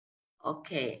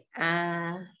 Okay.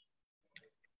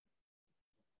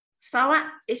 Sarawak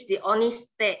is the only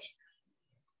state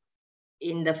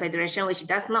in the federation which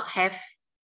does not have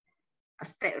a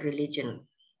state religion.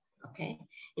 Okay.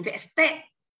 In fact,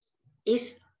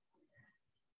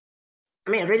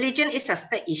 religion is a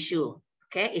state issue.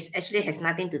 Okay. It actually has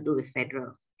nothing to do with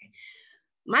federal.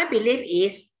 My belief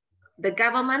is the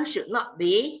government should not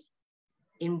be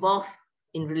involved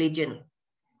in religion,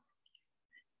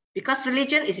 because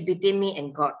religion is between me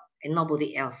and God and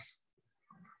nobody else.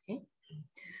 Okay?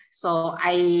 So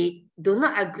I do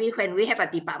not agree when we have a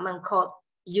department called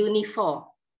Unifor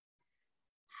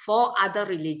for other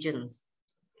religions.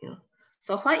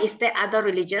 So what is there other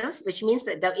religions? Which means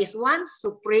that there is one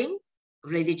supreme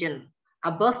religion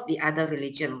above the other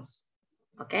religions.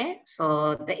 Okay,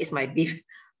 so that is my beef.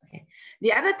 Okay.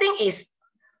 The other thing is,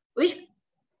 which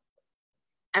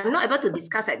I'm not able to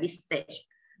discuss at this stage.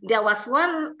 There was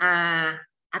one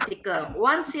article,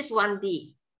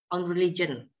 161D on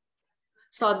religion.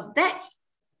 So that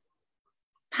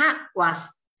part was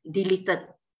deleted.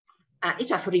 It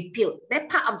was repealed. That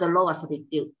part of the law was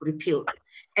repealed.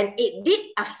 And it did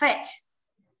affect,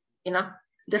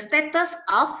 the status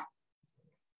of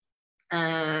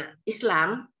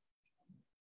Islam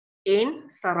in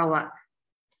Sarawak.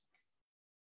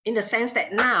 In the sense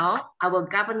that now our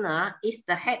governor is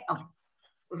the head of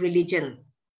religion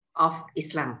of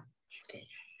Islam. Okay.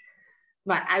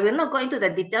 But I will not go into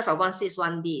the details of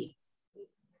 161D.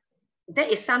 That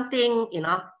is something,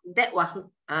 that was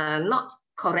not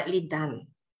correctly done,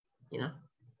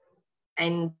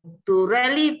 And to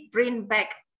really bring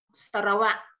back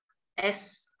Sarawak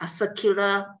as a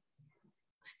secular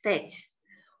state,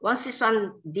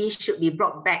 161D should be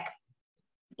brought back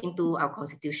into our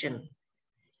constitution.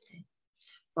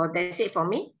 So that's it for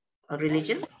me on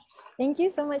religion. Thank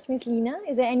you so much, Ms. Lina.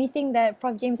 Is there anything that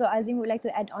Prof. James or Adzim would like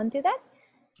to add on to that?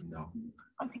 No.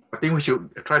 Okay. I think we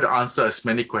should try to answer as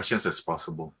many questions as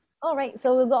possible. All right,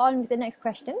 so we'll go on with the next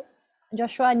question.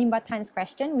 Joshua Nimbatan's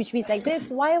question, which reads like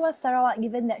this: why was Sarawak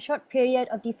given that short period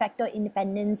of de facto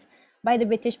independence by the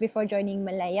British before joining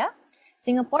Malaya,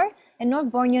 Singapore, and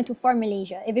North Borneo to form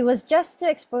Malaysia? If it was just to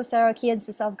expose Sarawakians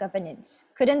to self-governance,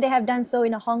 couldn't they have done so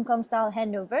in a Hong Kong-style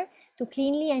handover to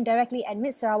cleanly and directly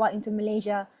admit Sarawak into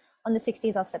Malaysia on the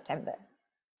 16th of September?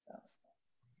 So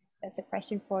that's a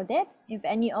question for that. If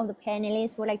any of the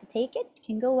panelists would like to take it, you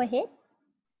can go ahead.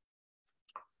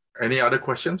 Any other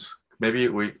questions? Maybe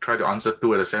we try to answer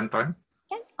two at the same time.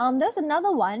 Okay. There's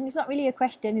another one. It's not really a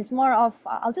question. It's more of,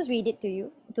 I'll just read it to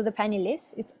you, to the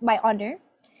panelists. It's by honor.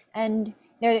 And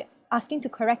they're asking to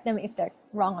correct them if they're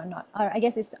wrong or not. Or I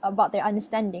guess it's about their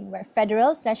understanding, where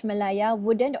federal/Malaya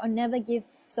wouldn't or never give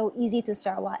so easy to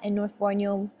Sarawak and North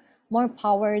Borneo more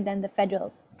power than the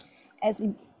federal. As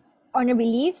honor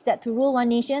believes that to rule one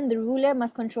nation, the ruler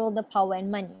must control the power and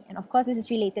money. And of course, this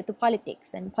is related to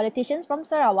politics. And politicians from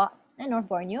Sarawak and North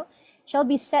Borneo shall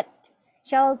set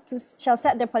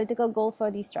their political goal for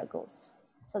these struggles.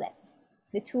 So that's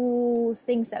the two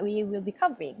things that we will be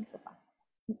covering so far.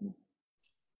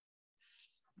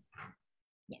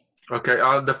 Yeah. Okay,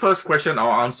 the first question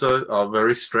I'll answer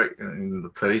very straight in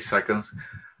 30 seconds.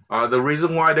 The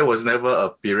reason why there was never a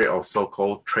period of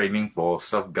so-called training for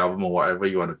self-government, whatever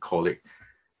you want to call it,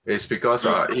 is because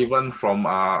even from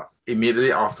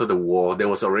immediately after the war, there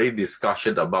was already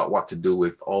discussion about what to do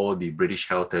with all the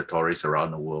British-held territories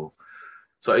around the world.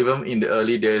 So even in the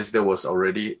early days, there was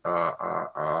already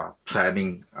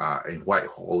planning in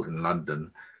Whitehall in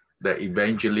London that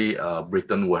eventually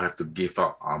Britain will have to give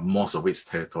up most of its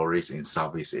territories in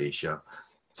Southeast Asia.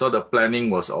 So the planning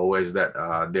was always that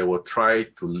they will try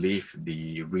to leave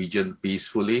the region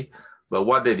peacefully, but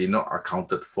what they did not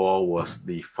accounted for was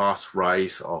the fast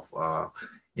rise of,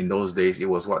 in those days, it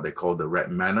was what they call the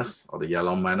Red Menace or the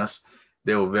Yellow Menace.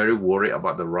 They were very worried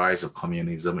about the rise of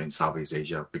communism in Southeast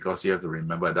Asia, because you have to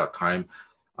remember at that time,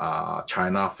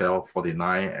 China fell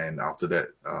 49, and after that,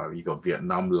 you got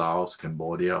Vietnam, Laos,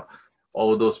 Cambodia,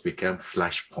 all those became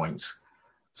flashpoints.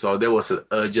 So there was an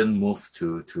urgent move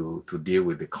to deal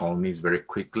with the colonies very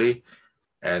quickly.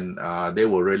 And they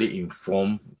were really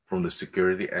informed from the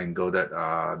security angle that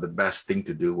the best thing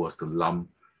to do was to lump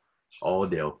all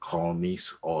their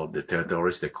colonies or the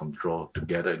territories they control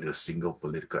together in a single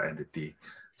political entity.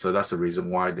 So that's the reason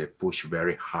why they push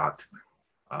very hard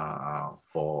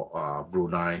for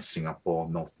Brunei, Singapore,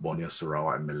 North Borneo,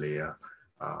 Sarawak, and Malaya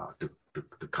to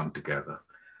come together.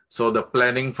 So the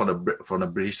planning from the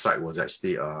British side was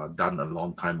actually done a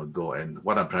long time ago. And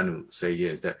what I'm trying to say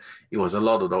here is that it was a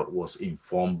lot of that was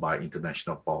informed by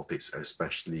international politics,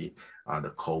 especially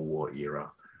the Cold War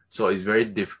era. So it's very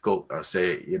difficult,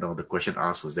 the question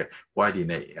asked was that, why didn't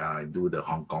they do the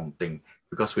Hong Kong thing?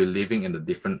 Because we're living in a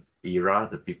different era,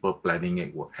 the people planning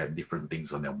it had different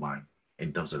things on their mind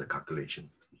in terms of the calculation.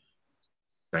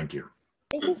 Thank you.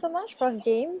 Thank you so much, Prof.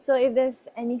 James. So if there's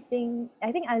anything,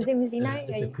 I think Adzim is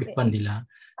Just a quick one, Lila.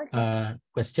 Okay.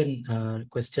 Question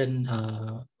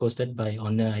posted by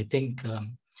Honor. I think,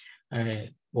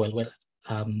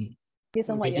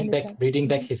 reading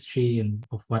back history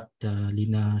of what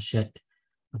Lina shared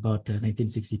about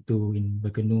 1962 in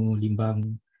Berkenu,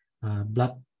 Limbang,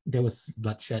 there was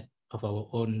bloodshed of our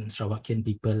own Sarawakian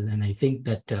people, and I think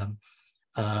that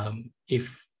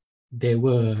if there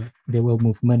were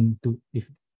movement to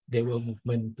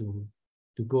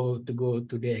go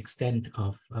to the extent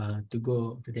of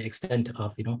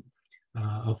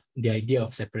of the idea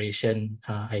of separation,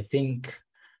 I think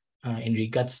in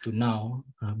regards to now,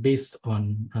 based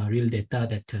on real data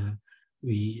that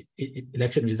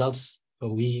election results,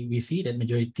 we see that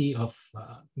majority of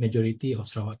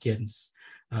Sarawakians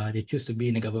they choose to be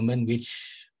in a government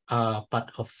which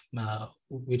part of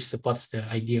which supports the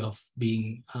idea of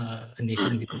being a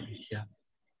nation within Asia.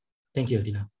 Thank you,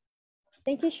 Lina.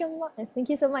 Thank you so much. Thank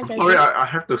you so much. Sorry, I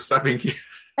have to step in here.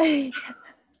 I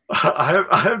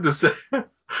have to say,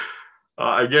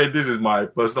 again, this is my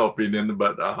personal opinion,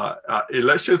 but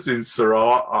elections in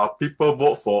Sarawak, people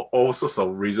vote for all sorts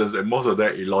of reasons, and most of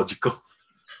them illogical.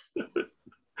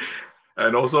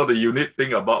 And also the unique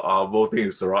thing about voting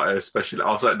in Sarawak, especially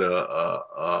outside the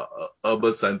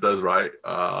urban centers, right?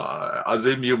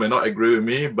 Adzim, you may not agree with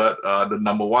me, but the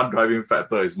number one driving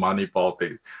factor is money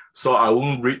politics. So I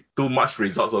won't read too much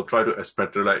results or try to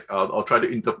extrapolate or try to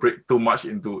interpret too much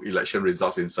into election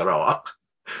results in Sarawak.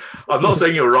 I'm not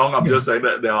saying you're wrong. I'm just saying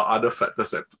that there are other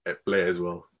factors at play as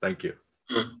well. Thank you.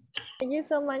 Thank you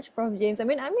so much, Prof. James. I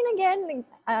mean, again,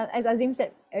 as Adzim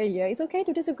said earlier, it's okay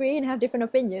to disagree and have different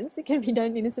opinions. It can be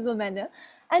done in a civil manner.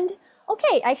 And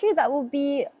okay, actually, that will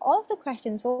be all of the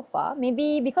questions so far.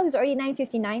 Maybe because it's already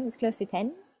 9:59, it's close to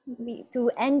 10.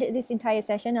 To end this entire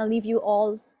session, I'll leave you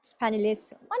all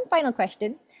panelists one final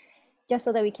question, just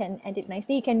so that we can end it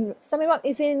nicely. You can sum it up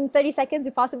within 30 seconds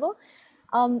if possible,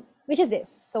 which is this.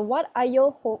 So what are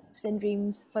your hopes and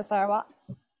dreams for Sarawak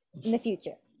in the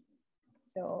future?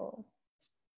 So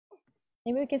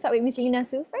maybe we can start with Ms. Lina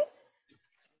Soo first.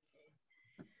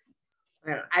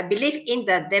 Well, I believe in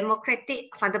the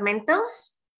democratic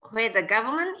fundamentals, where the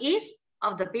government is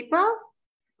of the people,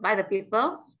 by the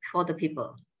people, for the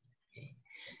people.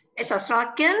 As a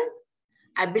Sarawakian,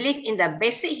 I believe in the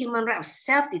basic human right of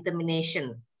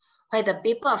self-determination, where the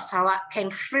people of Sarawak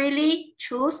can freely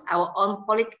choose our own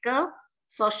political,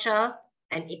 social,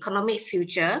 and economic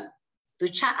future to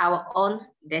chart our own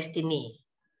destiny.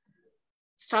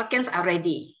 Sarawakians are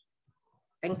ready.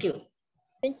 Thank you.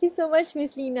 Thank you so much,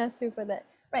 Ms. Lina Soo, for that.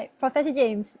 Right, Professor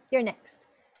James, you're next.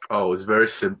 Oh, it's very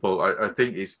simple. I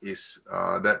think it's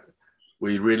that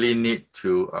we really need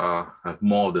to have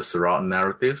more of the Sarawak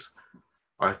narratives.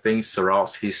 I think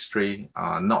Sarawak's history,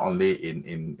 not only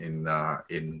in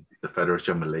the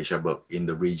Federation of Malaysia, but in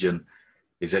the region,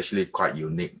 is actually quite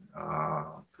unique.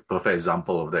 The perfect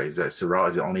example of that is that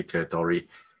Sarawak is the only territory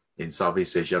in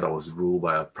Southeast Asia that was ruled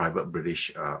by a private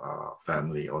British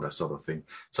family or that sort of thing.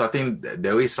 So I think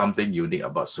there is something unique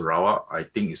about Sarawak. I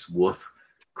think it's worth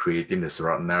creating the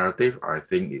Sarawak narrative. I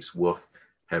think it's worth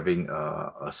having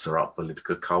a Sarawak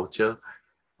political culture.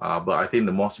 But I think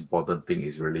the most important thing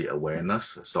is really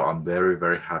awareness. So I'm very,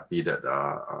 very happy that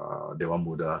Dewan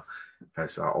Muda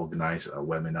has organized a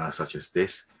webinar such as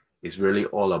this. It's really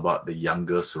all about the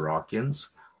younger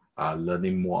Sarawakians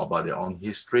learning more about their own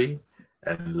history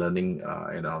and learning,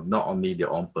 not only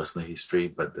their own personal history,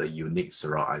 but the unique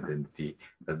Sarawak identity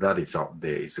that is out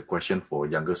there. It's a question for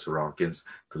younger Sarawakians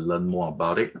to learn more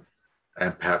about it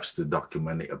and perhaps to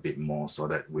document it a bit more so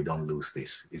that we don't lose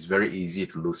this. It's very easy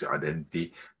to lose your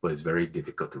identity, but it's very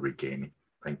difficult to regain it.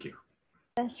 Thank you.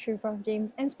 That's true, Prof.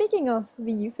 James. And speaking of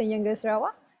the youth and younger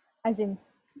Sarawak, Adzim.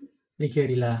 Thank you,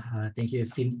 Adila. Thank you,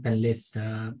 esteemed panelists.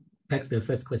 That's the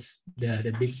first question,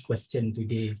 the big question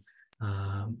today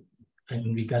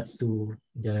in regards to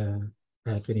the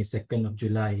 22nd of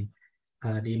July.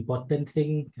 The important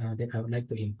thing that I would like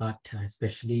to impart,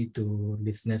 especially to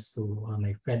listeners who are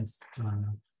my friends,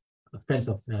 friends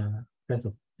of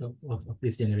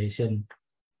this generation,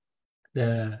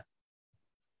 the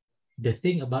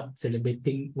thing about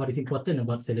celebrating, what is important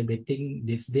about celebrating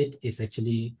this date is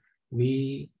actually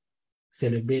we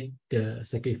celebrate the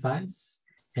sacrifice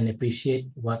and appreciate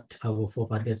what our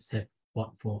forefathers have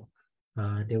fought for.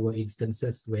 There were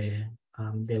instances where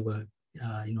there were,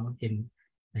 in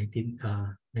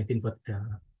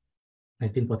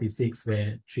 1946,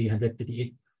 where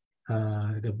 338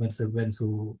 government servants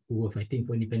who were fighting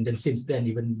for independence. Since then,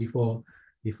 even before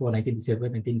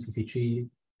 1957, 1963,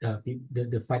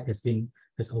 the fight has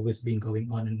always been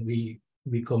going on, and we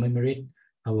commemorate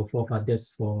our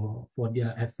forefathers for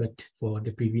their effort, for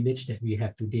the privilege that we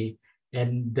have today,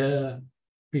 and the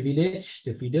privilege,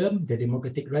 the freedom, the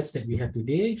democratic rights that we have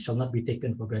today shall not be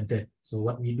taken for granted. So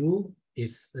what we do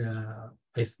is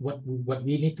what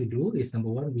we need to do is, number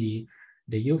one, the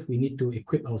youth, we need to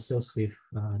equip ourselves with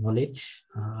knowledge.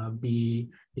 It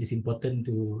is important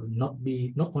to not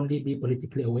only be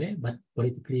politically aware, but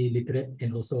politically literate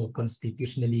and also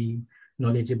constitutionally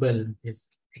knowledgeable.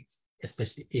 It's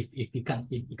especially if you can't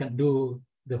do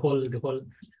the whole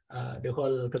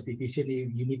constitution,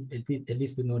 you need at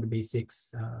least to know the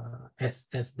basics. As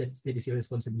that is your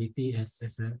responsibility as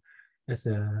a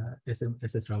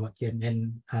Sarawakian.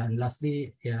 And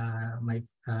lastly, my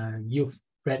youth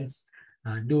friends,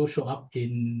 do show up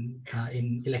in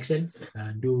elections.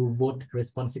 Do vote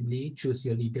responsibly. Choose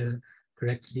your leader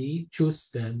correctly.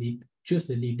 Choose the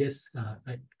leaders.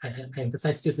 I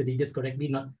emphasize choose the leaders correctly,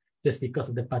 not just because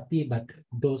of the party, but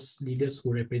those leaders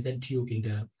who represent you in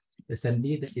the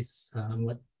assembly. That is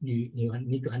what you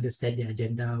need to understand the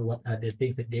agenda. What are the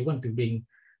things that they want to bring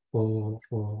for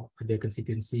the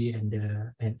constituency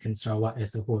and Sarawak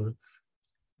as a whole.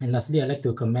 And lastly, I'd like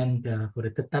to commend, for the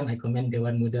third time, I commend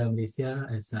Dewan Muda Malaysia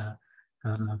as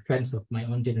friends of my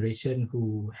own generation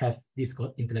who have these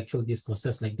intellectual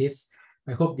discourses like this.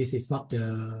 I hope this is not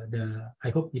I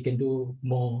hope you can do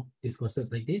more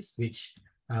discourses like this, which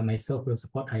myself will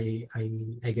support. I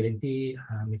guarantee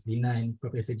Ms. Lina and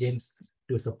Professor James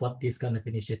to support these kind of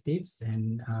initiatives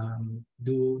and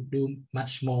do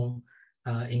much more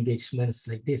engagements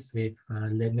like this with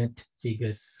learned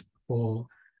figures for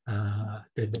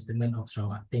the betterment of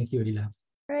Sarawak. Thank you, Lila.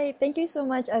 Right, thank you so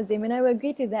much, Adzim, and I will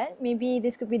agree to that. Maybe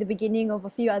this could be the beginning of a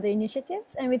few other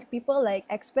initiatives, and with people like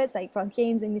experts like Prof.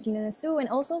 James and Ms. Lina Soo, and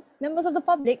also members of the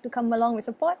public to come along with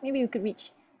support, maybe we could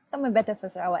reach somewhere better for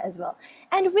Sarawak as well.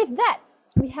 And with that,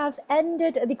 we have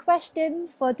ended the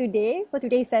questions for today, for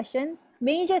today's session.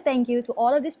 Major thank you to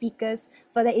all of the speakers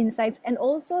for their insights, and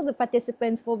also the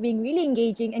participants for being really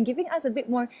engaging and giving us a bit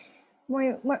a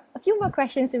few more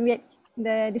questions to get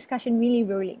the discussion really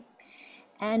rolling.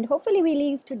 And hopefully we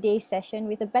leave today's session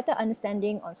with a better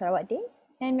understanding on Sarawak Day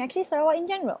and actually Sarawak in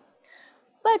general.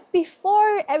 But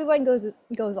before everyone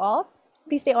goes off,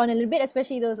 please stay on a little bit,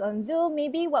 especially those on Zoom.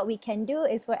 Maybe what we can do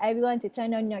is for everyone to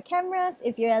turn on your cameras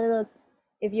if you're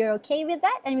okay with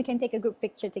that, and we can take a group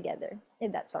picture together,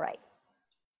 if that's all right.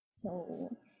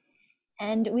 So,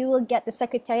 and we will get the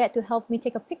secretariat to help me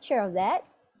take a picture of that.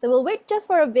 So we'll wait just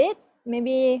for a bit,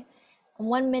 maybe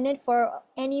 1 minute for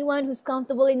anyone who's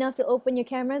comfortable enough to open your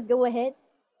cameras. Go ahead,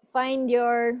 find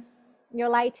your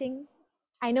lighting.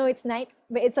 I know it's night,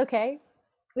 but it's okay.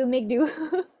 We'll make do.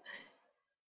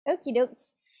 Okie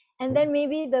dokes. And then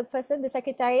maybe the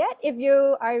secretariat, if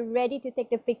you are ready to take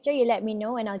the picture, you let me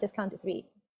know and I'll just count to 3.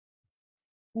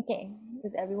 Okay,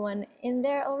 is everyone in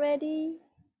there already?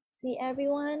 See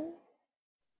everyone?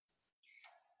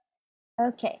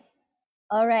 Okay,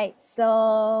 all right,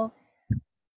 so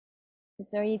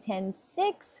it's already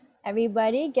 10:06.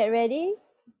 Everybody get ready.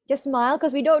 Just smile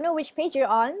because we don't know which page you're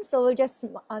on. So we'll just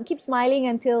keep smiling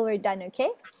until we're done,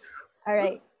 okay? All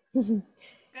right.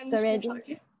 So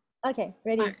ready? Okay,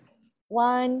 ready.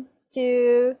 1,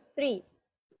 2, 3.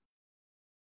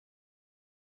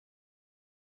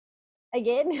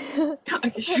 again.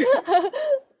 Okay, sure.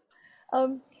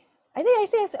 I think I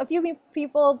see a few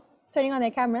people turning on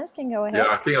their cameras. Can go ahead.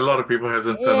 Yeah, I think a lot of people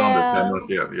hasn't turned on the cameras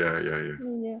yet. Yeah.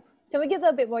 Yeah. So we give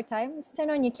them a bit more time. Let's turn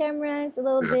on your cameras a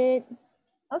little Yeah. bit.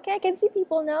 Okay, I can see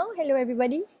people now. Hello,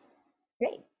 everybody.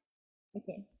 Great.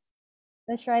 Okay.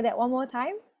 Let's try that one more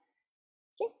time.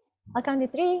 Okay. I'll count to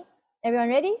 3. Everyone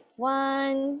ready?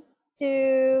 1,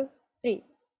 2, 3.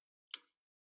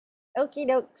 Okie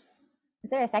dokes. Is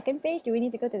there a second page? Do we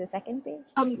need to go to the second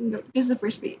page? No, this is the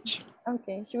first page.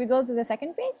 Okay. Should we go to the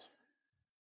second page?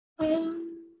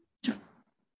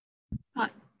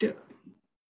 Do.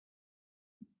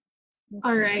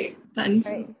 All right, then.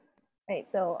 Right.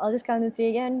 So I'll just count to 3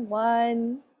 again.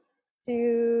 1,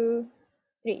 2,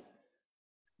 3.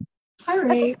 All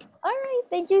right. Okay. All right.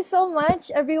 Thank you so much,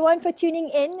 everyone, for tuning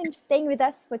in and staying with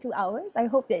us for 2 hours. I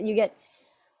hope that you get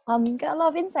a lot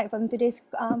of insight from today's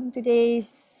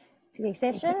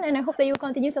session, and I hope that you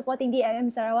continue supporting DIM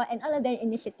Sarawak and all of their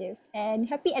initiatives. And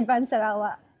happy Advanced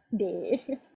Sarawak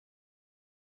Day.